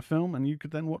play on a film, and you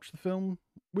could then watch the film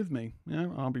with me.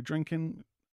 I'll be drinking,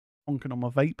 honking on my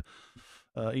vape,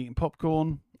 eating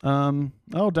popcorn.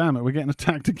 Oh, damn it, we're getting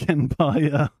attacked again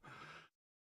by...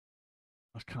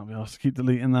 I can't be asked to keep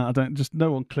deleting that.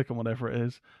 No one click on whatever it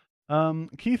is.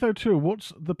 Keith O'Toole,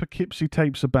 what's the Poughkeepsie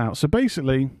tapes about? So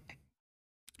basically,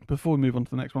 before we move on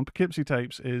to the next one, Poughkeepsie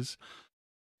tapes is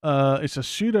it's a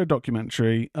pseudo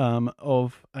documentary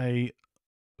of a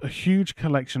huge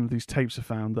collection of these tapes are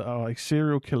found that are a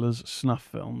serial killer's snuff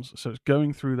films. So it's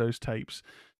going through those tapes,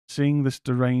 seeing this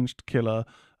deranged killer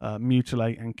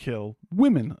mutilate and kill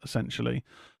women, essentially.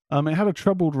 It had a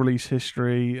troubled release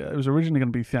history. It was originally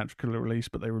going to be theatrical release,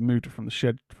 but they removed it from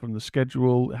the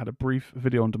schedule. It had a brief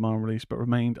video-on-demand release, but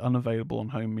remained unavailable on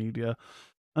home media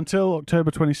until October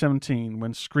 2017,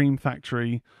 when Scream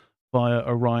Factory via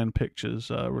Orion Pictures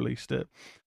released it.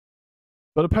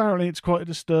 But apparently, it's quite a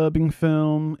disturbing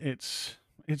film. It's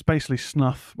basically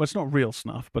snuff. Well, it's not real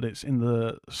snuff, but it's in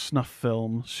the snuff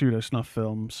film, pseudo snuff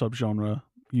film subgenre,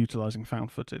 utilizing found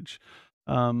footage.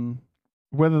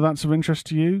 Whether that's of interest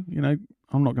to you,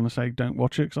 I'm not going to say don't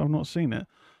watch it because I've not seen it.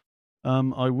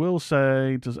 I will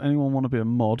say, does anyone want to be a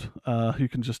mod who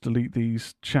can just delete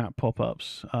these chat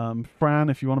pop-ups? Fran,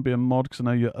 if you want to be a mod, because I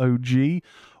know you're OG,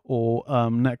 or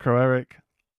Necro Eric,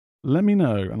 let me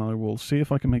know, and I will see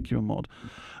if I can make you a mod.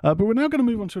 But we're now going to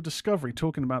move on to a discovery,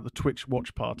 talking about the Twitch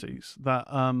watch parties. That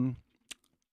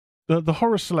the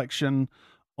horror selection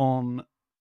on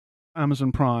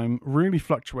Amazon Prime really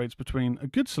fluctuates between a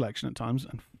good selection at times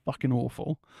and fucking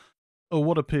awful, or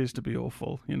what appears to be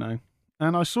awful, you know.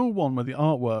 And I saw one where the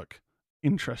artwork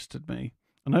interested me,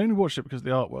 and I only watched it because of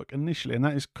the artwork initially, and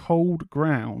that is Cold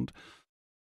Ground.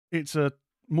 It's a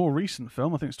more recent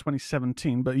film, I think it's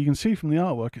 2017, but you can see from the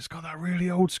artwork it's got that really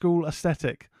old school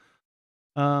aesthetic.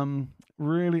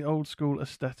 Really old school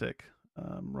aesthetic.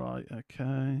 Right,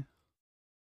 okay.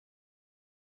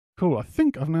 Cool. I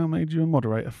think I've now made you a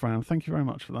moderator, Fran. Thank you very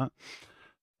much for that.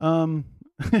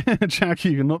 Jack,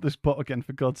 you can not this bot again,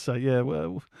 for God's sake. Yeah,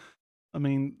 well, I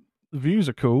mean, the views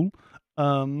are cool.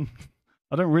 I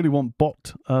don't really want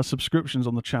bot subscriptions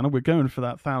on the channel. We're going for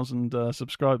that 1,000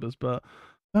 subscribers, but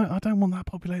I don't want that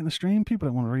populating the stream. People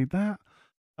don't want to read that.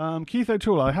 Keith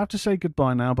O'Toole, I have to say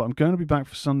goodbye now, but I'm going to be back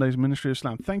for Sunday's Ministry of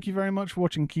Slam. Thank you very much for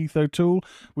watching, Keith O'Toole.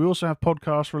 We also have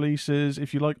podcast releases.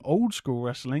 If you like old school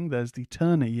wrestling, there's the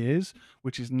Turner Years,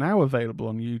 which is now available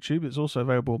on YouTube. It's also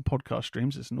available on podcast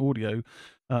streams. It's an audio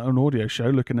show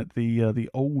looking at the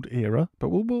old era. But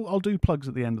I'll do plugs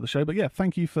at the end of the show. But yeah,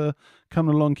 thank you for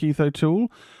coming along, Keith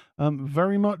O'Toole.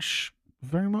 Very much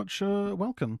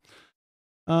welcome.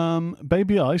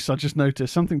 Baby Ice, I just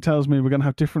noticed something tells me we're going to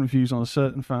have different views on a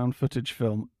certain found footage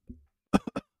film.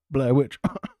 Blair Witch.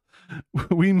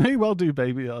 We may well do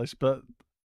Baby Ice, but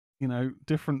you know,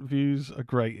 different views are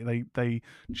great. They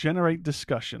generate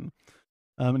discussion.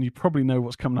 And you probably know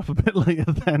what's coming up a bit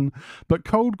later then. But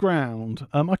Cold Ground,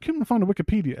 I couldn't find a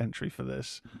Wikipedia entry for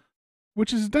this,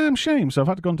 which is a damn shame. So I've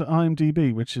had to go on to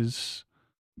IMDb, which is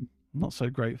not so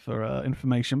great for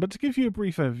information. But to give you a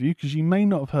brief overview, because you may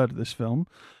not have heard of this film,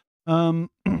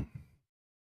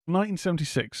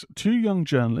 1976, two young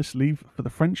journalists leave for the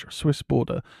French-Swiss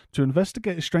border to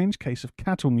investigate a strange case of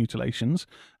cattle mutilations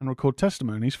and record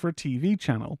testimonies for a TV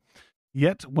channel.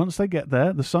 Yet, once they get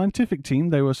there, the scientific team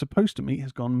they were supposed to meet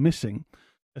has gone missing.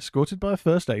 Escorted by a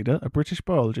first aider, a British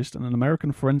biologist, and an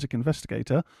American forensic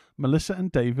investigator, Melissa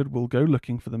and David will go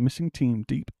looking for the missing team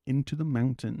deep into the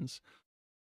mountains.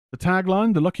 The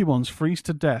tagline, the lucky ones freeze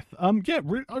to death. I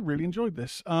really enjoyed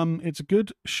this. It's a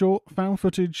good, short, found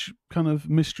footage kind of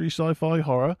mystery sci-fi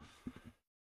horror.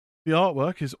 The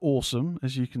artwork is awesome,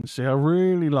 as you can see. I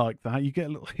really like that. You get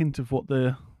a little hint of what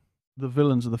the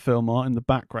villains of the film are in the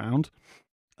background.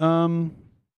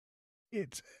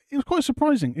 It was quite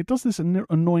surprising. It does this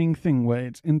annoying thing where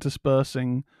it's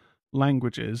interspersing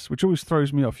languages, which always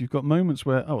throws me off. You've got moments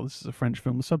where, oh, this is a French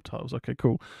film with subtitles. Okay,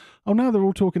 cool. Oh, now they're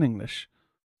all talking English.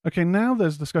 Okay, now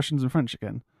there's discussions in French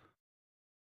again.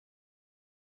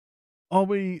 Are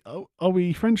we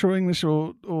French or English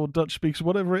or Dutch speaks,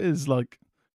 whatever it is? Like,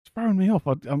 it's throwing me off.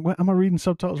 Am I reading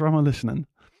subtitles or am I listening?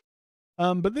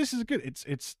 But this is good.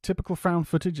 It's typical found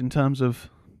footage in terms of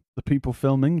the people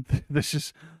filming. This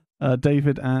is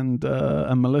David and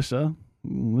Melissa.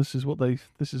 This is what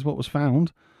was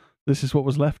found. This is what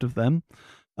was left of them.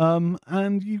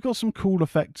 And you've got some cool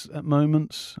effects at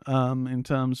moments in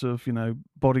terms of, you know,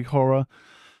 body horror,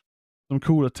 some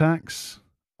cool attacks.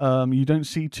 You don't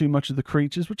see too much of the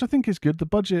creatures, which I think is good. The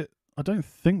budget, I don't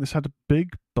think this had a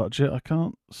big budget. I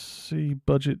can't see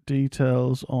budget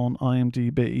details on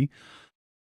IMDb.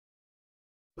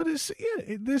 But this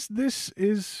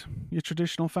is your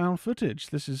traditional found footage.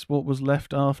 This is what was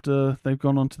left after they've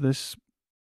gone on to this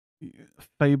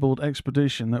fabled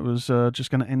expedition that was just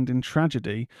going to end in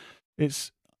tragedy.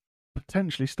 It's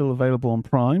potentially still available on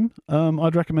Prime.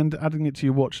 I'd recommend adding it to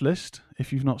your watch list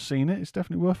if you've not seen it. It's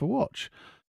definitely worth a watch.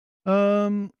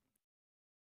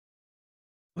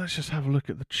 Let's just have a look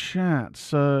at the chat.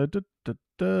 So,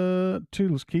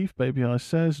 Toodles Keith, Baby Eye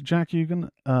says, Jack Hugan,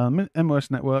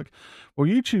 MOS Network. Well,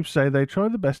 YouTube say they try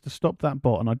the best to stop that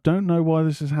bot, and I don't know why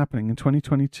this is happening in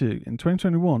 2022. In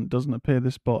 2021, it doesn't appear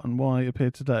this bot, and why it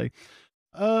appeared today.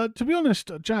 To be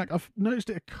honest, Jack, I've noticed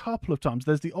it a couple of times.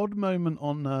 There's the odd moment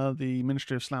on the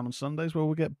Ministry of Slam on Sundays where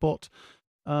we'll get bot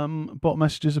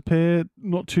messages appear,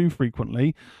 not too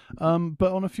frequently,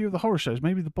 but on a few of the horror shows,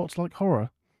 maybe the bots like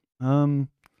horror.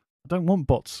 I don't want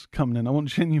bots coming in. I want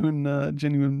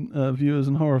genuine viewers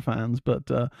and horror fans. But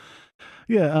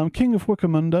King of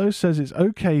Wiccamundo says it's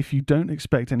okay if you don't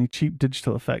expect any cheap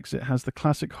digital effects. It has the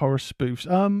classic horror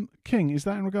spoofs. King, is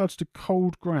that in regards to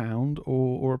Cold Ground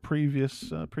or a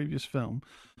previous film?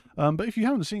 But if you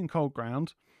haven't seen Cold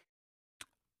Ground,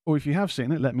 or if you have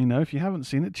seen it, let me know. If you haven't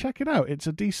seen it, check it out. It's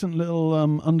a decent little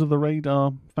under the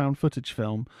radar found footage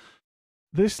film.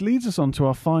 This leads us on to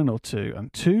our final two,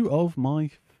 and two of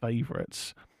my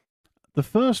favourites. The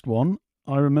first one,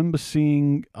 I remember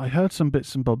seeing, I heard some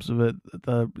bits and bobs of it.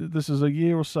 This is a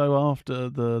year or so after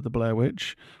the Blair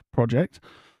Witch Project.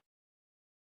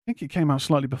 think it came out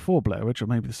slightly before Blair Witch, or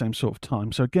maybe the same sort of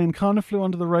time. So again, kind of flew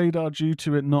under the radar due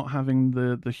to it not having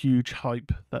the huge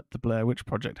hype that the Blair Witch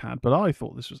Project had. But I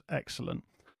thought this was excellent.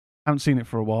 Haven't seen it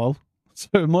for a while, so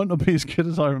it might not be as good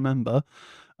as I remember.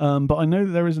 But I know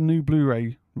that there is a new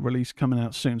Blu-ray release coming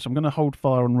out soon, so I'm going to hold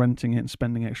fire on renting it and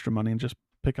spending extra money and just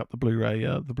pick up the Blu-ray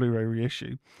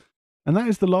reissue. And that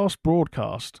is The Last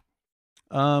Broadcast.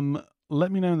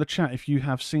 Let me know in the chat if you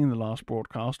have seen The Last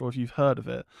Broadcast or if you've heard of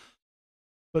it.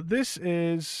 But this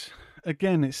is,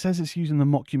 again, it says it's using the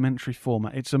mockumentary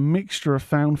format. It's a mixture of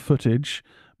found footage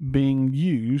being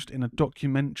used in a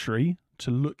documentary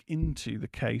to look into the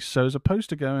case. So as opposed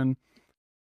to going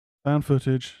found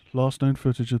footage, last known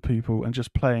footage of people, and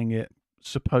just playing it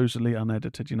supposedly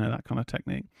unedited, you know, that kind of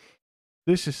technique.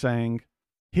 This is saying,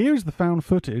 here's the found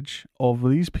footage of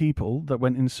these people that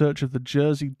went in search of the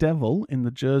Jersey Devil in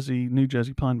the New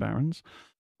Jersey Pine Barrens,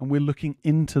 and we're looking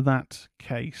into that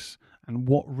case and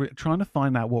trying to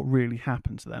find out what really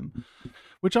happened to them,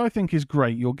 which I think is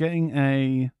great. You're getting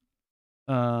a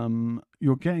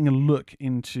look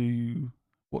into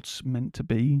what's meant to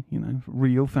be, you know,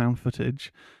 real found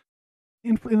footage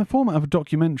in the format of a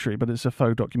documentary, but it's a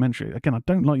faux documentary. Again, I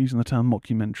don't like using the term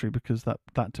mockumentary because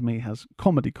that to me has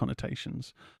comedy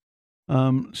connotations.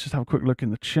 Let's just have a quick look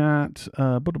in the chat.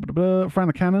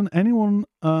 Fran Cannon. Only one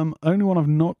I've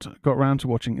not got around to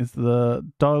watching is the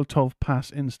Dial Tov Pass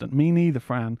Instant. Me neither,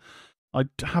 Fran. I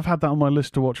have had that on my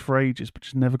list to watch for ages, but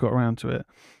just never got around to it.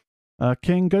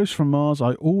 King, Ghost from Mars.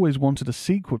 I always wanted a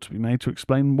sequel to be made to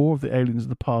explain more of the aliens of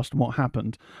the past and what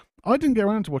happened. I didn't get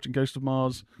around to watching Ghost of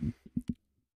Mars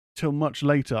till much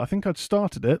later. I think I'd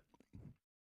started it,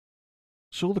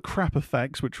 saw the crap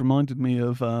effects, which reminded me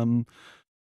of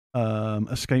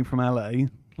Escape from LA,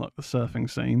 like the surfing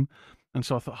scene, and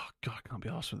so I thought, oh god, I can't be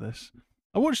arsed with this.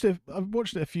 I watched it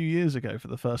a few years ago for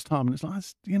the first time, and it's like,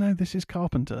 you know, this is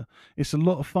Carpenter. It's a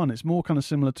lot of fun. It's more kind of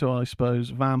similar to, I suppose,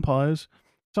 vampires.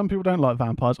 Some people don't like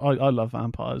vampires. I love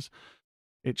vampires.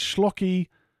 It's schlocky,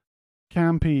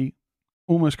 campy,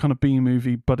 almost kind of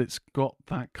B-movie, but it's got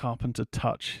that Carpenter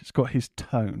touch. It's got his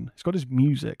tone. It's got his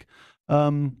music.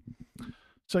 So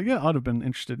yeah, I'd have been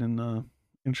interested in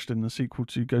the sequel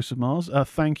to Ghost of Mars.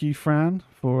 Thank you, Fran,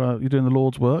 for you doing the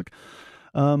Lord's work.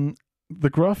 The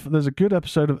Gruff, there's a good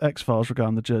episode of X-Files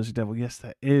regarding the Jersey Devil. Yes,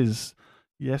 there is.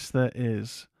 Yes, there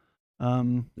is.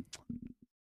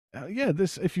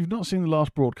 This, if you've not seen The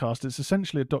Last Broadcast, it's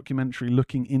essentially a documentary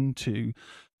looking into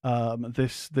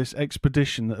this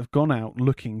expedition that have gone out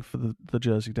looking for the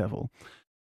Jersey Devil.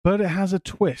 But it has a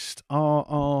twist.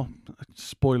 Our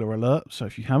spoiler alert. So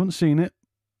if you haven't seen it,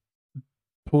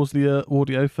 pause the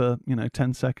audio for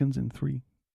 10 seconds in 3,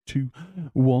 2,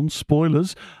 1.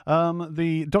 Spoilers.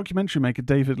 The documentary maker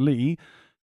David Lee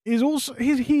is also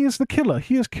he is the killer.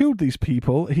 He has killed these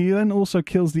people. He then also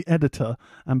kills the editor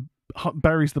and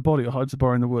buries the body or hides the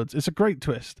body in the woods. It's a great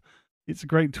twist. It's a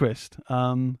great twist.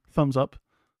 Thumbs up.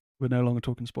 We're no longer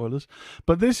talking spoilers.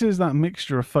 But this is that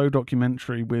mixture of faux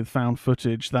documentary with found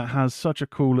footage that has such a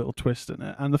cool little twist in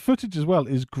it. And the footage as well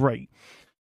is great.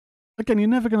 Again, you're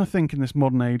never going to think in this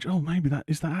modern age, oh, maybe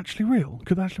is that actually real?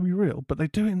 Could that actually be real? But they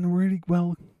do it in a really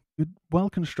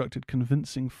well-constructed,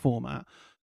 convincing format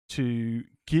to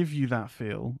give you that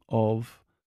feel of,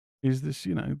 is this,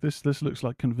 this looks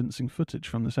like convincing footage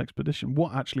from this expedition.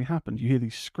 What actually happened? You hear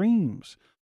these screams.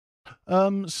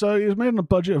 So it was made on a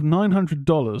budget of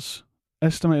 $900,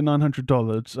 estimated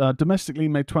 $900. Domestically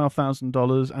made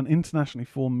 $12,000 and internationally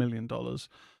 $4 million.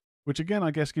 Which again, I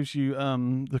guess, gives you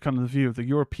the kind of the view of the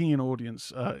European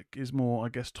audience is more, I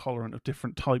guess, tolerant of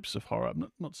different types of horror.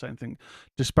 I'm not saying anything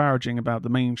disparaging about the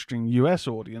mainstream US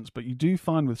audience, but you do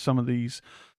find with some of these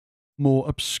more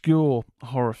obscure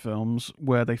horror films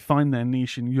where they find their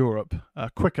niche in Europe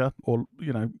quicker, or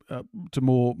to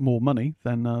more money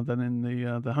than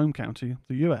in the home county,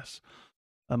 the US.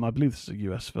 I believe this is a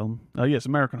US film. Yes,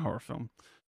 American horror film.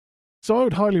 So I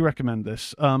would highly recommend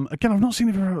this. Again, I've not seen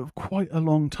it for quite a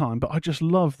long time, but I just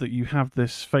love that you have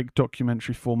this fake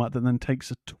documentary format that then takes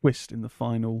a twist in the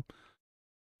final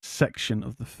section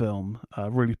of the film.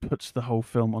 Really puts the whole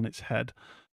film on its head.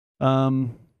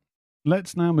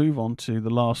 Let's now move on to the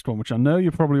last one, which I know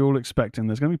you're probably all expecting.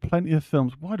 There's going to be plenty of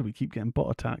films. Why do we keep getting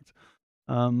bot attacked?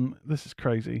 This is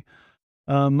crazy.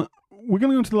 We're going to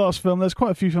go into the last film. There's quite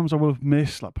a few films I will have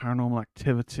missed, like Paranormal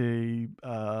Activity,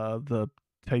 The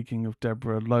Taking of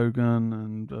Deborah Logan,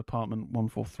 and Apartment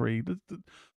 143.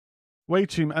 Way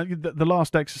too many. The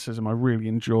Last Exorcism I really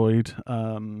enjoyed.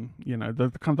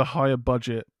 The kind of the higher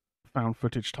budget found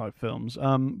footage type films.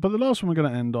 But the last one we're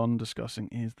going to end on discussing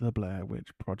is the Blair Witch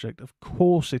Project. Of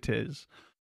course it is.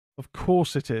 Of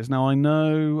course it is. Now I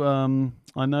know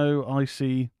I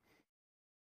see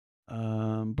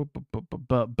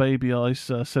But Baby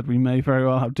Ice said we may very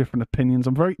well have different opinions.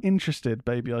 I'm very interested,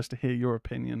 Baby Ice, to hear your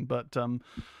opinion. But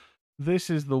this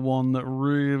is the one that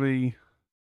really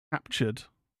captured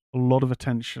a lot of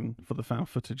attention for the found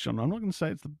footage genre. I'm not going to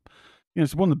say it's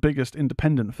it's one of the biggest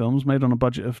independent films, made on a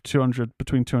budget of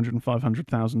between $200,000 and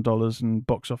 $500,000, and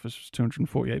box office was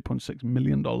 $248.6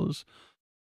 million.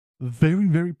 Very,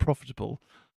 very profitable.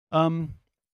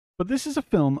 But this is a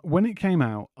film, when it came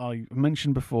out, I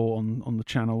mentioned before on the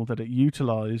channel that it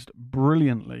utilized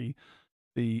brilliantly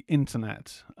the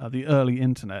internet, the early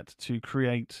internet, to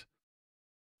create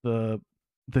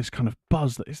this kind of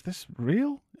buzz that, is this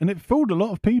real? And it fooled a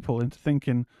lot of people into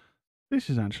thinking, this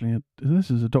is a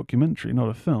documentary, not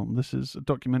a film. This is a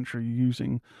documentary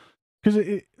using, because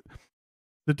the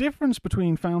difference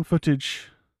between found footage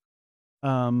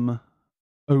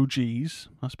OGs,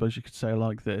 I suppose you could say,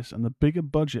 like this, and the bigger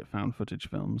budget found footage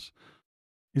films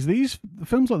is the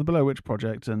films like the Blair Witch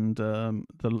Project and the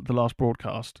Last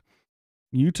Broadcast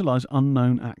utilize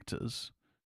unknown actors.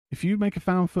 If you make a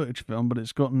found footage film, but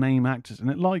it's got name actors in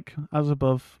it, like As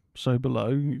Above, So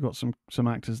Below, you've got some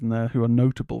actors in there who are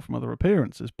notable from other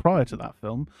appearances prior to that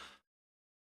film,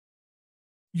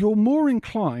 you're more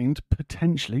inclined,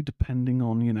 potentially, depending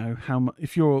on, how much,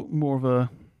 if you're more of a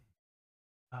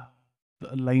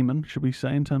layman, should we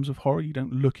say, in terms of horror, you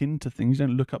don't look into things, you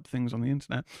don't look up things on the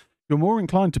internet, you're more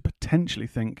inclined to potentially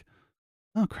think,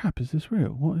 oh crap, is this real?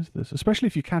 What is this? Especially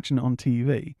if you're catching it on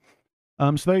TV.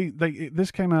 So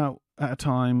this came out at a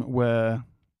time where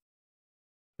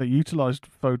they utilized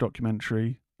faux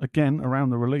documentary, again,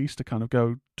 around the release, to kind of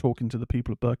go talking to the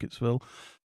people at Burkittsville,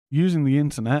 using the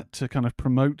internet to kind of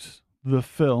promote the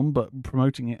film, but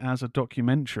promoting it as a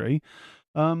documentary.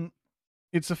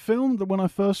 It's a film that when I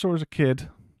first saw as a kid,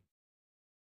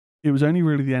 it was only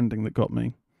really the ending that got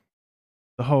me.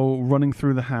 The whole running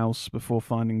through the house before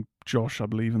finding Josh, I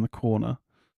believe, in the corner,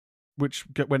 which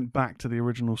went back to the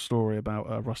original story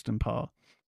about Rustin Parr.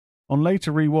 On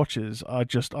later rewatches, I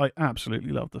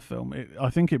absolutely love the film. I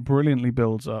think it brilliantly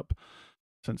builds up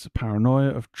a sense of paranoia,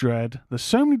 of dread. There's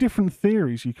so many different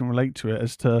theories you can relate to it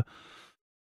as to,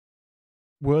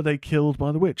 were they killed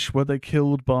by the witch? Were they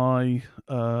killed by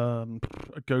a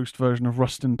ghost version of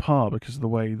Rustin Parr because of the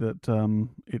way that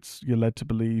you're led to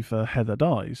believe Heather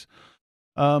dies?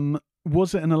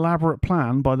 Was it an elaborate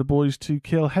plan by the boys to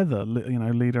kill Heather,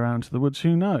 lead her out into the woods?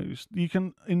 Who knows? You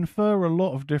can infer a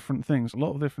lot of different things, a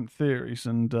lot of different theories,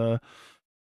 and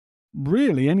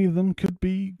really any of them could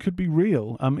be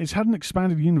real. It's had an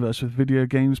expanded universe with video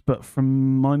games, but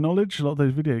from my knowledge, a lot of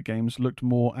those video games looked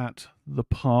more at the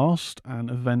past and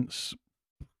events,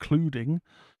 including,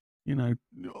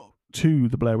 to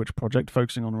the Blair Witch Project,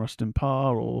 focusing on Rustin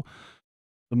Parr or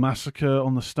the massacre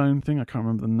on the stone thing. I can't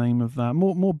remember the name of that.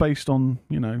 More based on,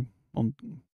 on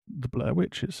the Blair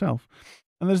Witch itself.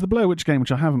 And there's the Blair Witch game,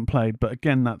 which I haven't played, but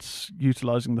again, that's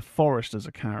utilizing the forest as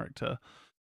a character.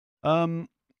 I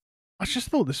just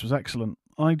thought this was excellent.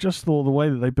 I just thought the way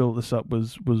that they built this up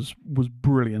was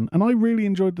brilliant. And I really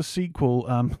enjoyed the sequel,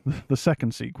 the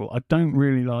second sequel. I don't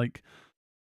really like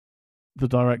the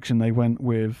direction they went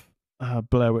with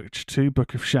Blair Witch 2,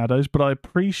 Book of Shadows, but I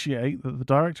appreciate that the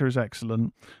director is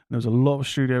excellent. There was a lot of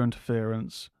studio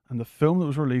interference, and the film that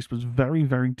was released was very,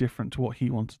 very different to what he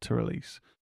wanted to release.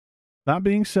 That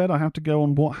being said, I have to go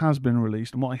on what has been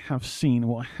released and what I have seen.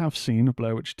 And what I have seen of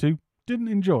Blair Witch 2, didn't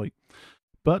enjoy.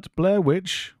 But Blair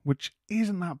Witch, which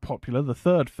isn't that popular, the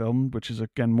third film, which is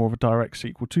again more of a direct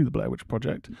sequel to the Blair Witch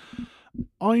Project,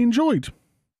 I enjoyed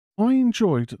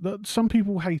that. Some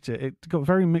people hate it. It got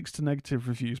very mixed to negative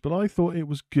reviews, but I thought it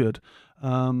was good.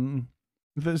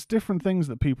 There's different things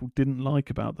that people didn't like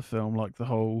about the film, like the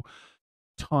whole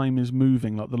time is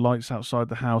moving, like the lights outside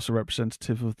the house are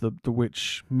representative of the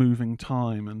witch moving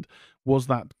time, and was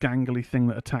that gangly thing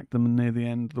that attacked them near the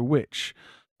end the witch?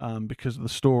 Because of the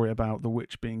story about the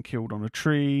witch being killed on a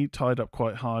tree, tied up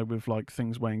quite high with like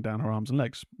things weighing down her arms and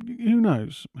legs. Who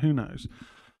knows?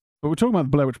 But we're talking about the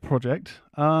Blair Witch Project.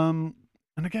 And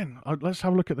again, let's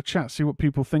have a look at the chat, see what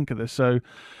people think of this. So,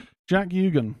 Jack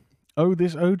Eugen.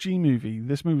 This OG movie.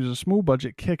 This movie is a small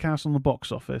budget, kick-ass on the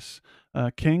box office.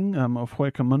 King of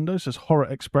Huecamundo says Horror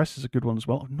Express is a good one as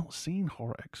well. I've not seen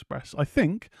Horror Express. I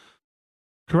think,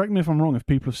 correct me if I'm wrong, if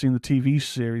people have seen the TV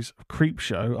series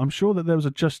Creepshow, I'm sure that there was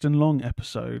a Justin Long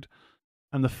episode,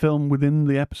 and the film within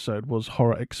the episode was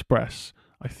Horror Express.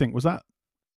 I think. Was that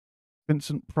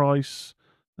Vincent Price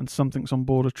and Something's on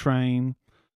Board a Train?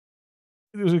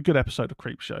 it was a good episode of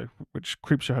Creepshow, which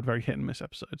Creepshow had very hit and miss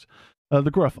episodes.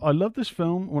 The Gruff, I loved this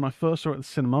film when I first saw it at the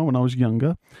cinema when I was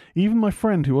younger. Even my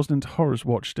friend who wasn't into horrors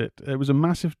watched it. It was a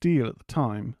massive deal at the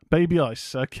time. Baby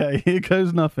Ice, okay, here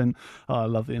goes nothing. Oh, I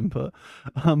love the input.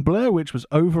 Blair Witch was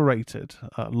overrated,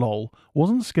 lol.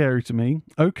 Wasn't scary to me.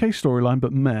 Okay storyline,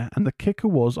 but meh. And the kicker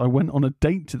was I went on a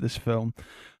date to this film.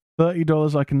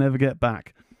 $30 I can never get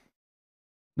back.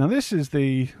 Now this is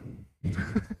the...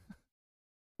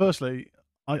 Firstly,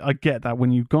 I get that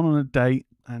when you've gone on a date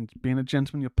and being a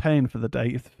gentleman, you're paying for the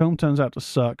date. If the film turns out to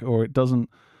suck or it doesn't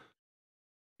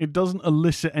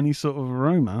elicit any sort of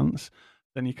romance,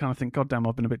 then you kind of think, God damn,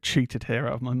 I've been a bit cheated here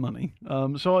out of my money.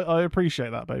 So I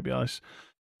appreciate that, Baby Ice.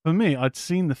 For me, I'd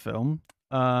seen the film.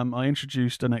 I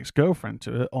introduced an ex-girlfriend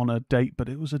to it on a date, but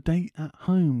it was a date at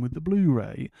home with the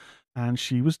Blu-ray, and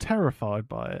she was terrified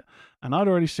by it. And I'd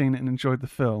already seen it and enjoyed the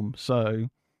film, so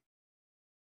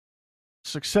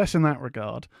success in that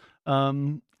regard.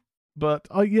 But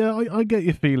I get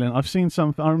your feeling. I've seen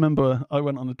some. I remember I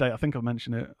went on a date. I think I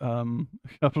mentioned it a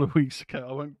couple of weeks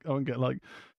ago. I won't get like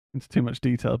into too much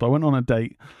detail, but I went on a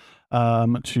date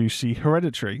to see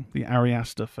Hereditary, the Ari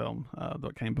Aster film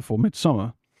that came before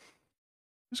Midsummer.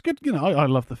 It's good, you know. I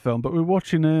love the film, but we're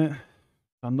watching it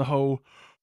and the whole,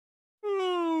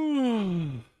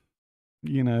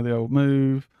 you know, the old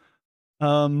move.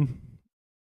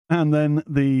 And then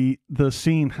the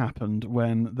scene happened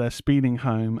when they're speeding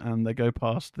home and they go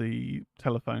past the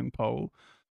telephone pole,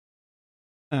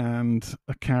 and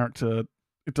a character,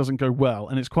 it doesn't go well,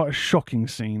 and it's quite a shocking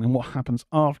scene. And what happens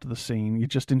after the scene, you're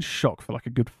just in shock for like a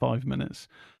good 5 minutes.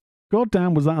 God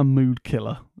damn, was that a mood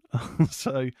killer?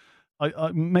 So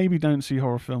I maybe don't see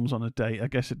horror films on a date. I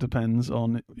guess it depends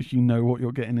on if you know what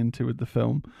you're getting into with the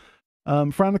film.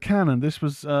 Fran the Cannon, this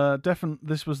was the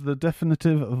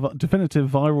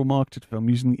definitive viral marketed film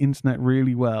using the internet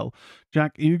really well.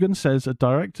 Jack Egan says a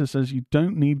director says you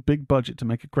don't need big budget to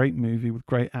make a great movie with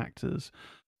great actors.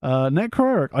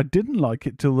 Necro, I didn't like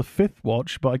it till the 5th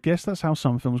watch, but I guess that's how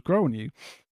some films grow on you.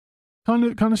 Kind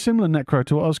of similar, Necro,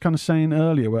 to what I was kind of saying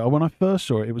earlier, where when I first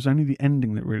saw it, it was only the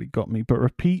ending that really got me, but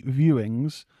repeat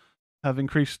viewings have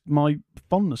increased my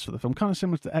fondness for the film. Kind of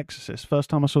similar to The Exorcist.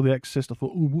 First time I saw The Exorcist, I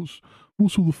thought, oh,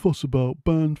 what's all the fuss about?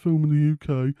 Banned film in the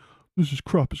UK. This is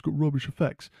crap. It's got rubbish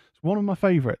effects. It's one of my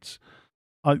favourites.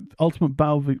 Ultimate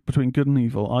battle between good and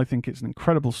evil. I think it's an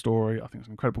incredible story. I think it's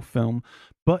an incredible film.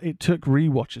 But it took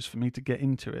rewatches for me to get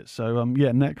into it. So, yeah,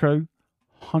 Necro,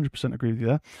 100% agree with you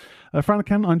there.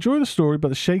 Franacan, I enjoy the story, but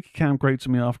the shaky cam grates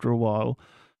on me after a while.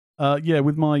 Yeah,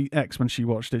 with my ex, when she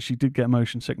watched it, she did get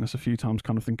motion sickness a few times,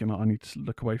 kind of thinking, I need to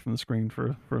look away from the screen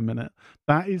for a minute.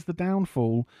 That is the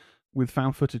downfall with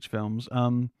found footage films.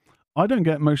 I don't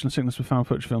get motion sickness with found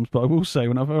footage films, but I will say,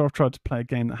 whenever I've tried to play a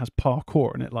game that has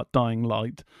parkour in it, like Dying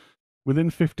Light, within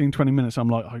 15, 20 minutes, I'm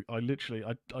like,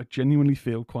 I genuinely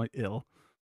feel quite ill.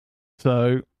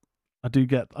 So I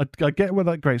get where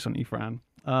that grates on you, Fran.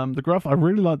 The Gruff, I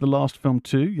really like the last film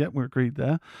too. Yep, we're agreed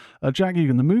there. Jack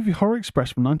Egan, the movie Horror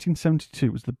Express from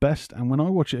 1972 was the best, and when I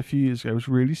watched it a few years ago, it was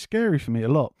really scary for me a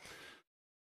lot.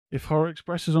 If Horror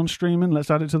Express is on streaming,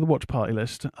 let's add it to the watch party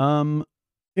list.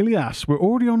 Ilias, we're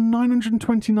already on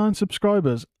 929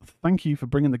 subscribers. Thank you for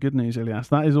bringing the good news, Ilias.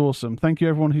 That is awesome. Thank you,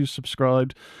 everyone who's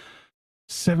subscribed.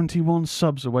 71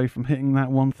 subs away from hitting that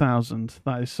 1,000.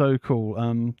 That is so cool.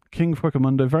 King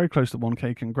Fukamundo, very close to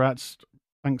 1K. Congrats.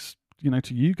 Thanks,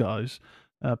 to you guys.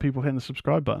 People hitting the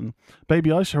subscribe button.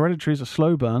 Baby Ice, Hereditary is a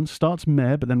slow burn. Starts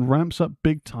meh, but then ramps up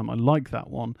big time. I like that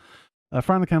one.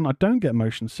 Franacan, I don't get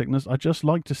motion sickness. I just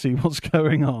like to see what's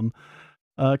going on.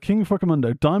 King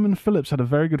Fukamundo, Diamond Phillips had a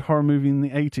very good horror movie in the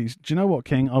 80s. Do you know what,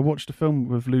 King? I watched a film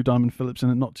with Lou Diamond Phillips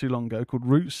in it not too long ago called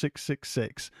Route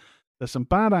 666. There's some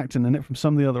bad acting in it from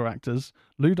some of the other actors.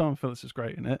 Lou Diamond Phillips is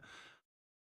great in it.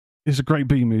 It's a great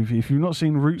B movie. If you've not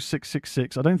seen Route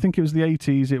 666, I don't think it was the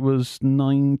 80s. It was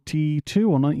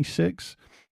 92 or 96.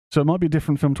 So it might be a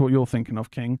different film to what you're thinking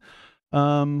of, King.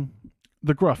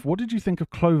 The Gruff, what did you think of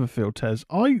Cloverfield, Tezz?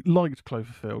 I liked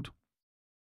Cloverfield.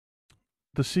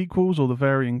 The sequels or the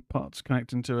varying parts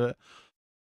connecting to it,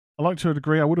 I like to a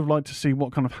degree. I would have liked to see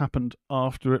what kind of happened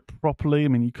after it properly. I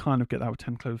mean, you kind of get that with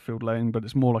 10 Cloverfield Lane, but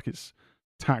it's more like it's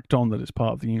tacked on that it's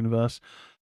part of the universe.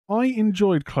 I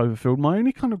enjoyed Cloverfield. My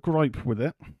only kind of gripe with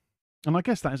it, and I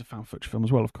guess that is a found footage film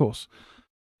as well, of course,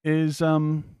 is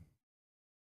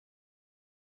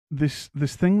this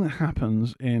thing that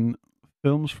happens in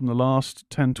films from the last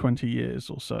 10, 20 years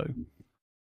or so,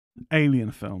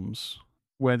 alien films,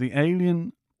 where the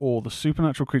alien or the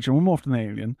supernatural creature, more often the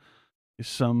alien, is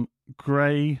some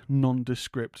grey,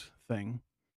 nondescript thing.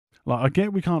 Like, I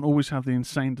get we can't always have the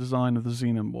insane design of the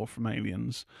xenomorph from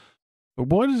Aliens, But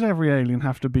why does every alien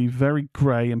have to be very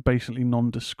grey and basically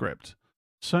nondescript?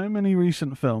 So many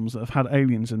recent films that have had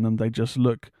aliens in them, they just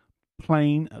look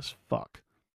plain as fuck.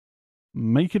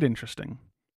 Make it interesting.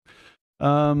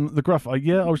 The Gruff, I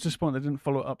was disappointed they didn't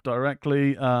follow it up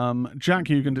directly. Jack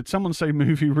Hugan, did someone say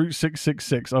movie Route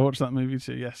 666? I watched that movie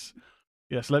too, yes.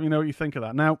 Yes, let me know what you think of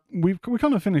that. Now, we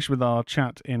kind of finished with our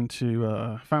chat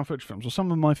into found footage films, or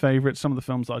some of my favourites, some of the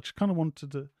films that I just kind of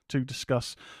wanted to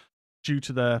discuss due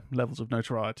to their levels of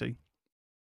notoriety.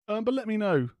 But let me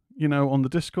know, on the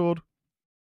Discord,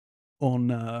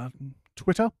 on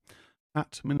Twitter,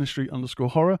 at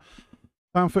ministry_horror,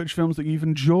 found footage films that you've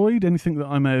enjoyed, anything that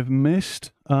I may have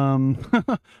missed.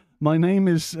 My name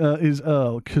is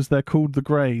Earl because they're called the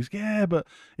Greys. Yeah, but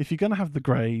if you're going to have the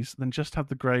Greys, then just have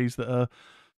the Greys that are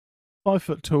 5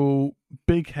 foot tall,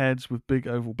 big heads with big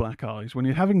oval black eyes. When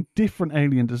you're having different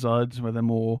alien designs where they're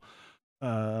more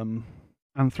I don't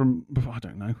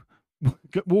know,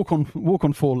 walk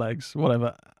on 4 legs,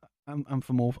 whatever.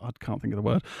 Anthropomorph, I can't think of the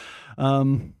word.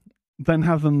 Then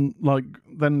have them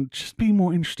then just be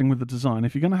more interesting with the design.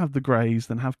 If you're going to have the Greys,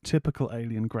 then have typical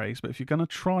alien Greys. But if you're going to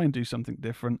try and do something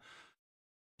different,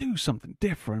 do something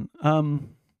different. What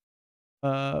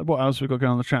else have we got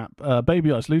going on the chat?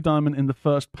 Baby Ice, Lou Diamond in The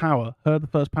First Power. Heard The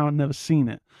First Power, never seen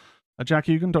it. Jack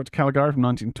Hugan, Dr. Caligari from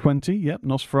 1920. Yep,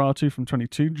 Nosferatu from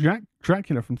 22.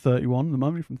 Dracula from 31. The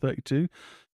Mummy from 32.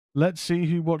 Let's see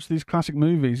who watched these classic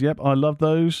movies. Yep, I love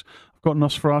those. I've got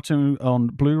Nosferatu on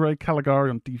Blu-ray, Caligari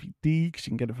on DVD, because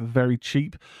you can get it for very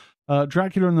cheap.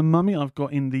 Dracula and the Mummy I've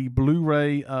got in the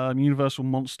Blu-ray Universal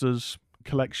Monsters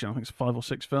collection. I think it's 5 or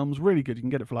 6 films. Really good. You can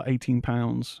get it for like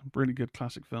 £18. Really good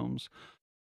classic films.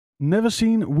 Never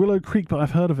seen Willow Creek, but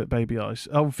I've heard of it, Baby Ice.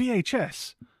 Oh,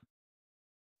 VHS.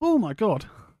 Oh my God.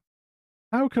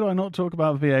 How could I not talk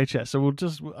about VHS? So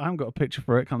I haven't got a picture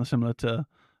for it, kind of similar to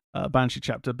Banshee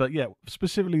Chapter, but yeah,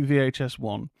 specifically VHS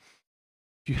 1.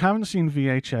 If you haven't seen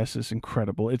VHS, it's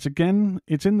incredible. It's in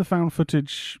the found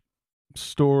footage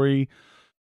story,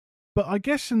 but I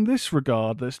guess in this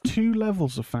regard, there's 2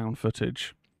 levels of found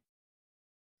footage.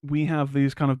 We have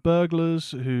these kind of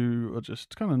burglars who are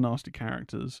just kind of nasty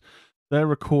characters. They're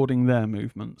recording their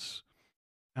movements.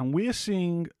 And we're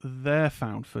seeing their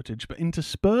found footage, but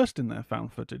interspersed in their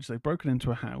found footage, they've broken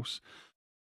into a house,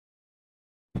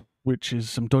 which is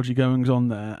some dodgy goings on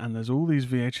there, and there's all these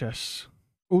VHS,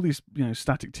 all these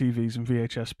static TVs and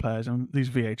VHS players, and these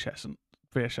VHS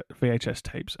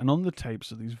tapes, and on the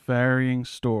tapes are these varying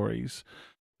stories.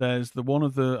 There's the one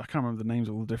of the, I can't remember the names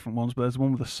of all the different ones, but there's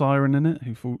one with a siren in it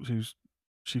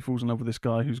she falls in love with this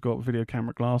guy who's got video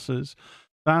camera glasses.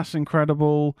 That's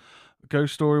incredible.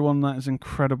 Ghost Story one, that is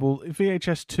incredible.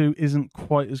 VHS 2 isn't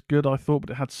quite as good, I thought,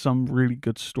 but it had some really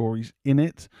good stories in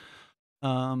it.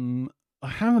 I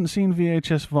haven't seen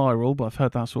VHS Viral, but I've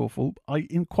heard that's awful. I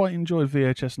quite enjoyed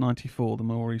VHS 94, the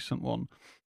more recent one.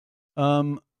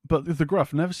 But The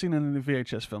Gruff, never seen any of the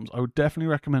VHS films. I would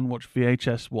definitely recommend watch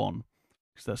VHS 1,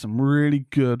 because there's some really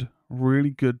good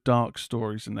dark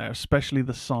stories in there, especially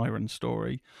the siren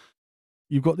story.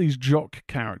 You've got these jock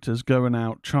characters going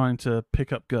out trying to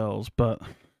pick up girls, but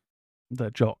they're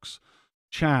jocks.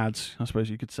 Chads, I suppose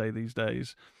you could say these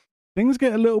days. Things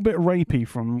get a little bit rapey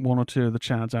from 1 or 2 of the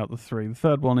chads out of the 3. The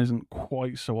third one isn't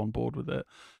quite so on board with it.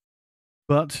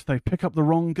 But they pick up the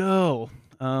wrong girl.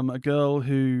 A girl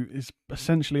who is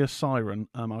essentially a siren.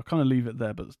 I'll kind of leave it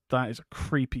there, but that is a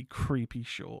creepy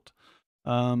short.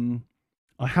 I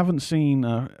haven't seen,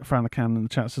 Fran the Can in the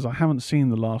chat says, I haven't seen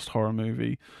the last horror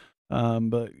movie.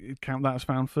 But count that as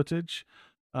found footage.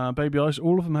 Baby Ice,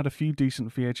 all of them had a few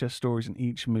decent VHS stories in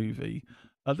each movie.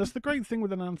 That's the great thing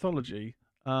with an anthology.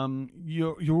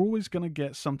 You're always going to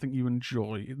get something you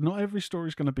enjoy. Not every story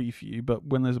is going to be for you, but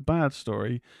when there's a bad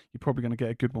story, you're probably going to get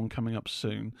a good one coming up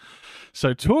soon.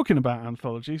 So talking about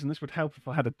anthologies, and this would help if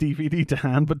I had a DVD to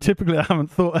hand, but typically I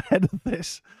haven't thought ahead of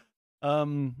this.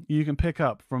 You can pick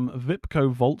up from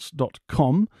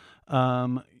vipcovaults.com.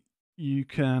 You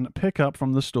can pick up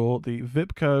from the store the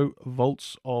Vipco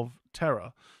Vaults of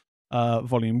Terror,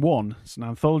 Volume 1. It's an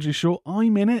anthology short.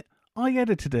 I'm in it. I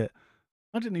edited it.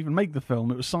 I didn't even make the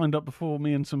film. It was signed up before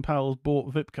me and some pals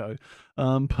bought Vipco.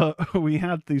 But we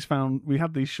had these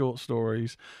short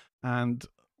stories, and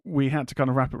we had to kind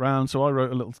of wrap it around. So I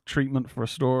wrote a little treatment for a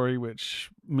story, which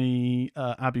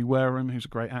Abby Wareham, who's a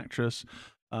great actress,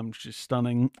 she's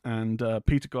stunning, and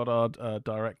Peter Goddard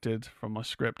directed from my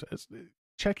script.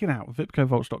 Check it out,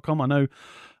 vipcovaults.com. I know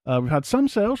we've had some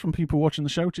sales from people watching the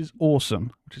show, which is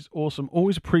awesome.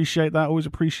 Always appreciate that. Always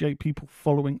appreciate people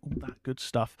following all that good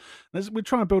stuff. We're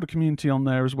trying to build a community on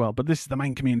there as well, but this is the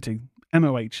main community.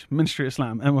 MOH, Ministry of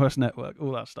Islam, MOS Network,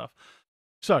 all that stuff.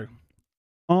 So,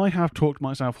 I have talked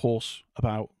myself hoarse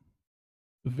about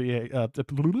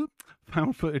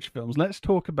found footage films. Let's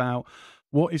talk about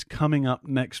what is coming up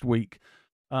next week.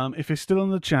 If you're still in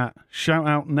the chat, shout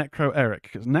out Necro Eric,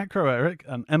 because Necro Eric,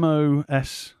 an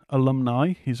MOS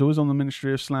alumni, he's always on the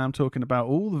Ministry of Slam talking about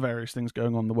all the various things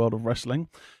going on in the world of wrestling.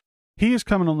 He is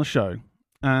coming on the show,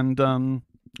 and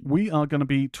we are going to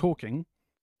be talking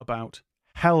about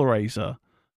Hellraiser,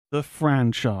 the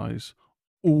franchise,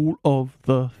 all of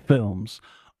the films.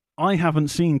 I haven't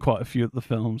seen quite a few of the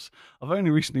films. I've only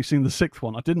recently seen the 6th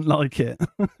one. I didn't like it.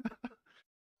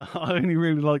 I only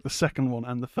really like the 2nd one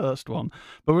and the 1st one.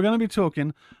 But we're going to be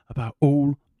talking about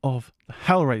all of the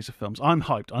Hellraiser films. I'm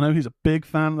hyped. I know he's a big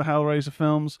fan of the Hellraiser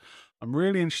films. I'm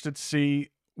really interested to see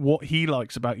what he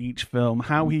likes about each film,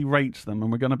 how he rates them,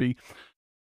 and we're going to be...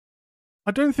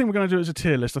 I don't think we're going to do it as a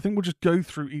tier list. I think we'll just go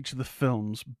through each of the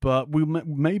films, but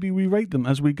maybe we rate them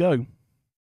as we go.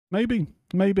 Maybe.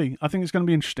 I think it's going to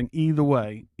be interesting. Either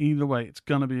way, it's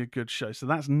going to be a good show. So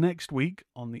that's next week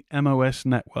on the MOS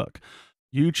network.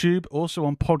 YouTube, also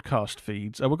on podcast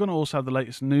feeds. We're going to also have the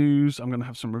latest news. I'm going to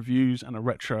have some reviews and a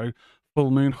retro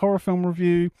full moon horror film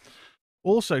review.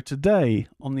 Also today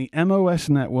on the MOS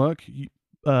network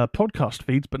podcast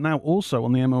feeds, but now also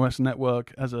on the MOS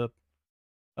network as the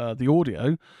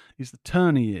audio, is the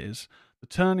Turner Years. The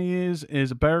Turner Years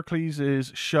is a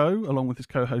Berkeley's show, along with his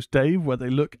co-host Dave, where they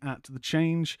look at the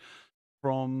change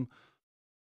from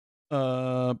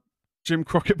Jim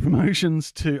Crockett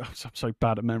Promotions to... I'm so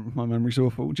bad at my memory's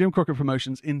awful. Jim Crockett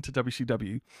Promotions into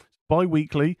WCW.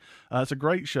 Bi-weekly. It's a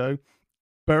great show.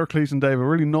 Berkeley's and Dave are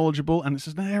really knowledgeable, and it's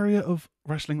an area of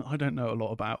wrestling that I don't know a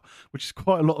lot about, which is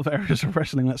quite a lot of areas of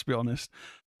wrestling, let's be honest.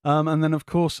 And then, of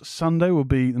course, Sunday will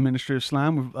be the Ministry of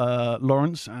Slam with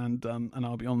Lawrence, and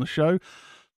I'll be on the show.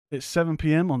 It's 7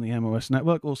 p.m. on the MOS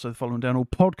network. Also, following down all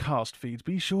podcast feeds.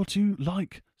 Be sure to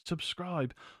like,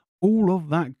 subscribe, all of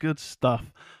that good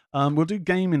stuff. We'll do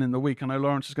gaming in the week. I know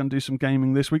Lawrence is going to do some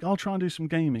gaming this week. I'll try and do some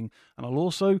gaming. And I'll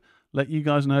also let you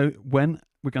guys know when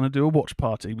we're going to do a watch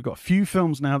party. We've got a few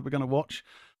films now that we're going to watch.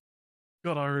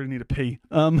 God, I really need a pee.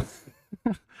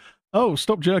 Oh,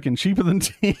 stop jerking. Cheaper than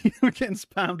tea. We're getting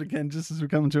spammed again just as we're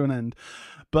coming to an end.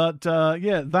 But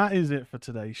yeah, that is it for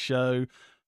today's show.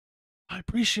 I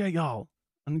appreciate y'all.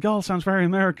 And y'all sounds very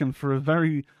American for a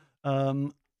very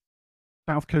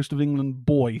South Coast of England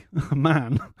boy,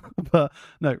 man. But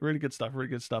no, really good stuff, really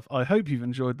good stuff. I hope you've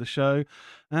enjoyed the show.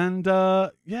 And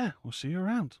yeah, we'll see you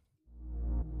around.